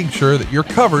making sure that you're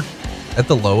covered at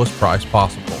the lowest price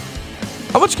possible.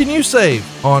 How much can you save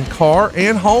on car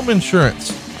and home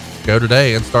insurance? Go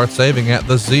today and start saving at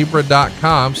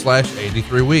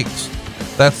thezebra.com/83 weeks.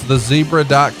 That's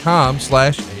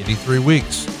thezebra.com/83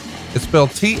 weeks. It's spelled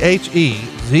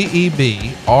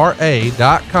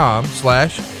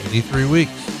THEZEBRA.com/83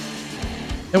 weeks.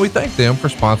 And we thank them for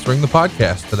sponsoring the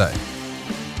podcast today.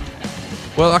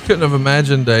 Well, I couldn't have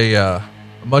imagined a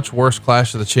much worse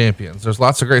Clash of the Champions. There's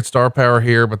lots of great star power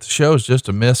here, but the show is just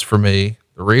a miss for me.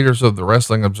 The readers of the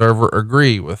Wrestling Observer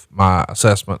agree with my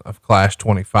assessment of Clash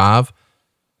 25.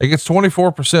 It gets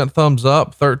 24% thumbs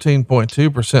up,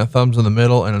 13.2% thumbs in the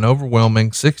middle, and an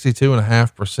overwhelming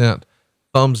 62.5%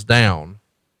 thumbs down.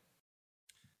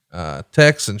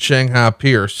 Tex and Shanghai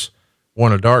Pierce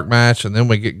won a dark match, and then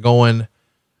we get going.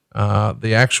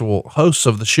 The actual hosts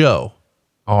of the show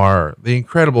are the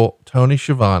incredible Tony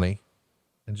Schiavone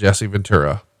and Jesse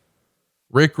Ventura.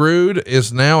 Rick Rude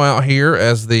is now out here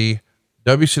as the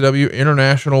WCW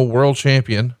International World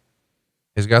Champion.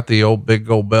 He's got the old big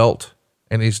gold belt,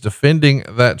 and he's defending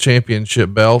that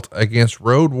championship belt against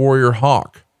Road Warrior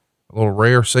Hawk. A little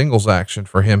rare singles action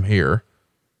for him here.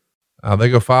 They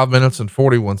go 5 minutes and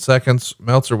 41 seconds.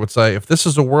 Meltzer would say, if this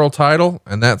is a world title,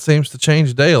 and that seems to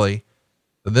change daily,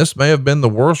 then this may have been the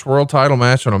worst world title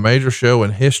match on a major show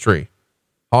in history.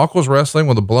 Hawk was wrestling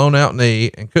with a blown out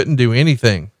knee and couldn't do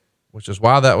anything, which is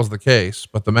why that was the case.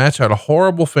 But the match had a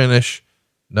horrible finish,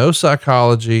 no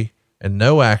psychology, and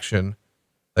no action.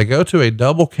 They go to a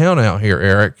double count out here,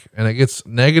 Eric, and it gets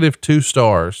 -2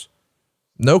 stars.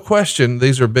 No question,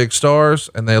 these are big stars,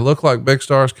 and they look like big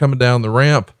stars coming down the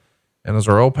ramp. And as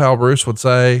our old pal Bruce would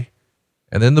say,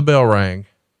 and then the bell rang.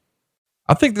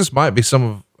 I think this might be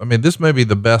this may be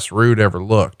the best Rude ever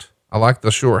looked. I like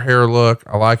the short hair look.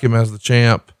 I like him as the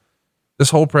champ. This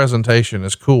whole presentation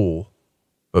is cool,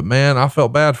 but man, I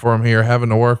felt bad for him here having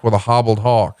to work with a hobbled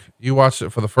Hawk. You watched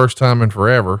it for the first time in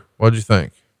forever. What'd you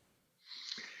think?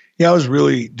 Yeah, I was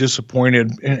really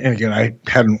disappointed. And again, I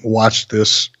hadn't watched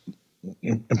this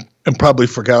and probably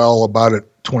forgot all about it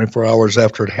 24 hours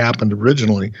after it happened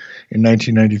originally in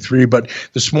 1993. But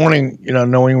this morning,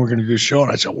 knowing we're going to do a show,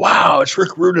 and I said, wow, it's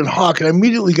Rick Rude and Hawk. And I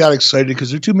immediately got excited because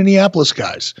they're two Minneapolis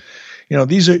guys.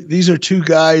 These are two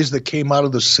guys that came out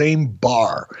of the same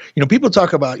bar. People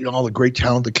talk about, all the great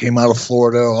talent that came out of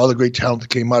Florida, all the great talent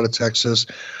that came out of Texas.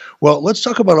 Well, let's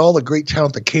talk about all the great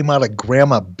talent that came out of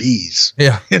Grandma B's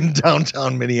in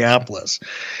downtown Minneapolis.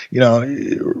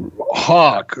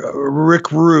 Hawk,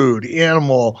 Rick Rude,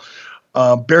 Animal,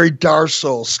 Barry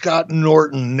Darsow, Scott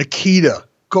Norton, Nikita,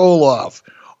 Koloff,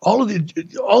 all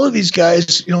of these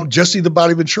guys, Jesse the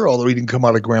Body Ventura, although he didn't come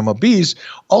out of Grandma B's,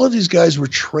 all of these guys were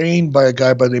trained by a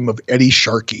guy by the name of Eddie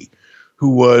Sharkey, who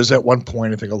was at one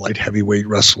point, I think, a light heavyweight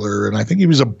wrestler. And I think he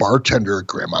was a bartender at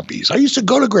Grandma B's. I used to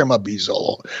go to Grandma B's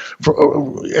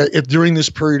during this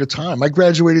period of time. I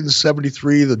graduated in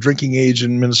 73. The drinking age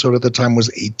in Minnesota at the time was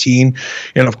 18.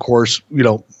 And of course,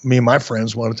 me and my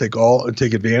friends wanted to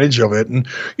take advantage of it. And,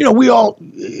 we all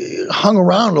hung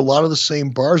around a lot of the same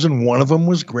bars, and one of them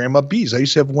was Grandma B's. I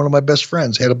used to have one of my best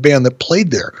friends had a band that played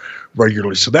there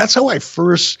regularly. So that's how I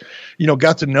first,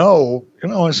 got to know, I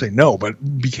don't want to say no, but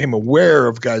became aware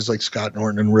of guys like Scott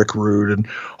Norton and Rick Rude and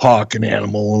Hawk and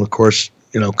Animal. And of course,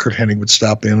 Kurt Hennig would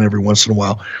stop in every once in a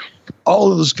while.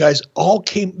 All of those guys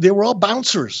they were all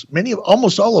bouncers.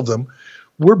 Almost all of them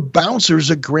were bouncers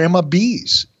at Grandma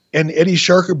B's. And Eddie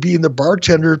Sharker, being the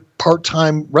bartender,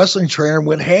 part-time wrestling trainer,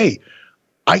 went, hey,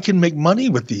 I can make money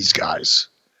with these guys.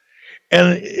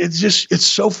 And it's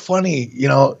so funny,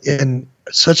 and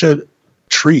such a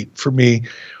treat for me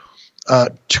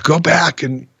to go back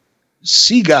and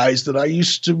see guys that I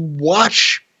used to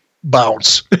watch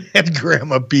bounce at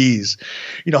Grandma B's.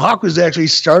 Hawk was actually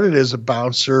started as a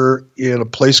bouncer in a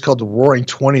place called the Roaring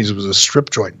Twenties. It was a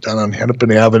strip joint down on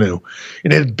Hennepin Avenue,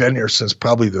 and it had been there since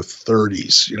probably the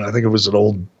 30s. I think it was an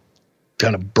old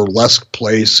kind of burlesque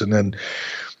place, and then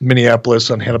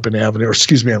Minneapolis on Hennepin Avenue,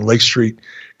 on Lake Street,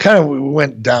 kind of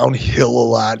went downhill a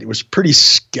lot. It was pretty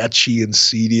sketchy and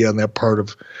seedy on that part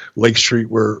of Lake Street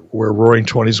where Roaring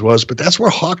Twenties was, but that's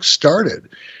where Hawk started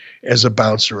as a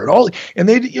bouncer. And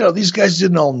they, these guys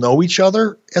didn't all know each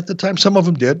other at the time. Some of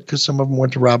them did, because some of them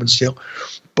went to Robbinsdale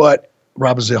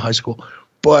High School.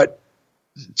 But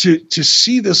to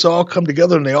see this all come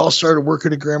together, and they all started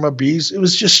working at Grandma B's, it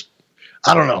was just,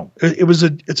 I don't know.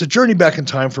 It's a journey back in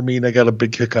time for me, and I got a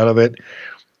big kick out of it.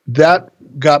 That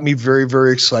got me very,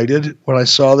 very excited when I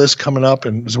saw this coming up,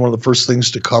 and it was one of the first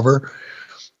things to cover.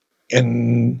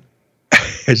 And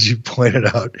as you pointed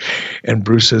out, and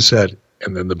Bruce has said,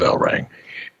 and then the bell rang.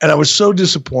 And I was so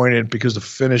disappointed because the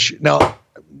finish, now,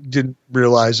 didn't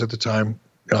realize at the time,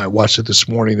 I watched it this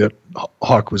morning, that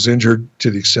Hawk was injured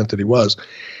to the extent that he was.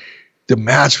 The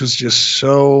match was just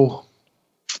so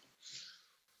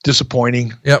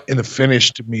disappointing. Yep. And the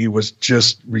finish to me was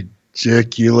just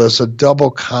ridiculous. A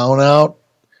double count out.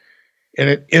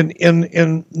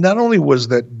 And not only was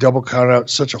that double count out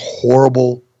such a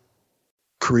horrible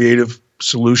creative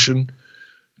solution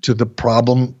to the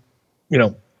problem,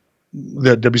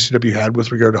 that WCW had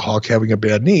with regard to Hawk having a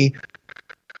bad knee.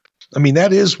 I mean,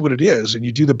 that is what it is. And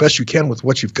you do the best you can with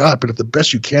what you've got. But if the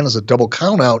best you can is a double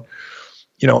count out,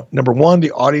 number one,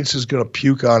 the audience is going to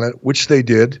puke on it, which they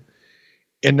did.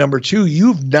 And number two,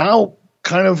 you've now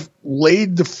kind of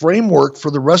laid the framework for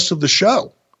the rest of the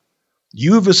show.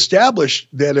 You've established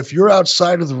that if you're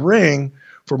outside of the ring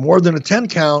for more than a 10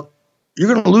 count,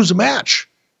 you're going to lose a match.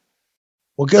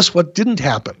 Well, guess what didn't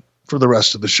happen for the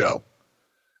rest of the show?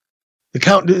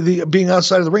 The being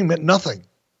outside of the ring meant nothing.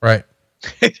 Right.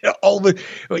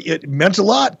 It meant a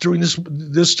lot during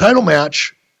this title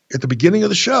match. At the beginning of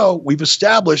the show, we've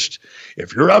established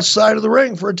if you're outside of the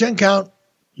ring for a 10 count,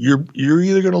 you're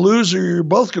either going to lose or you're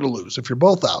both going to lose if you're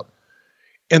both out.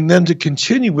 And then to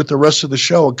continue with the rest of the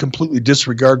show and completely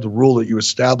disregard the rule that you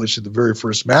established in the very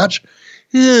first match.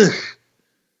 So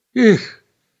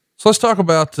let's talk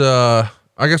about, I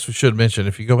guess we should mention,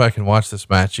 if you go back and watch this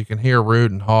match, you can hear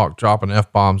Rude and Hawk dropping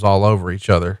F-bombs all over each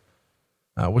other,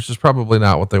 which is probably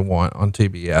not what they want on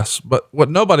TBS. But what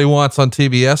nobody wants on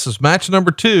TBS is match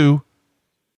number 2.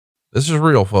 This is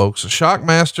real, folks.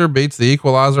 Shockmaster beats the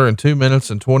Equalizer in 2 minutes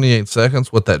and 28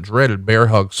 seconds with that dreaded bear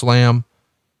hug slam.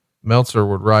 Meltzer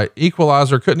would write,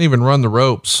 Equalizer couldn't even run the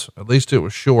ropes. At least it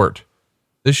was short.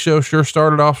 This show sure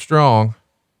started off strong.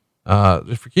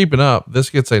 If you're keeping up, this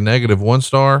gets a -1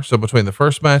 star. So between the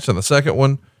first match and the second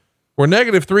one, we're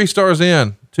 -3 stars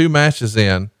in, 2 matches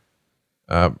in.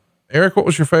 Eric, what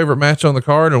was your favorite match on the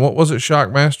card, and what was it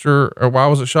Shockmaster, or why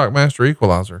was it Shockmaster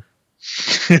Equalizer?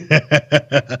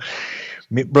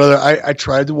 Brother, I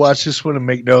tried to watch this one and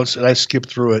make notes, and I skipped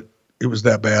through it. It was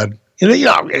that bad. And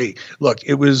hey, look,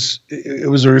 it was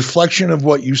a reflection of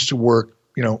what used to work,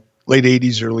 late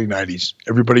 80s, early 90s.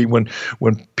 Everybody, when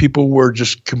people were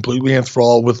just completely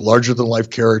enthralled with larger than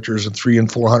life characters and 300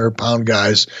 and 400 pound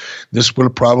guys, this would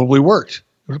have probably worked.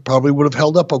 It probably would have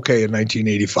held up okay in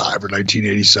 1985 or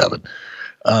 1987.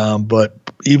 But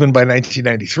even by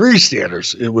 1993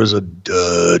 standards, it was a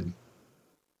dud.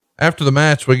 After the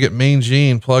match, we get Mean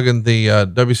Gene plugging the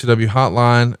WCW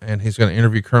hotline, and he's going to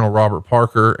interview Colonel Robert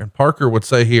Parker. And Parker would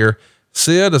say here,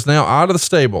 Sid is now out of the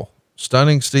stable.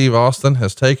 Stunning Steve Austin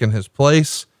has taken his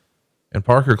place, and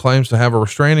Parker claims to have a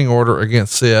restraining order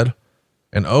against Sid.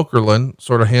 And Okerlund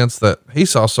sort of hints that he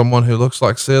saw someone who looks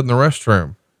like Sid in the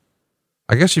restroom.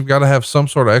 I guess you've got to have some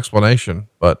sort of explanation,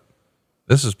 but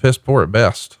this is piss poor at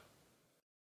best.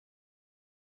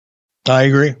 I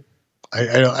agree.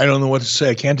 I don't know what to say.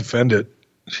 I can't defend it.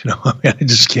 I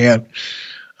just can't.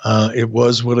 It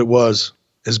was what it was,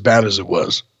 as bad as it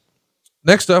was.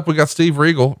 Next up, we got Steve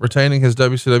Regal retaining his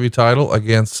WCW title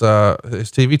against, his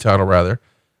TV title rather,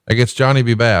 against Johnny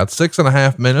B. Bad.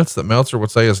 6.5 minutes that Meltzer would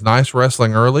say is nice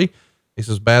wrestling early. He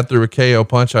says Bad threw a KO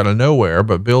punch out of nowhere,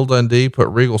 but Bill Dundee put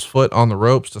Regal's foot on the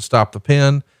ropes to stop the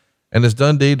pin. And as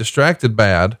Dundee distracted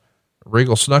Bad,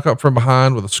 Regal snuck up from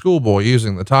behind with a schoolboy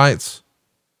using the tights.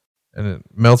 And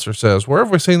Meltzer says, where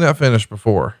have we seen that finish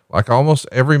before? Like almost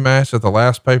every match at the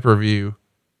last pay-per-view,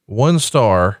 1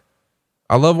 star.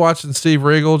 I love watching Steve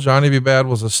Regal. Johnny B. Bad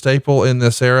was a staple in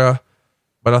this era,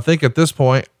 but I think at this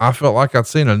point I felt like I'd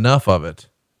seen enough of it.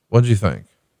 What'd you think?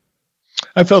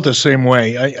 I felt the same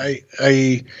way.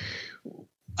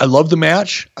 I love the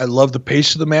match. I love the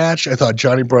pace of the match. I thought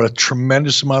Johnny brought a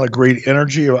tremendous amount of great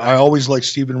energy. I always liked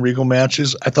Steven Regal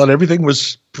matches. I thought everything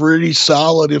was pretty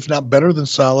solid, if not better than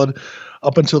solid,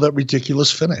 up until that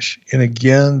ridiculous finish. And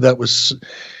again, that was,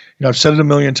 I've said it a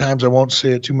million times. I won't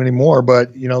say it too many more,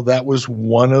 but that was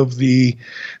one of the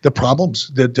problems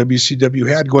that WCW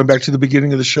had, going back to the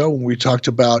beginning of the show when we talked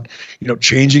about,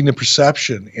 changing the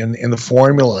perception and the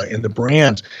formula and the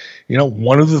brand.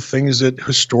 One of the things that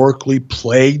historically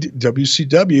plagued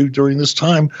WCW during this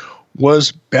time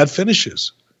was bad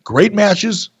finishes. Great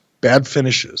matches, bad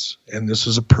finishes. And this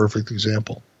is a perfect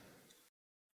example.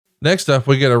 Next up,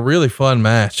 we get a really fun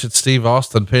match. It's Steve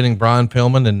Austin pinning Brian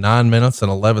Pillman in 9 minutes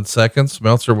and 11 seconds.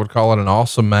 Meltzer would call it an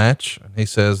awesome match. And he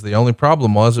says the only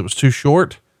problem was it was too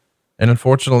short. And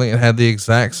unfortunately it had the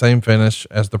exact same finish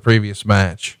as the previous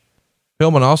match.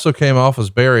 Pillman also came off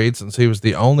as buried since he was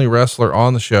the only wrestler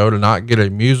on the show to not get a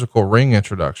musical ring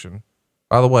introduction.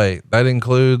 By the way, that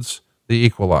includes the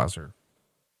Equalizer.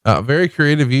 Very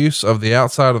creative use of the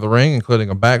outside of the ring, including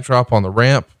a backdrop on the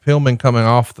ramp, Pillman coming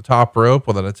off the top rope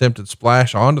with an attempted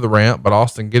splash onto the ramp, but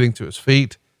Austin getting to his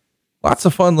feet. Lots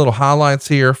of fun little highlights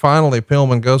here. Finally,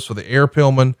 Pillman goes for the air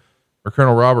Pillman, where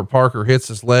Colonel Robert Parker hits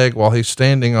his leg while he's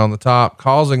standing on the top,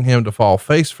 causing him to fall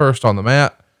face first on the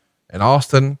mat. And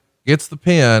Austin gets the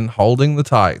pin, holding the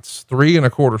tights. 3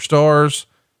 1/4 stars.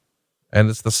 And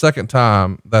it's the second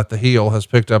time that the heel has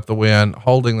picked up the win,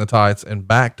 holding the tights in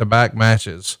back-to-back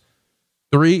matches.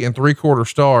 3 3/4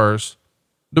 stars.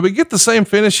 Do we get the same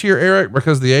finish here, Eric,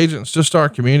 because the agents just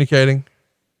aren't communicating?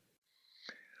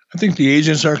 I think the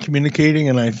agents are communicating,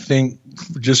 and I think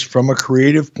just from a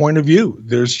creative point of view,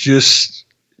 there's just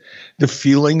the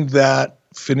feeling that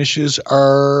finishes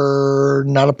are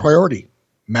not a priority.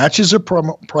 Matches are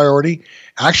priority.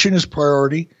 Action is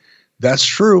priority. That's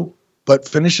true, but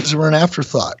finishes are an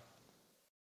afterthought.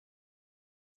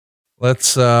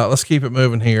 Let's keep it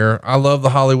moving here. I love the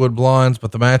Hollywood Blondes,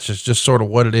 but the match is just sort of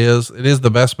what it is. It is the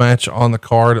best match on the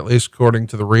card, at least according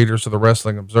to the readers of the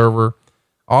Wrestling Observer.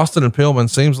 Austin and Pillman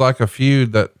seems like a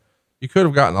feud that you could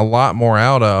have gotten a lot more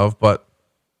out of, but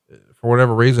for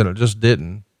whatever reason, it just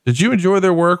didn't. Did you enjoy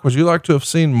their work? Would you like to have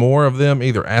seen more of them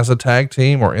either as a tag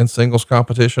team or in singles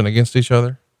competition against each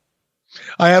other?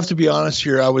 I have to be honest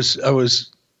here.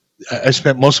 I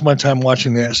spent most of my time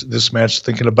watching this match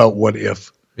thinking about what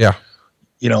if. Yeah.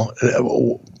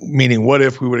 Meaning what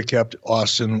if we would have kept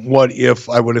Austin? What if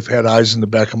I would have had eyes in the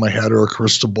back of my head or a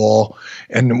crystal ball?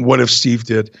 And what if Steve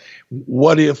did?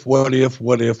 What if?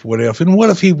 And what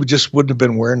if he just wouldn't have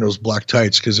been wearing those black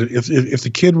tights? Because if the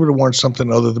kid would have worn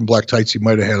something other than black tights, he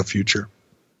might have had a future.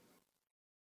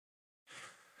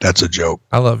 That's a joke.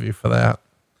 I love you for that.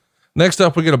 Next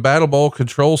up, we get a Battle Bowl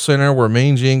Control Center where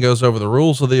Mean Gene goes over the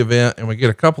rules of the event, and we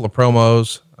get a couple of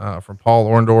promos from Paul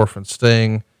Orndorff and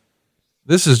Sting.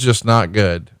 This is just not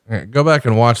good. Go back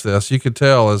and watch this. You could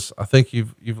tell, as I think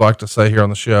you've liked to say here on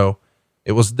the show,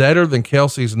 it was deader than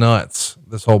Kelsey's nuts,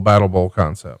 this whole Battle Bowl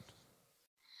concept.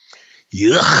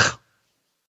 Yuck.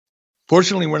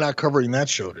 Fortunately, we're not covering that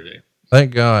show today.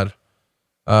 Thank God.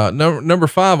 Number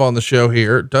 5 on the show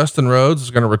here, Dustin Rhodes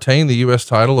is going to retain the U.S.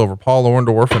 title over Paul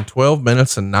Orndorff in 12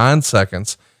 minutes and 9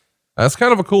 seconds. That's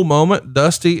kind of a cool moment.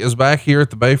 Dusty is back here at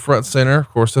the Bayfront Center. Of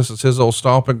course, this is his old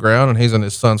stomping ground, and he's in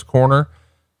his son's corner.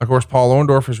 Of course, Paul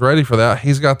Orndorff is ready for that.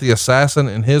 He's got the assassin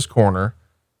in his corner.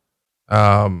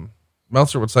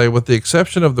 Meltzer would say, with the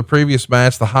exception of the previous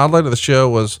match, the highlight of the show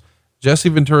was Jesse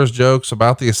Ventura's jokes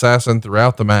about the assassin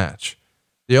throughout the match.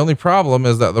 The only problem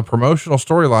is that the promotional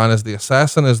storyline is the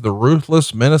assassin is the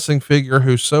ruthless, menacing figure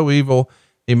who's so evil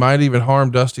he might even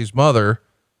harm Dusty's mother.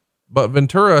 But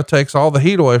Ventura takes all the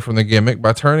heat away from the gimmick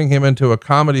by turning him into a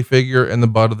comedy figure and the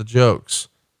butt of the jokes.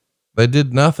 They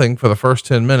did nothing for the first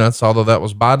 10 minutes, although that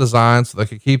was by design so they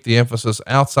could keep the emphasis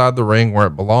outside the ring where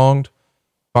it belonged.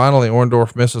 Finally,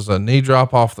 Orndorff misses a knee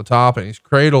drop off the top and he's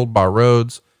cradled by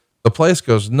Rhodes. The place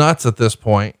goes nuts at this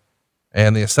point,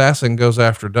 and the assassin goes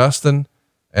after Dustin,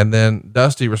 and then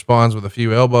Dusty responds with a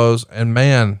few elbows. And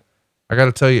man, I got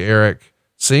to tell you, Eric,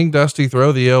 seeing Dusty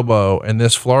throw the elbow and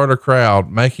this Florida crowd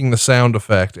making the sound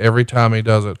effect every time he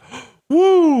does it,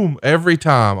 whoom, every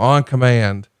time on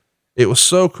command. It was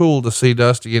so cool to see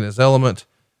Dusty in his element.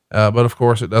 But of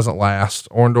course it doesn't last.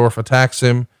 Orndorff attacks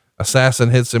him. Assassin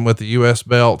hits him with the US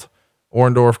belt.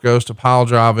 Orndorff goes to pile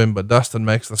drive him, but Dustin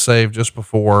makes the save just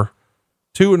before.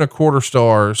 2.25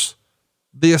 stars.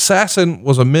 The assassin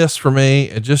was a miss for me.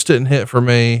 It just didn't hit for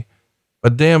me.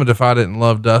 But damn it if I didn't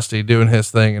love Dusty doing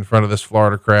his thing in front of this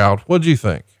Florida crowd. What'd you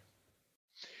think?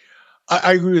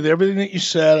 I agree with everything that you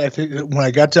said. I think that when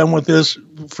I got done with this,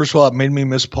 first of all, it made me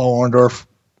miss Paul Orndorff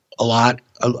a lot.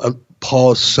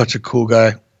 Paul is such a cool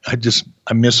guy.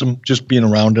 I miss him, just being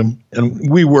around him. And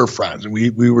we were friends, and we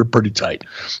were pretty tight.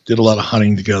 Did a lot of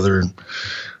hunting together and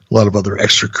a lot of other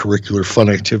extracurricular fun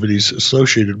activities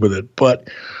associated with it. But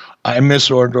I miss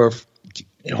Orndorff.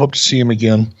 I hope to see him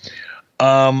again.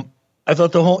 I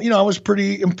thought the whole, I was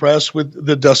pretty impressed with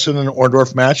the Dustin and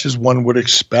Orndorff match, as one would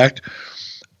expect.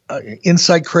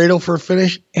 Inside cradle for a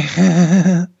finish.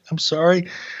 I'm sorry.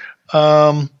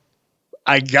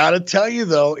 I gotta tell you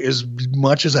though, as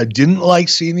much as I didn't like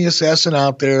seeing the assassin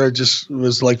out there, it just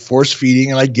was like force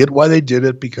feeding, and I get why they did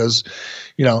it because,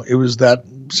 it was that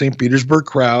St. Petersburg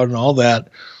crowd and all that.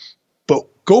 But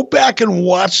go back and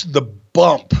watch the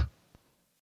bump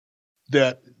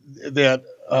that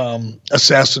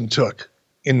assassin took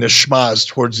in the schmaz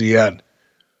towards the end.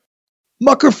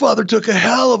 Muckerfather took a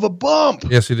hell of a bump.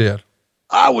 Yes, he did.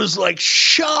 I was like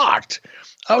shocked.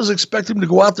 I was expecting him to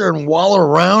go out there and wallow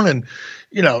around and,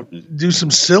 do some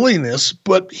silliness,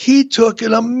 but he took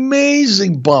an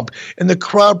amazing bump, and the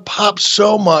crowd popped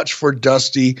so much for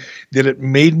Dusty that it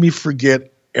made me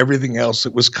forget everything else.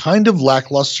 It was kind of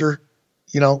lackluster,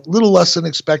 little less than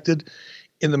expected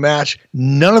in the match.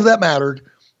 None of that mattered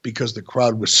because the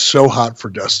crowd was so hot for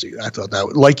Dusty. I thought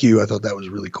that, like you, I thought that was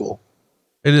really cool.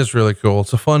 It is really cool.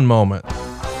 It's a fun moment.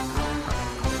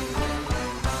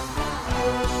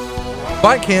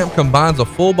 Fight Camp combines a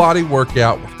full body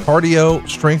workout with cardio,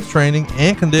 strength training,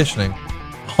 and conditioning,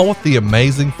 all with the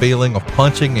amazing feeling of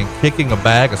punching and kicking a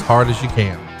bag as hard as you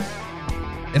can.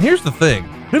 And here's the thing,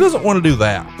 who doesn't want to do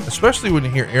that? Especially when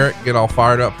you hear Eric get all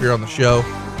fired up here on the show,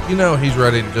 he's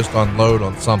ready to just unload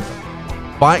on something.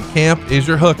 Fight Camp is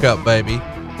your hookup, baby.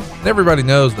 And everybody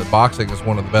knows that boxing is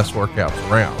one of the best workouts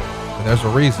around. And there's a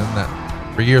reason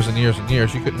that for years and years and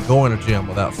years, you couldn't go in a gym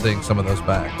without seeing some of those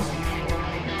bags.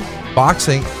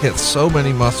 Boxing hits so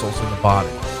many muscles in the body.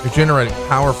 You're generating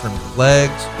power from your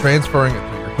legs, transferring it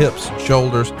to your hips and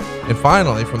shoulders, and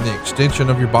finally from the extension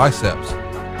of your biceps.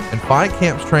 And Fight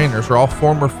Camp's trainers are all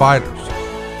former fighters,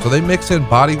 so they mix in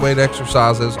body weight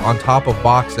exercises on top of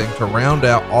boxing to round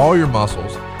out all your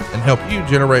muscles and help you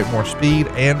generate more speed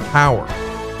and power.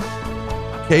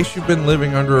 case you've been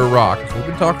living under a rock, we've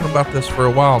been talking about this for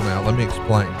a while now, let me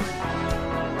explain.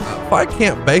 Fight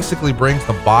Camp basically brings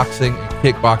the boxing and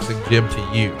kickboxing gym to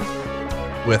you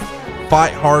with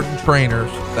fight-hardened trainers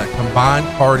that combine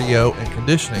cardio and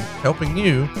conditioning, helping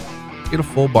you get a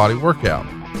full body workout.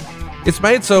 It's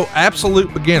made so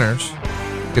absolute beginners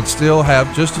can still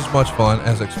have just as much fun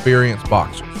as experienced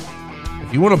boxers.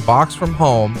 If you want to box from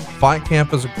home, Fight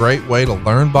Camp is a great way to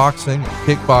learn boxing and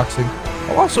kickboxing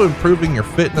while also improving your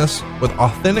fitness with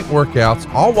authentic workouts,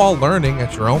 all while learning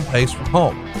at your own pace from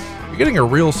home. You're getting a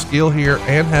real skill here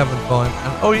and having fun,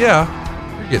 and oh yeah,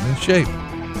 you're getting in shape.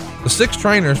 The 6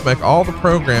 trainers make all the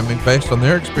programming based on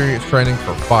their experience training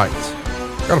for fights.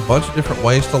 Got a bunch of different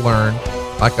ways to learn,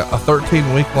 like a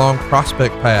 13-week-long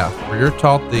prospect path where you're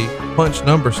taught the punch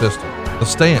number system, the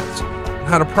stance, and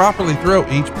how to properly throw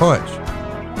each punch.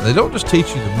 And they don't just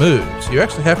teach you the moves, you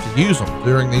actually have to use them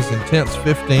during these intense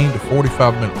 15 to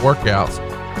 45-minute workouts,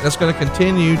 and it's going to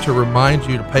continue to remind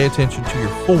you to pay attention to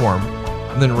your form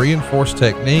and then reinforce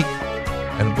technique.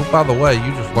 And by the way,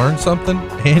 you just learned something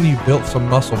and you built some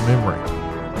muscle memory.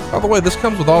 By the way, this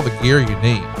comes with all the gear you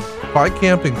need. Fight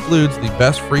Camp includes the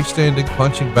best freestanding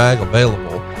punching bag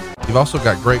available. You've also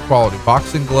got great quality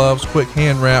boxing gloves, quick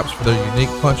hand wraps for their unique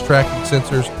punch tracking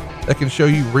sensors that can show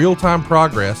you real-time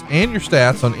progress and your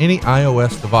stats on any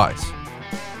iOS device.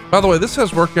 By the way, this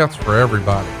has workouts for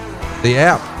everybody. The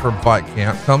app from Fight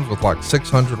Camp comes with like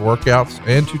 600 workouts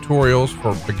and tutorials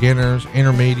for beginners,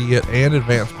 intermediate, and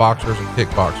advanced boxers and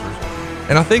kickboxers.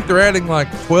 And I think they're adding like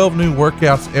 12 new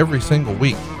workouts every single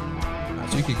week.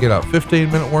 So you could get a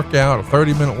 15-minute workout, a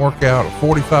 30-minute workout, a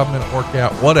 45-minute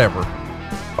workout, whatever.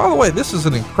 By the way, this is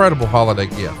an incredible holiday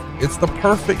gift. It's the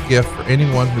perfect gift for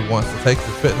anyone who wants to take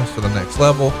their fitness to the next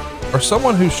level, or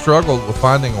someone who's struggled with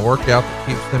finding a workout that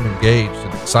keeps them engaged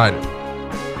and excited.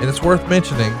 And it's worth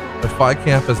mentioning that Fight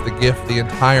Camp is the gift the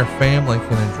entire family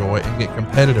can enjoy and get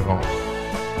competitive on.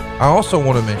 I also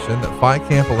want to mention that Fight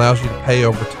Camp allows you to pay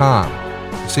over time.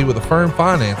 You see, with Affirm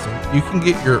financing, you can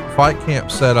get your Fight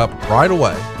Camp set up right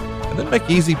away and then make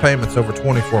easy payments over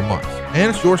 24 months,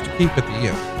 and it's yours to keep at the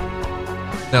end.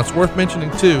 Now, it's worth mentioning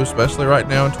too, especially right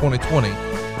now in 2020,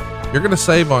 you're going to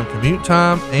save on commute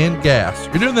time and gas.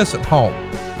 You're doing this at home.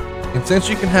 And since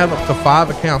you can have up to 5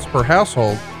 accounts per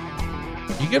household,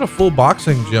 you get a full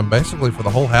boxing gym basically for the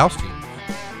whole house to use.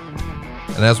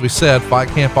 And as we said, Fight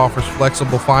Camp offers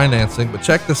flexible financing, but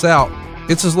check this out.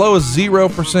 It's as low as 0%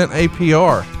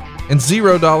 APR and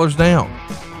 $0 down.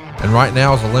 And right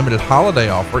now, as a limited holiday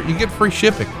offer, you get free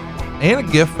shipping and a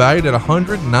gift valued at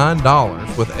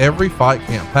 $109 with every Fight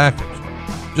Camp package.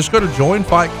 Just go to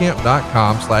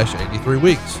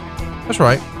joinfightcamp.com/83weeks. That's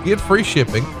right, get free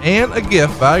shipping and a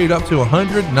gift valued up to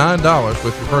 $109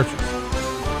 with your purchase.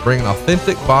 Bring an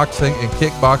authentic boxing and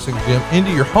kickboxing gym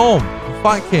into your home with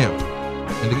Fight Camp.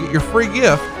 And to get your free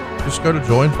gift, just go to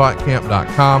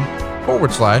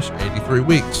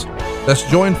joinfightcamp.com/83weeks. That's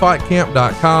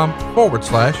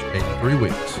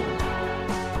joinfightcamp.com/83weeks.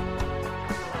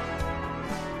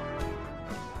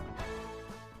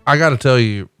 I got to tell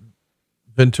you,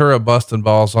 Ventura busting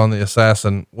balls on the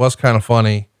assassin was kind of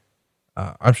funny.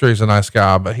 I'm sure he's a nice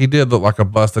guy, but he did look like a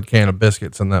busted can of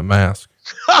biscuits in that mask.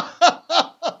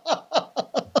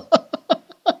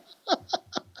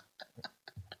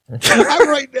 I'm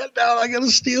writing that down. I got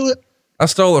to steal it. I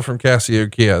stole it from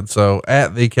Casio Kid. So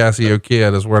at the Casio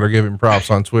Kid is where to give him props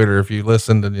on Twitter if you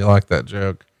listened and you like that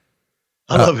joke.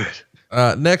 I love it.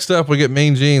 Next up, we get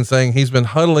Mean Gene saying he's been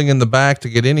huddling in the back to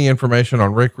get any information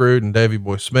on Rick Rude and Davey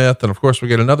Boy Smith. And of course, we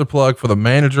get another plug for the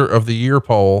Manager of the Year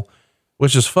poll,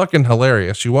 which is fucking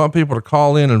hilarious. You want people to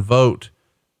call in and vote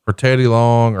for Teddy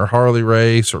Long or Harley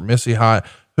Race or Missy Hyatt.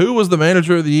 Who was the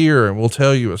Manager of the Year? And we'll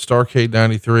tell you at Starcade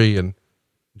 93. And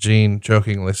Gene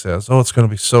jokingly says, "Oh, it's going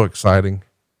to be so exciting."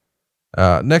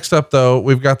 Next up though,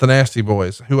 we've got the Nasty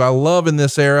Boys, who I love in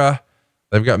this era.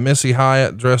 They've got Missy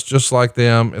Hyatt dressed just like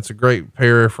them. It's a great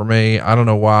pair for me. I don't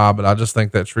know why, but I just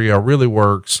think that trio really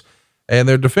works. And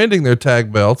they're defending their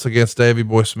tag belts against Davey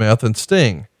Boy Smith and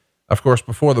Sting. Of course,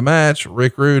 before the match,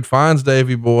 Rick Rude finds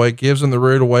Davey Boy, gives him the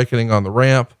Rude Awakening on the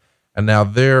ramp. And now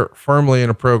they're firmly in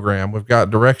a program. We've got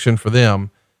direction for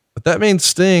them, but that means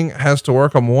Sting has to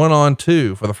work them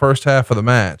 1-on-2 for the first half of the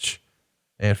match.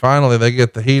 And finally they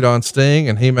get the heat on Sting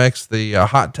and he makes the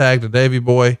hot tag to Davey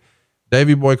Boy.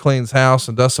 Davey Boy cleans house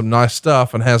and does some nice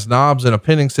stuff and has Knobs in a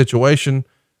pinning situation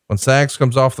when Sags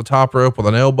comes off the top rope with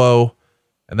an elbow,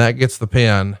 and that gets the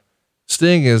pin.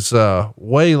 Sting is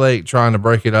way late trying to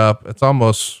break it up. It's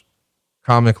almost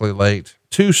comically late.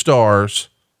 2 stars.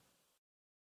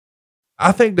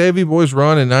 I think Davey Boy's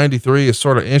run in 93 is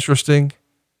sort of interesting.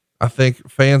 I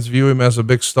think fans view him as a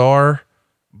big star.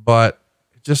 but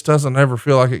it just doesn't ever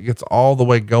feel like it gets all the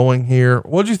way going here.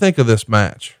 What'd you think of this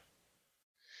match?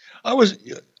 I was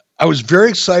very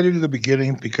excited at the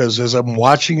beginning because as I'm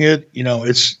watching it,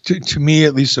 it's to me,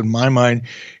 at least in my mind,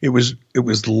 it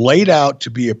was laid out to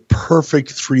be a perfect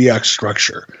 3-act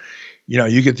structure.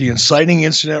 You get the inciting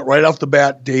incident right off the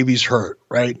bat. Davey's hurt,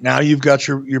 right? Now you've got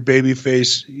your baby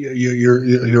face,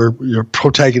 your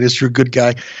protagonist, your good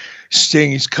guy.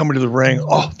 Sting, he's coming to the ring.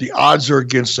 Oh, the odds are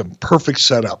against him. Perfect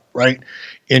setup, right?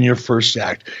 In your first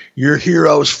act. Your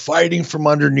hero is fighting from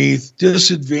underneath,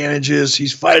 disadvantages.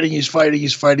 He's fighting.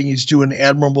 He's doing an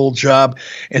admirable job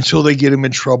until they get him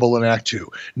in trouble in Act 2.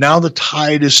 Now the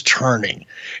tide is turning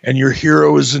and your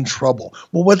hero is in trouble.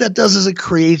 Well, what that does is it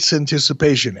creates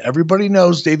anticipation. Everybody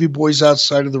knows Davey Boy's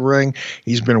outside of the ring.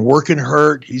 He's been working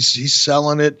hurt. He's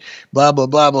selling it, blah, blah,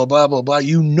 blah, blah, blah, blah, blah.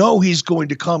 He's going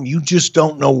to come. You just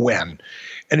don't know when.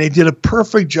 And they did a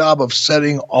perfect job of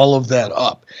setting all of that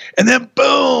up. And then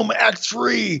boom, Act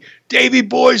 3, Davey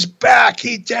Boy's back.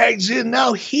 He tags in.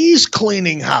 Now he's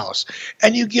cleaning house.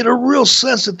 And you get a real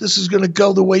sense that this is going to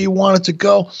go the way you want it to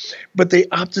go. But they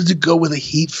opted to go with a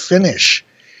heat finish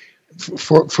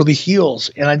for the heels.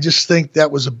 And I just think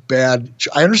that was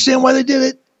I understand why they did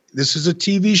it. This is a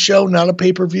TV show, not a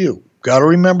pay-per-view. Got to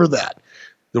remember that.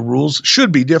 The rules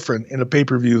should be different in a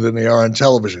pay-per-view than they are on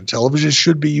television. Television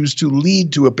should be used to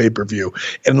lead to a pay-per-view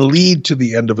and lead to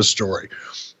the end of a story.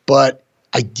 But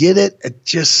I get it. It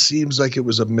just seems like it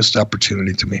was a missed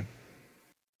opportunity to me.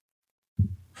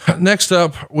 Next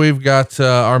up, we've got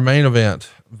our main event.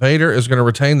 Vader is going to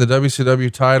retain the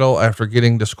WCW title after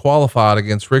getting disqualified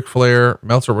against Ric Flair.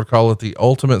 Meltzer would call it the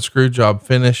ultimate screwjob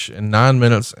finish in 9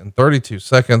 minutes and 32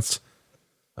 seconds.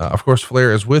 Of course,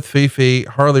 Flair is with Fifi.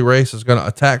 Harley Race is going to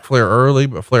attack Flair early,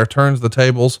 but Flair turns the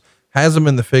tables, has him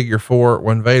in the figure 4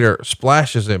 when Vader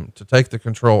splashes him to take the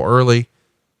control early.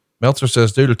 Meltzer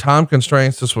says due to time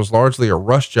constraints, this was largely a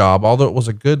rush job. Although it was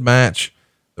a good match,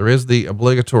 there is the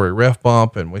obligatory ref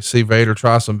bump, and we see Vader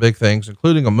try some big things,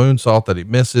 including a moonsault that he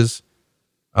misses.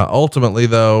 Ultimately,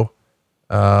 though,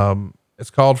 it's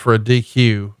called for a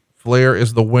DQ. Flair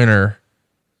is the winner,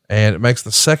 and it makes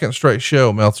the second straight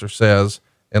show, Meltzer says,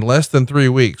 in less than 3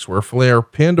 weeks, where Flair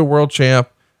pinned a world champ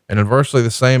and in virtually the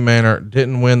same manner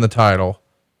didn't win the title.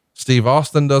 Steve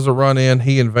Austin does a run in.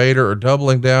 He and Vader are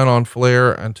doubling down on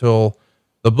Flair until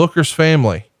the Booker's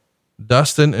family,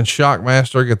 Dustin and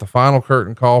Shockmaster, get the final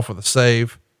curtain call for the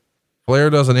save. Flair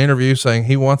does an interview saying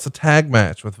he wants a tag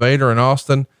match with Vader and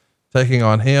Austin taking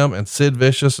on him and Sid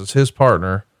Vicious as his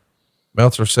partner.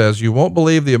 Meltzer says, you won't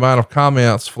believe the amount of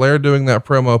comments Flair doing that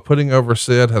promo putting over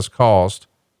Sid has caused.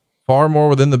 Far more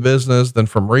within the business than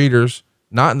from readers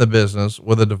not in the business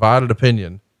with a divided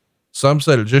opinion. Some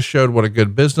said it just showed what a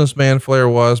good businessman Flair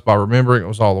was by remembering it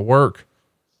was all the work.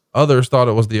 Others thought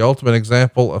it was the ultimate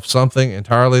example of something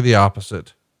entirely the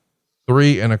opposite.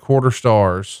 3.25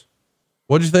 stars.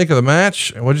 What'd you think of the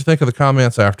match, and what'd you think of the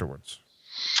comments afterwards?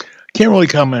 Can't really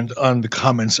comment on the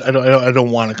comments. I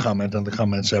don't want to comment on the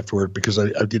comments afterward because I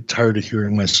get tired of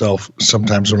hearing myself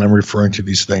sometimes when I'm referring to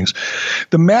these things.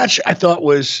 The match I thought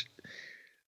was,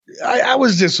 I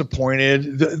was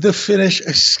disappointed. The finish,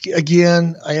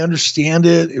 again, I understand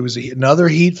it. It was another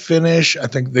heat finish. I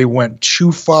think they went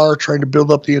too far trying to build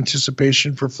up the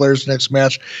anticipation for Flair's next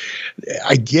match.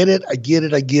 I get it.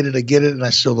 And I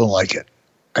still don't like it.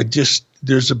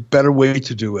 There's a better way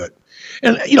to do it.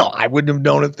 And, I wouldn't have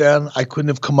known it then. I couldn't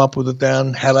have come up with it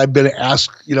then. Had I been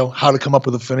asked, how to come up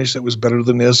with a finish that was better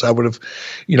than this, I would have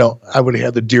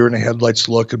had the deer in the headlights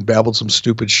look and babbled some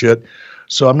stupid shit.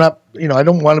 So I'm not, I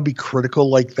don't want to be critical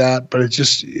like that, but it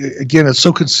just, again, it's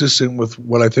so consistent with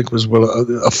what I think was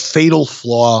a fatal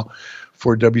flaw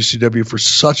for WCW for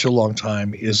such a long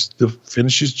time is the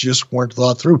finishes just weren't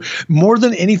thought through. More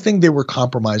than anything, they were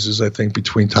compromises, I think,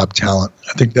 between top talent.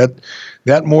 I think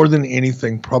that more than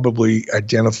anything probably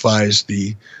identifies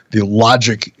the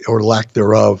logic or lack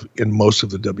thereof in most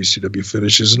of the WCW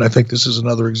finishes. And I think this is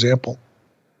another example.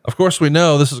 Of course, we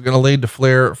know this is going to lead to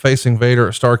Flair facing Vader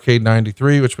at Starrcade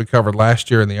 93, which we covered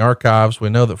last year in the archives. We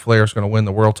know that Flair is going to win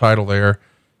the world title there.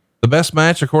 The best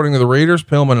match, according to the readers,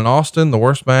 Pillman and Austin. The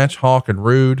worst match, Hawk and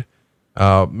Rude.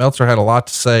 Meltzer had a lot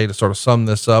to say to sort of sum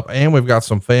this up, and we've got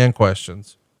some fan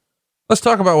questions. Let's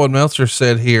talk about what Meltzer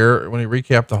said here when he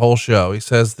recapped the whole show. He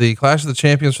says the Clash of the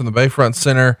Champions from the Bayfront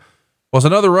Center was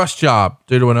another rush job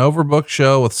due to an overbooked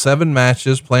show with 7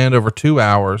 matches planned over 2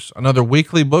 hours, another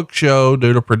weekly booked show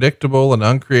due to predictable and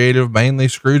uncreative, mainly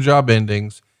screwjob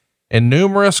endings, and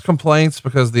numerous complaints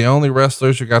because the only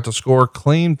wrestlers who got to score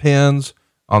clean pins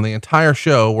on the entire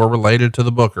show were related to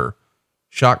the booker,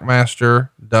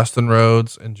 Shockmaster, Dustin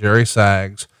Rhodes, and Jerry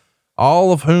Sags.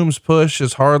 all of whom's push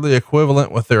is hardly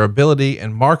equivalent with their ability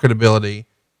and marketability,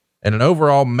 and an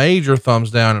overall major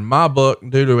thumbs down in my book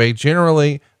due to a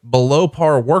generally below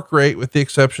par work rate with the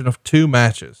exception of 2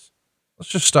 matches. Let's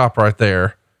just stop right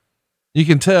there. You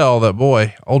can tell that,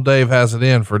 boy, old Dave has it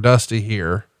in for Dusty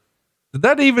here. Did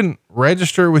that even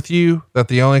register with you that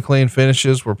the only clean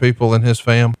finishes were people in his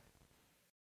fam?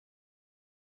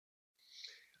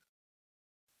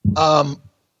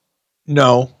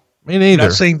 No. Me neither. I'm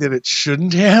not saying that it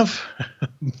shouldn't have,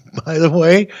 by the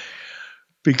way,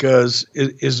 because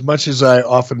as much as I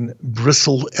often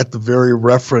bristle at the very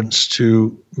reference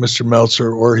to Mr.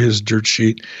 Meltzer or his dirt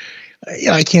sheet,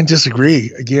 I can't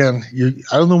disagree. Again,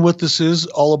 I don't know what this is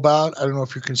all about. I don't know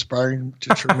if you're conspiring to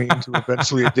turn me into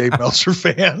eventually a Dave Meltzer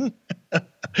fan.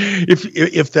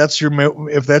 If that's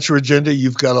your agenda,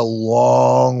 you've got a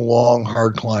long,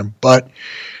 hard climb. But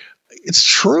it's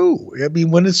true. I mean,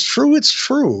 when it's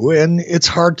true, and it's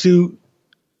hard to,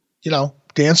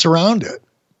 dance around it.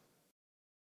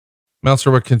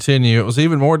 Meltzer would continue. It was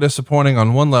even more disappointing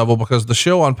on one level because the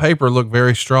show on paper looked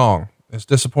very strong. It's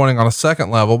disappointing on a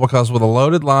second level because with a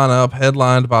loaded lineup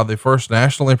headlined by the first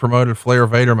nationally promoted Flair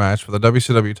Vader match for the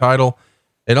WCW title,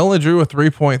 it only drew a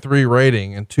 3.3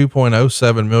 rating and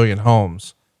 2.07 million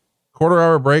homes.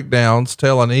 Quarter-hour breakdowns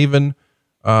tell an even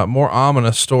more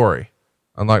ominous story.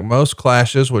 Unlike most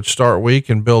clashes, which start weak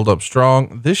and build up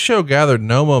strong, this show gathered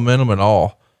no momentum at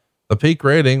all. The peak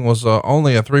rating was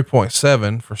only a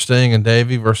 3.7 for Sting and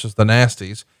Davey versus the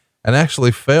Nasties, and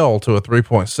actually fell to a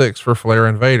 3.6 for Flair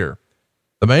and Vader.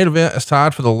 The main event is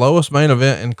tied for the lowest main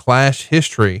event in Clash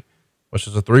history, which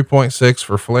is a 3.6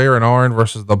 for Flair and Arn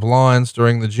versus the Blondes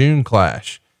during the June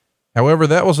Clash. However,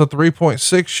 that was a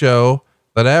 3.6 show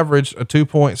that averaged a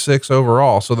 2.6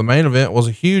 overall, so the main event was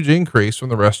a huge increase from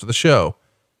the rest of the show.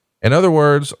 In other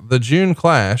words, the June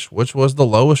Clash, which was the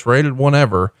lowest rated one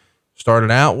ever, started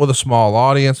out with a small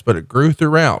audience, but it grew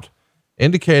throughout,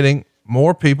 indicating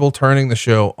more people turning the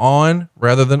show on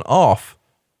rather than off,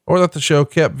 or that the show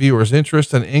kept viewers'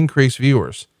 interest and increased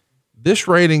viewers. This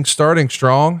rating starting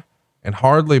strong and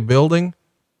hardly building,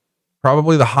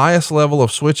 probably the highest level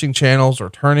of switching channels or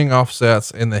turning off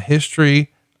sets in the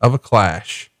history of a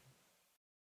Clash.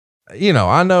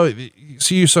 I know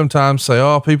you sometimes say,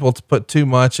 oh, people put too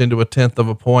much into 1/10 of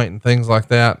a point and things like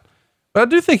that. But I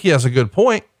do think he has a good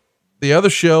point. The other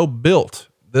show built.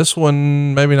 This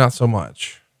one, maybe not so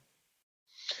much.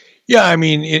 Yeah. I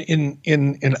mean,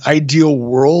 in an ideal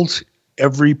world,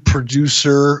 every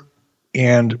producer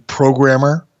and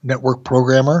programmer, network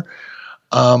programmer,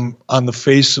 on the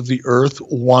face of the earth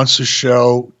wants a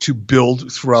show to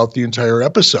build throughout the entire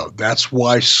episode. That's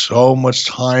why so much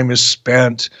time is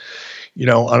spent,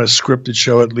 on a scripted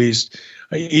show, at least,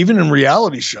 even in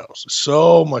reality shows,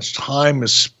 so much time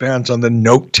is spent on the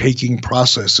note-taking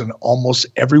process. And almost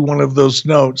every one of those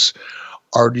notes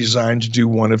are designed to do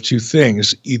one of two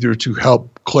things, either to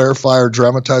help clarify or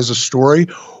dramatize a story,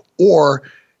 or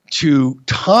to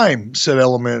time set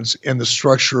elements and the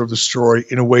structure of the story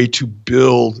in a way to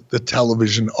build the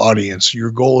television audience. Your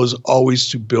goal is always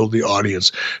to build the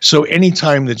audience. So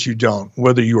anytime that you don't,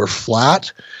 whether you are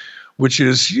flat, which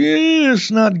is,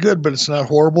 it's not good, but it's not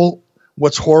horrible.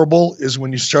 What's horrible is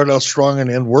when you start out strong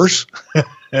and end worse.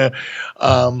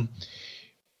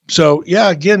 So yeah,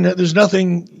 again, there's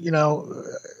nothing,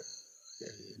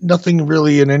 nothing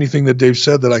really in anything that Dave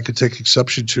said that I could take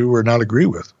exception to or not agree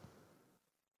with.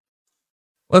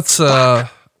 I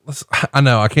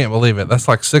know, I can't believe it. That's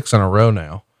like 6 in a row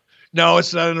now. No,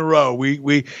 it's not in a row.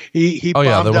 He bombed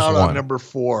out on number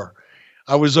 4.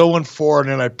 I was 0-4 and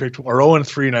then I picked, or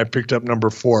 0-3 and I picked up number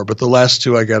 4, but the last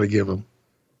 2 I got to give him.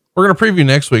 We're going to preview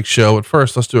next week's show, but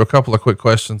first let's do a couple of quick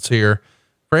questions here.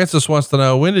 Francis wants to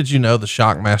know, when did you know the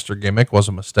Shockmaster gimmick was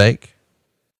a mistake?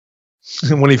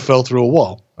 When he fell through a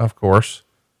wall. Of course.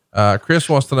 Chris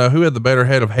wants to know, who had the better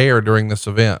head of hair during this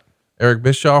event? Eric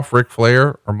Bischoff, Ric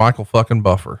Flair, or Michael fucking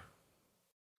Buffer?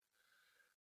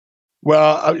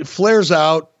 Well, Flair's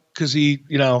out because he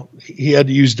had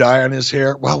to use dye on his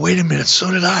hair. Well, wait a minute.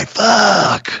 So did I.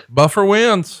 Fuck. Buffer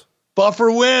wins.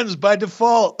 Buffer wins by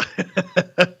default.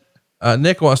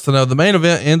 Nick wants to know, the main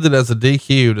event ended as a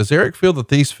DQ. Does Eric feel that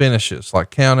these finishes,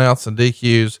 like countouts and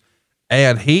DQs,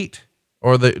 add heat,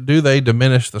 or do they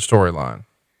diminish the storyline?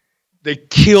 They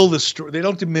kill the story. They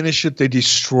don't diminish it. They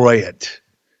destroy it.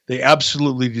 They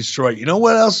absolutely destroy it. You know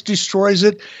what else destroys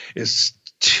it? Is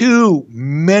too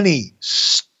many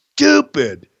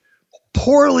stupid,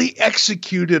 poorly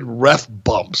executed ref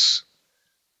bumps.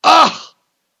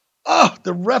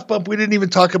 The ref bump. We didn't even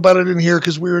talk about it in here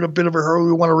because we were in a bit of a hurry.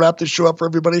 We want to wrap this show up for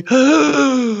everybody.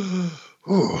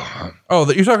 Oh,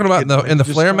 that you're talking about in the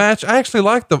Flair match? I actually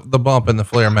liked the bump in the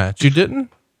Flair match. You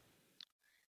didn't?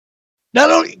 Not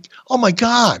only, oh my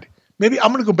God. Maybe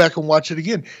I'm going to go back and watch it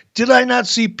again. Did I not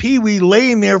see Pee Wee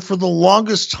laying there for the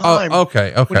longest time?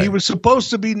 Okay. When he was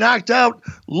supposed to be knocked out,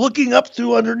 looking up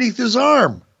through underneath his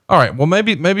arm. All right. Well,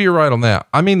 maybe you're right on that.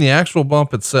 I mean, the actual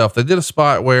bump itself, they did a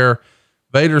spot where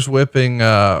Vader's whipping,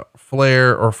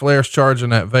 Flair, or Flair's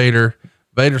charging at Vader.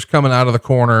 Vader's coming out of the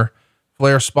corner.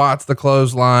 Flair spots the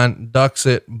clothesline, ducks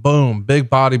it, boom, big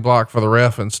body block for the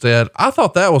ref instead. I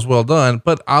thought that was well done,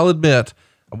 but I'll admit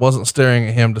I wasn't staring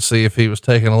at him to see if he was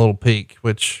taking a little peek,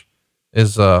 which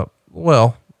is,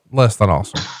 less than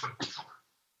awesome.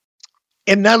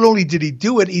 And not only did he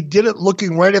do it, he did it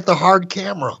looking right at the hard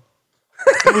camera.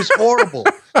 It was horrible.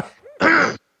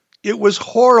 It was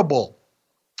horrible.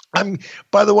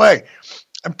 By the way,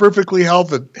 I'm perfectly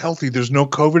healthy. There's no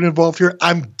COVID involved here.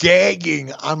 I'm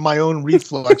gagging on my own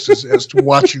reflexes as to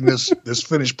watching this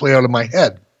finish play out in my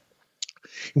head.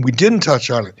 And we didn't touch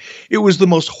on it. It was the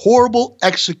most horrible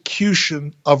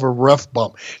execution of a ref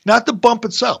bump. Not the bump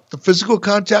itself. The physical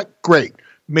contact, great.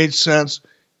 Made sense.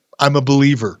 I'm a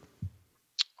believer.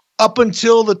 Up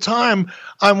until the time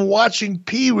I'm watching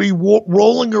Pee Wee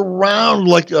rolling around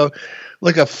like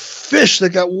a fish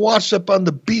that got washed up on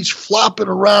the beach, flopping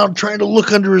around, trying to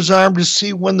look under his arm to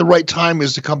see when the right time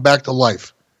is to come back to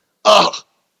life. Oh,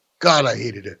 God, I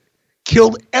hated it.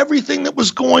 Killed everything that was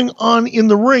going on in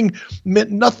the ring, meant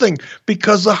nothing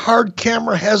because the hard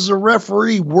camera has the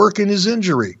referee working his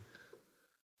injury.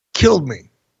 Killed me.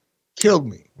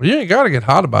 Well, you ain't got to get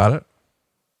hot about it.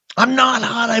 I'm not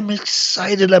hot. I'm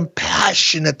excited. I'm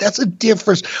passionate. That's a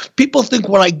difference. People think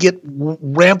when I get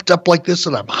ramped up like this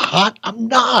that I'm hot. I'm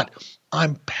not.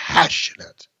 I'm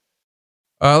passionate.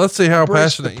 Let's see how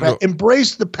passionate you are.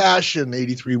 Embrace the passion,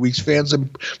 83 Weeks fans.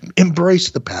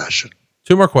 Embrace the passion.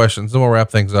 2 more questions, then we'll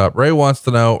wrap things up. Ray wants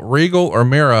to know, Regal or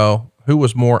Miro, who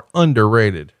was more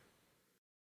underrated?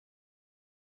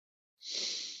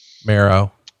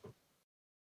 Miro.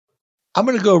 I'm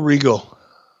going to go Regal.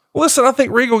 Listen, I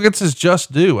think Regal gets his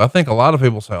just due. I think a lot of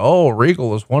people say, oh,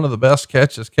 Regal is one of the best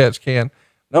catches catch can.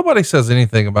 Nobody says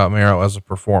anything about Miro as a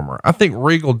performer. I think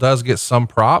Regal does get some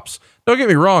props. Don't get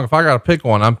me wrong. If I got to pick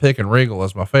one, I'm picking Regal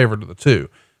as my favorite of the two.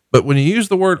 But when you use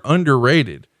the word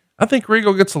underrated, I think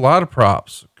Regal gets a lot of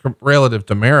props relative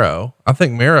to Miro. I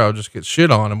think Miro just gets shit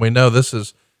on, and we know this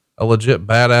is a legit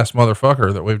badass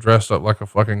motherfucker that we've dressed up like a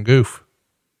fucking goof.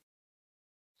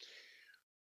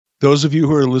 Those of you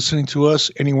who are listening to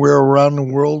us anywhere around the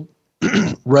world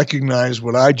recognize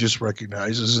what I just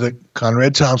recognized is that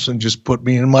Conrad Thompson just put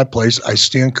me in my place. I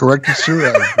stand corrected, sir.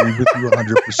 I agree with you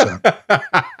 100%.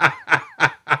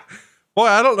 Boy,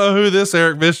 I don't know who this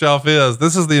Eric Bischoff is.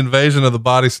 This is the invasion of the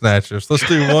body snatchers. Let's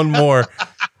do one more.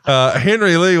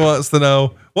 Henry Lee wants to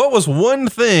know, what was one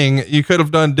thing you could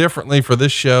have done differently for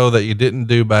this show that you didn't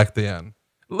do back then?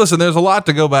 Listen, there's a lot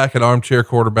to go back at Armchair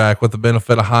Quarterback with the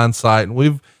benefit of hindsight, and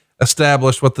we've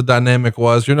established what the dynamic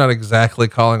was. You're not exactly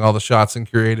calling all the shots in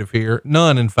creative here.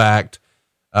 None, in fact.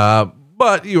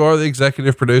 But you are the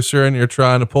executive producer and you're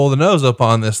trying to pull the nose up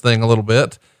on this thing a little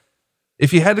bit.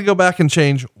 If you had to go back and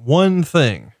change one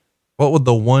thing, what would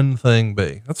the one thing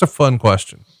be? That's a fun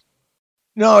question.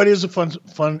 No, it is a fun,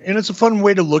 and it's a fun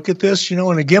way to look at this,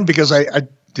 and again, because I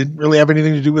didn't really have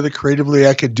anything to do with it creatively,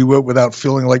 I could do it without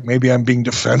feeling like maybe I'm being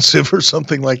defensive or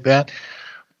something like that.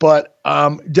 But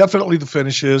definitely the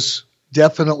finishes.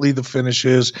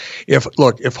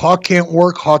 If Hawk can't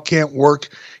work,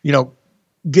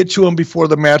 get to him before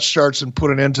the match starts and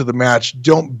put an end to the match.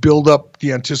 Don't build up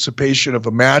the anticipation of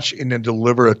a match and then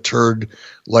deliver a turd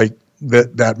like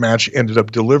that match ended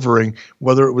up delivering,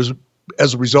 whether it was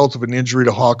as a result of an injury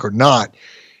to Hawk or not.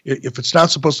 If it's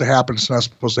not supposed to happen, it's not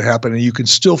supposed to happen. And you can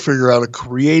still figure out a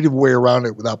creative way around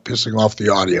it without pissing off the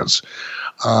audience.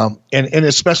 And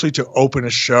especially to open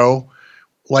a show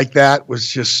like that was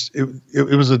just,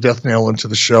 it was a death nail into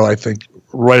the show, I think,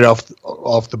 right off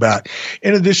the bat.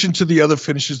 In addition to the other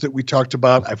finishes that we talked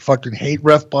about, I fucking hate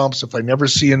ref bumps. If I never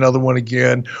see another one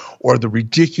again, or the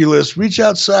ridiculous reach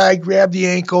outside, grab the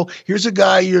ankle. Here's a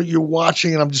guy you're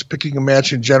watching, and I'm just picking a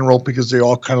match in general because they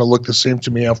all kind of look the same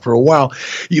to me after a while.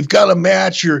 You've got a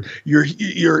match. Your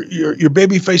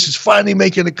baby face is finally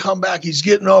making a comeback. He's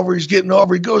getting over.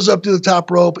 He goes up to the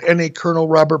top rope, and a Colonel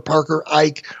Robert Parker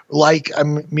Ike,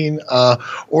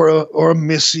 or a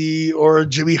Missy or a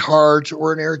Jimmy Hart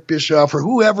or an Eric Bischoff or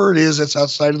whoever it is that's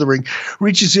outside of the ring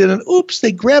reaches in and oops,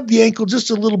 they grab the ankle just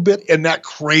a little bit, and that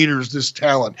craters this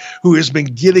talent who has been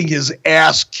getting his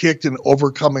ass kicked and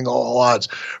overcoming all odds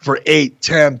for 8,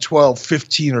 10, 12,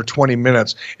 15, or 20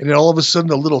 minutes. And then all of a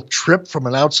sudden a little trip from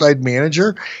an outside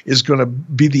manager is going to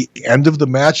be the end of the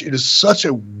match. It is such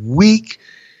a weak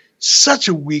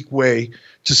way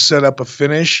to set up a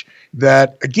finish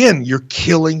that, again, you're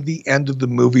killing the end of the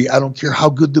movie. I don't care how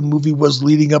good the movie was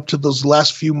leading up to those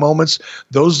last few moments.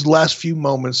 Those last few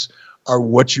moments are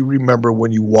what you remember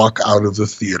when you walk out of the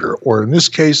theater, or in this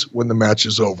case, when the match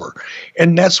is over.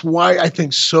 And that's why I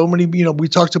think so many, we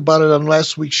talked about it on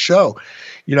last week's show.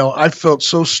 I felt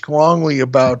so strongly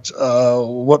about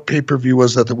what pay-per-view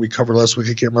was that we covered last week. I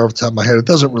can't remember off the top of my head. It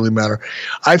doesn't really matter.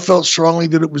 I felt strongly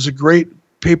that it was a great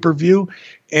pay-per-view,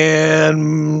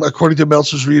 and according to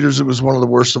Meltzer's readers, it was one of the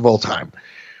worst of all time.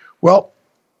 Well,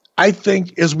 I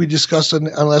think, as we discussed on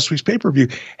last week's pay-per-view,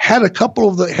 had a couple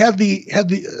of it was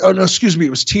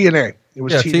TNA. It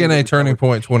was TNA Turning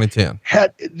Point 2010.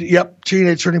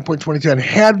 TNA Turning Point 2010.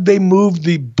 Had they moved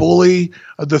the Bully,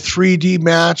 the 3D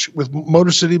match with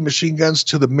Motor City Machine Guns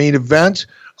to the main event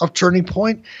of Turning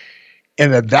Point,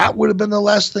 and that would have been the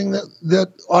last thing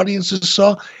that audiences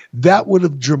saw, that would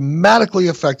have dramatically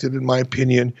affected, in my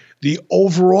opinion, the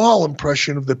overall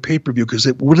impression of the pay-per-view, because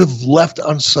it would have left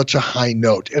on such a high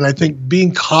note. And I think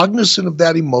being cognizant of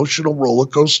that emotional roller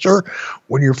coaster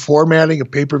when you're formatting a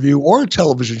pay-per-view or a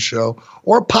television show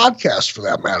or a podcast, for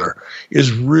that matter,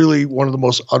 is really one of the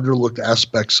most underlooked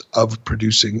aspects of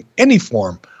producing any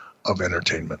form of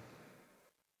entertainment.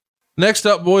 Next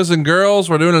up, boys and girls,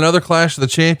 we're doing another Clash of the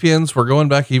Champions. We're going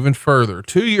back even further.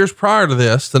 2 years prior to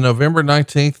this, to November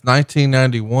 19th,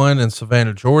 1991 in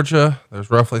Savannah, Georgia. There's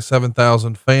roughly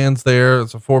 7,000 fans there.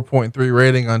 It's a 4.3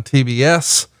 rating on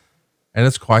TBS, and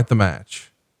it's quite the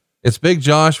match. It's Big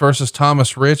Josh versus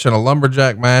Thomas Rich in a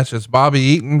lumberjack match. It's Bobby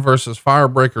Eaton versus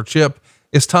Firebreaker Chip.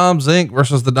 It's Tom Zink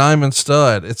versus the Diamond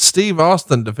Stud. It's Steve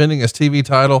Austin defending his TV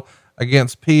title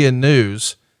against PN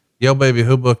News. Yo, baby,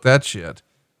 who booked that shit?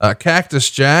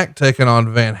 Cactus Jack taking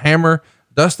on Van Hammer,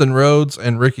 Dustin Rhodes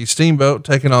and Ricky Steamboat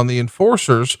taking on the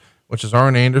Enforcers, which is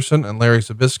Arn Anderson and Larry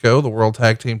Zbyszko. The World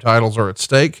Tag Team titles are at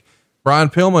stake. Brian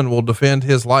Pillman will defend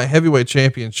his light heavyweight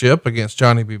championship against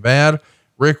Johnny B. Bad.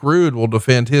 Rick Rude will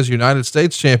defend his United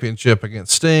States championship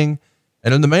against Sting.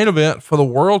 And in the main event for the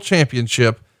world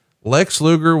championship, Lex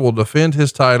Luger will defend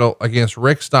his title against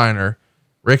Rick Steiner.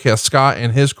 Rick has Scott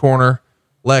in his corner.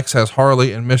 Lex has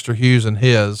Harley and Mr. Hughes in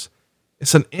his.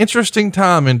 It's an interesting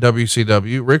time in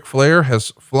WCW. Ric Flair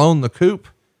has flown the coop,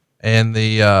 and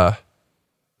the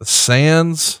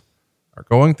sands are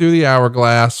going through the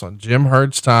hourglass on Jim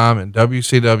Herd's time in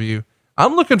WCW.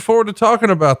 I'm looking forward to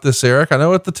talking about this, Eric. I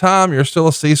know at the time you're still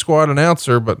a C-Squad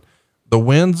announcer, but the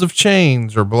winds of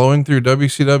change are blowing through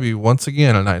WCW once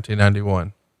again in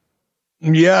 1991.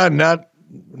 Yeah, not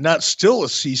still a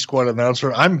C-Squad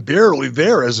announcer. I'm barely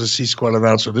there as a C-Squad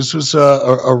announcer. This was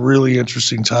a really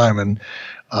interesting time, and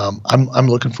I'm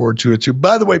looking forward to it too.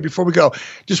 By the way, before we go,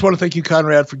 just want to thank you,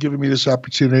 Conrad, for giving me this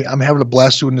opportunity. I'm having a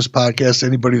blast doing this podcast.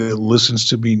 Anybody that listens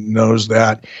to me knows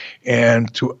that.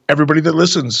 And to everybody that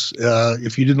listens,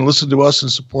 if you didn't listen to us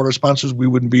and support our sponsors, we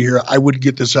wouldn't be here. I wouldn't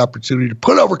get this opportunity to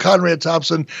put over Conrad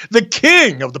Thompson, the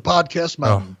king of the podcast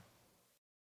mountain.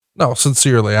 No,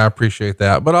 sincerely, I appreciate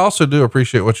that, but I also do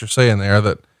appreciate what you're saying there,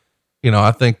 that,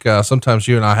 I think, sometimes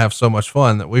you and I have so much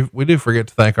fun that we do forget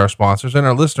to thank our sponsors and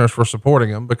our listeners for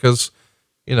supporting them, because,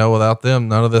 without them,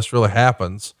 none of this really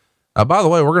happens. By the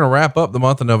way, we're going to wrap up the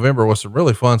month of November with some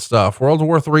really fun stuff. World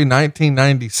War III,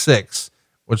 1996,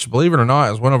 which, believe it or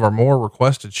not, is one of our more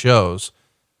requested shows.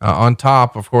 On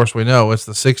top, of course, we know it's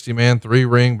the 60-man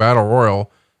 3-ring battle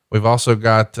royal. We've also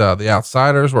got the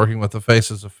Outsiders working with the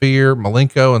Faces of Fear,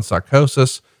 Malenko and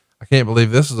Psychosis. I can't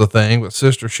believe this is a thing, but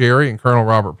Sister Sherry and Colonel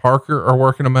Robert Parker are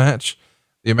working a match.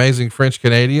 The Amazing French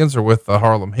Canadians are with the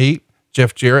Harlem Heat.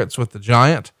 Jeff Jarrett's with the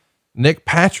Giant. Nick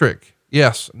Patrick.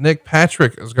 Yes, Nick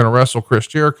Patrick is going to wrestle Chris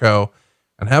Jericho.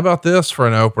 And how about this for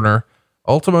an opener?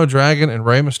 Ultimo Dragon and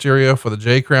Rey Mysterio for the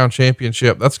J Crown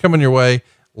Championship. That's coming your way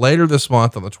later this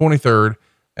month on the 23rd.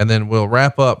 And then we'll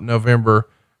wrap up November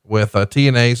with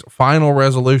TNA's Final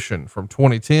Resolution from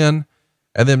 2010.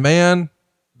 And then,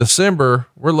 December,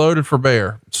 we're loaded for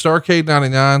bear. Starrcade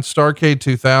 99, Starrcade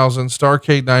 2000,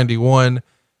 Starrcade 91.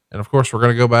 And of course, we're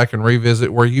going to go back and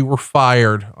revisit where you were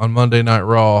fired on Monday Night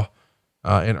Raw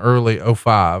in early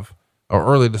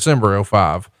December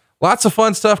 05. Lots of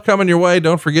fun stuff coming your way.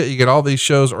 Don't forget, you get all these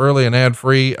shows early and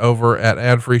ad-free over at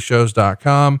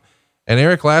adfreeshows.com. And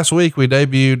Eric, last week we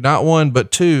debuted not one,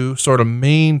 but two sort of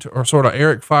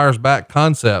Eric fires back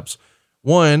concepts.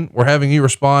 One, we're having you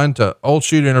respond to old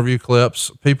shoot interview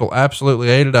clips. People absolutely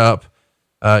ate it up.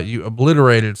 You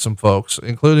obliterated some folks,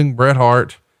 including Bret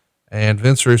Hart and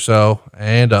Vince Russo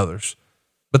and others.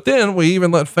 But then we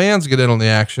even let fans get in on the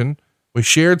action. We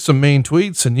shared some mean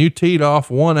tweets and you teed off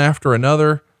one after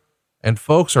another, and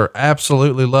folks are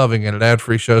absolutely loving it at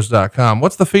adfreeshows.com.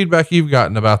 What's the feedback you've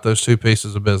gotten about those two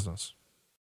pieces of business?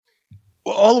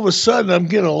 Well, all of a sudden I'm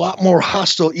getting a lot more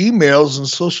hostile emails and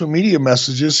social media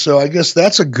messages. So I guess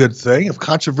that's a good thing. If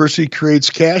controversy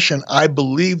creates cash and I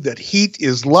believe that heat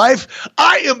is life,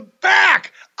 I am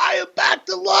back. I am back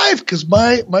to life, because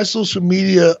my social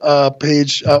media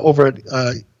page over at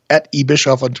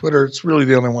eBischoff on Twitter, it's really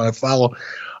the only one I follow,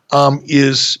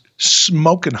 is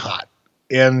smoking hot.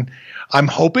 And I'm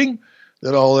hoping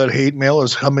that all that hate mail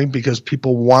is coming because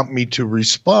people want me to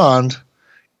respond,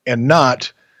 and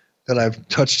not that I've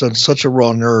touched on such a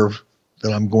raw nerve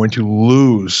that I'm going to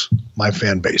lose my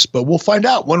fan base. But we'll find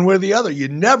out one way or the other. You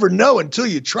never know until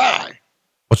you try.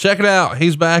 Well, check it out.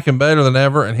 He's back and better than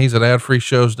ever, and he's at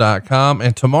adfreeshows.com.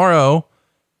 And tomorrow,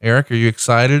 Eric, are you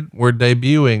excited? We're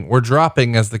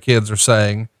dropping, as the kids are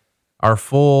saying, our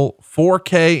full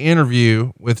 4K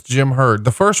interview with Jim Herd,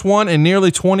 the first one in nearly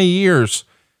 20 years.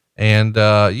 And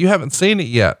you haven't seen it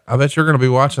yet. I bet you're going to be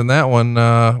watching that one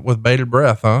with bated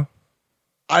breath, huh?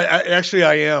 I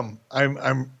am. I'm,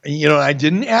 I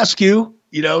didn't ask you,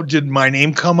 did my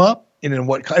name come up and in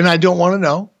what, and I don't want to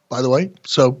know, by the way.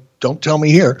 So don't tell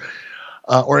me here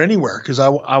or anywhere, because I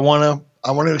want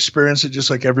to experience it just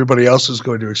like everybody else is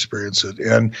going to experience it.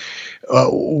 And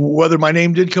whether my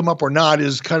name did come up or not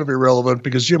is kind of irrelevant,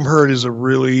 because Jim Herd is a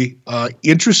really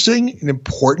interesting and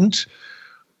important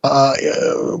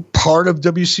part of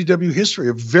WCW history,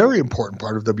 a very important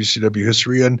part of WCW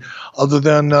history. And other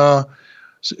than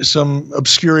some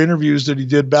obscure interviews that he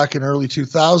did back in early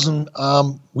 2000,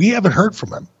 we haven't heard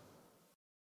from him.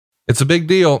 It's a big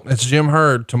deal. It's Jim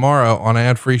Herd tomorrow on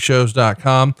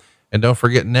adfreeshows.com. And don't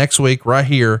forget, next week right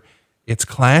here, it's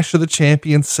Clash of the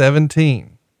Champions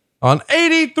 17 on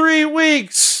 83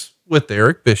 Weeks with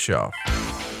Eric Bischoff.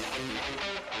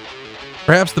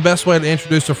 Perhaps the best way to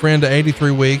introduce a friend to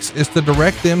 83 Weeks is to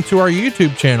direct them to our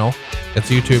YouTube channel. It's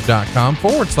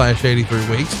youtube.com/83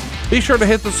 Weeks. Be sure to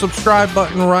hit the subscribe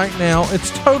button right now. It's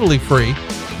totally free.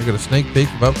 You get a sneak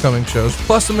peek of upcoming shows,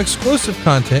 plus some exclusive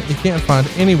content you can't find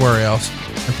anywhere else.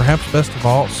 And perhaps best of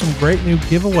all, some great new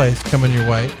giveaways coming your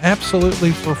way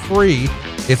absolutely for free.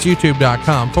 It's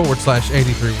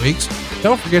youtube.com/83 Weeks.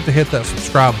 Don't forget to hit that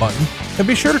subscribe button, and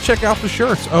be sure to check out the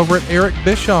shirts over at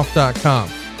ericbischoff.com.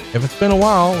 If it's been a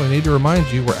while, we need to remind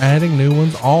you we're adding new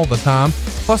ones all the time.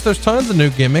 Plus there's tons of new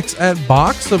gimmicks at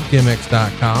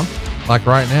boxofgimmicks.com. Like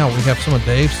right now, we have some of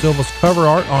Dave Silva's cover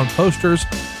art on posters,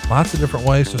 lots of different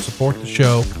ways to support the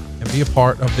show and be a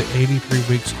part of the 83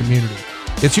 Weeks community.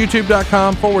 It's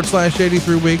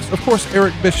youtube.com/83 Weeks. Of course,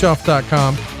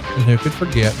 ericbischoff.com. And who could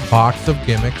forget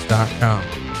boxofgimmicks.com.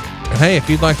 And hey, if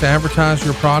you'd like to advertise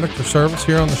your product or service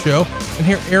here on the show and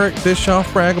hear Eric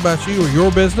Bischoff brag about you or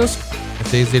your business,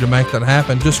 it's easy to make that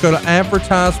happen. Just go to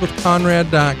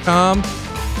advertisewithconrad.com.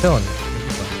 I'm telling you.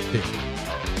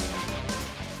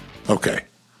 Okay.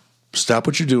 Stop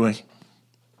what you're doing.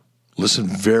 Listen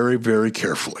very, very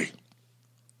carefully.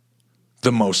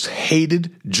 The most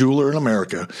hated jeweler in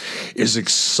America is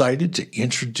excited to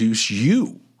introduce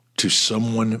you to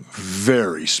someone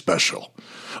very special.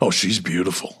 Oh, she's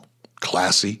beautiful,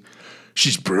 classy.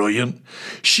 She's brilliant.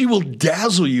 She will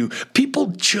dazzle you. People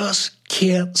just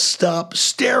can't stop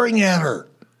staring at her.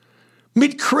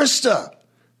 Meet Krista.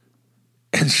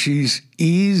 And she's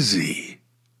easy.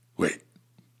 Wait,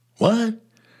 what?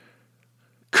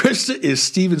 Krista is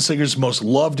Steven Singer's most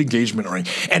loved engagement ring,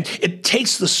 and it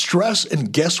takes the stress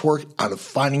and guesswork out of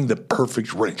finding the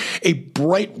perfect ring. A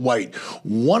bright white,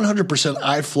 100%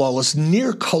 eye flawless,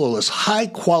 near colorless, high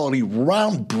quality,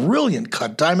 round, brilliant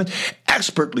cut diamond,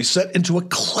 expertly set into a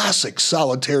classic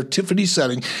solitaire Tiffany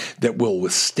setting that will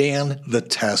withstand the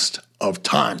test of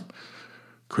time.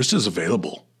 Krista's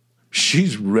available.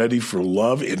 She's ready for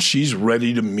love, and she's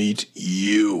ready to meet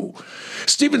you.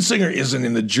 Steven Singer isn't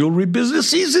in the jewelry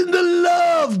business. He's in the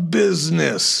love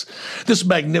business. This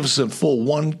magnificent full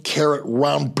 1 carat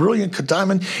round brilliant cut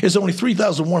diamond is only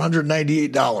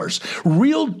 $3,198.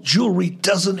 Real jewelry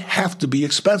doesn't have to be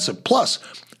expensive. Plus,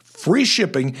 free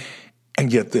shipping,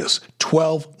 and get this,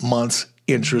 12 months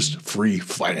interest-free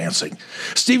financing.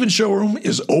 Steven's showroom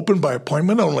is open by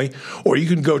appointment only, or you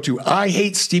can go to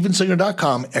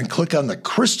IHateStevenSinger.com and click on the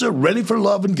Krista Ready for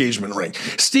Love engagement ring.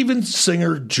 Steven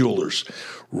Singer Jewelers.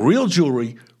 Real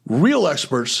jewelry, real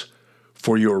experts,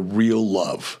 for your real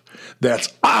love. That's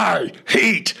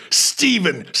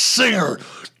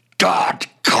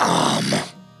IHateStevenSinger.com.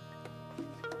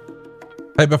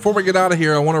 Hey, before we get out of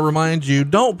here, I want to remind you,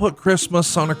 don't put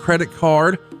Christmas on a credit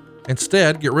card.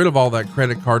 Instead, get rid of all that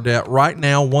credit card debt right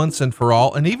now, once and for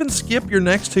all, and even skip your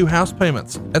next 2 house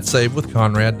payments at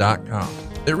SaveWithConrad.com.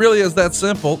 It really is that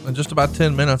simple. In just about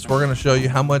 10 minutes, we're going to show you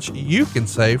how much you can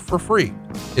save for free.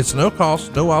 It's no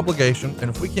cost, no obligation, and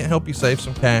if we can't help you save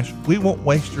some cash, we won't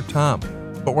waste your time.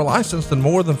 But we're licensed in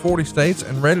more than 40 states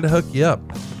and ready to hook you up.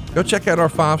 Go check out our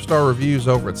 5-star reviews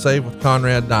over at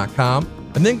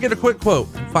SaveWithConrad.com and then get a quick quote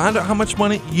and find out how much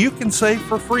money you can save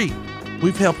for free.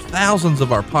 We've helped thousands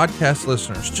of our podcast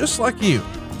listeners, just like you,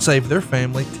 save their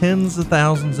family tens of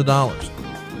thousands of dollars.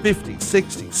 50,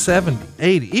 60, 70,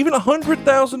 80, even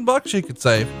 $100,000 you could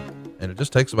save. And it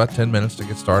just takes about 10 minutes to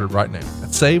get started right now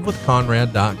at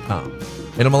SaveWithConrad.com.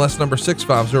 NMLS number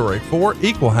 65084,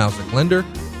 equal housing lender.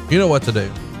 You know what to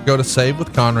do. Go to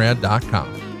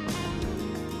SaveWithConrad.com.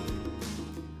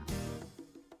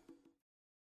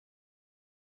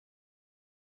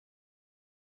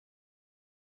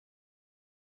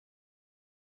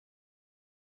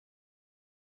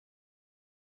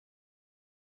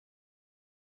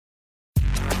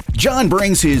 John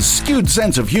brings his skewed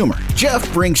sense of humor.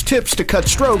 Jeff brings tips to cut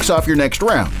strokes off your next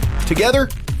round. Together,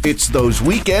 it's those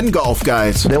weekend golf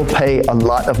guys. They'll pay a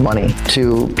lot of money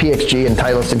to PXG and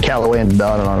Titleist and Callaway and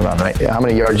on and on and on, right? How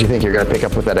many yards do you think you're going to pick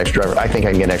up with that extra driver? I think I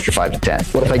can get an extra 5 to 10.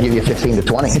 What if I give you 15 to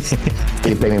 20?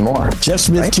 You pay me more. Jeff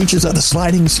Smith teaches on the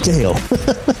sliding scale.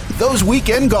 Those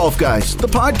Weekend Golf Guys, the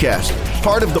podcast,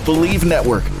 part of the Believe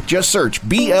Network. Just search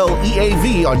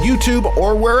BLEAV on YouTube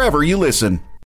or wherever you listen.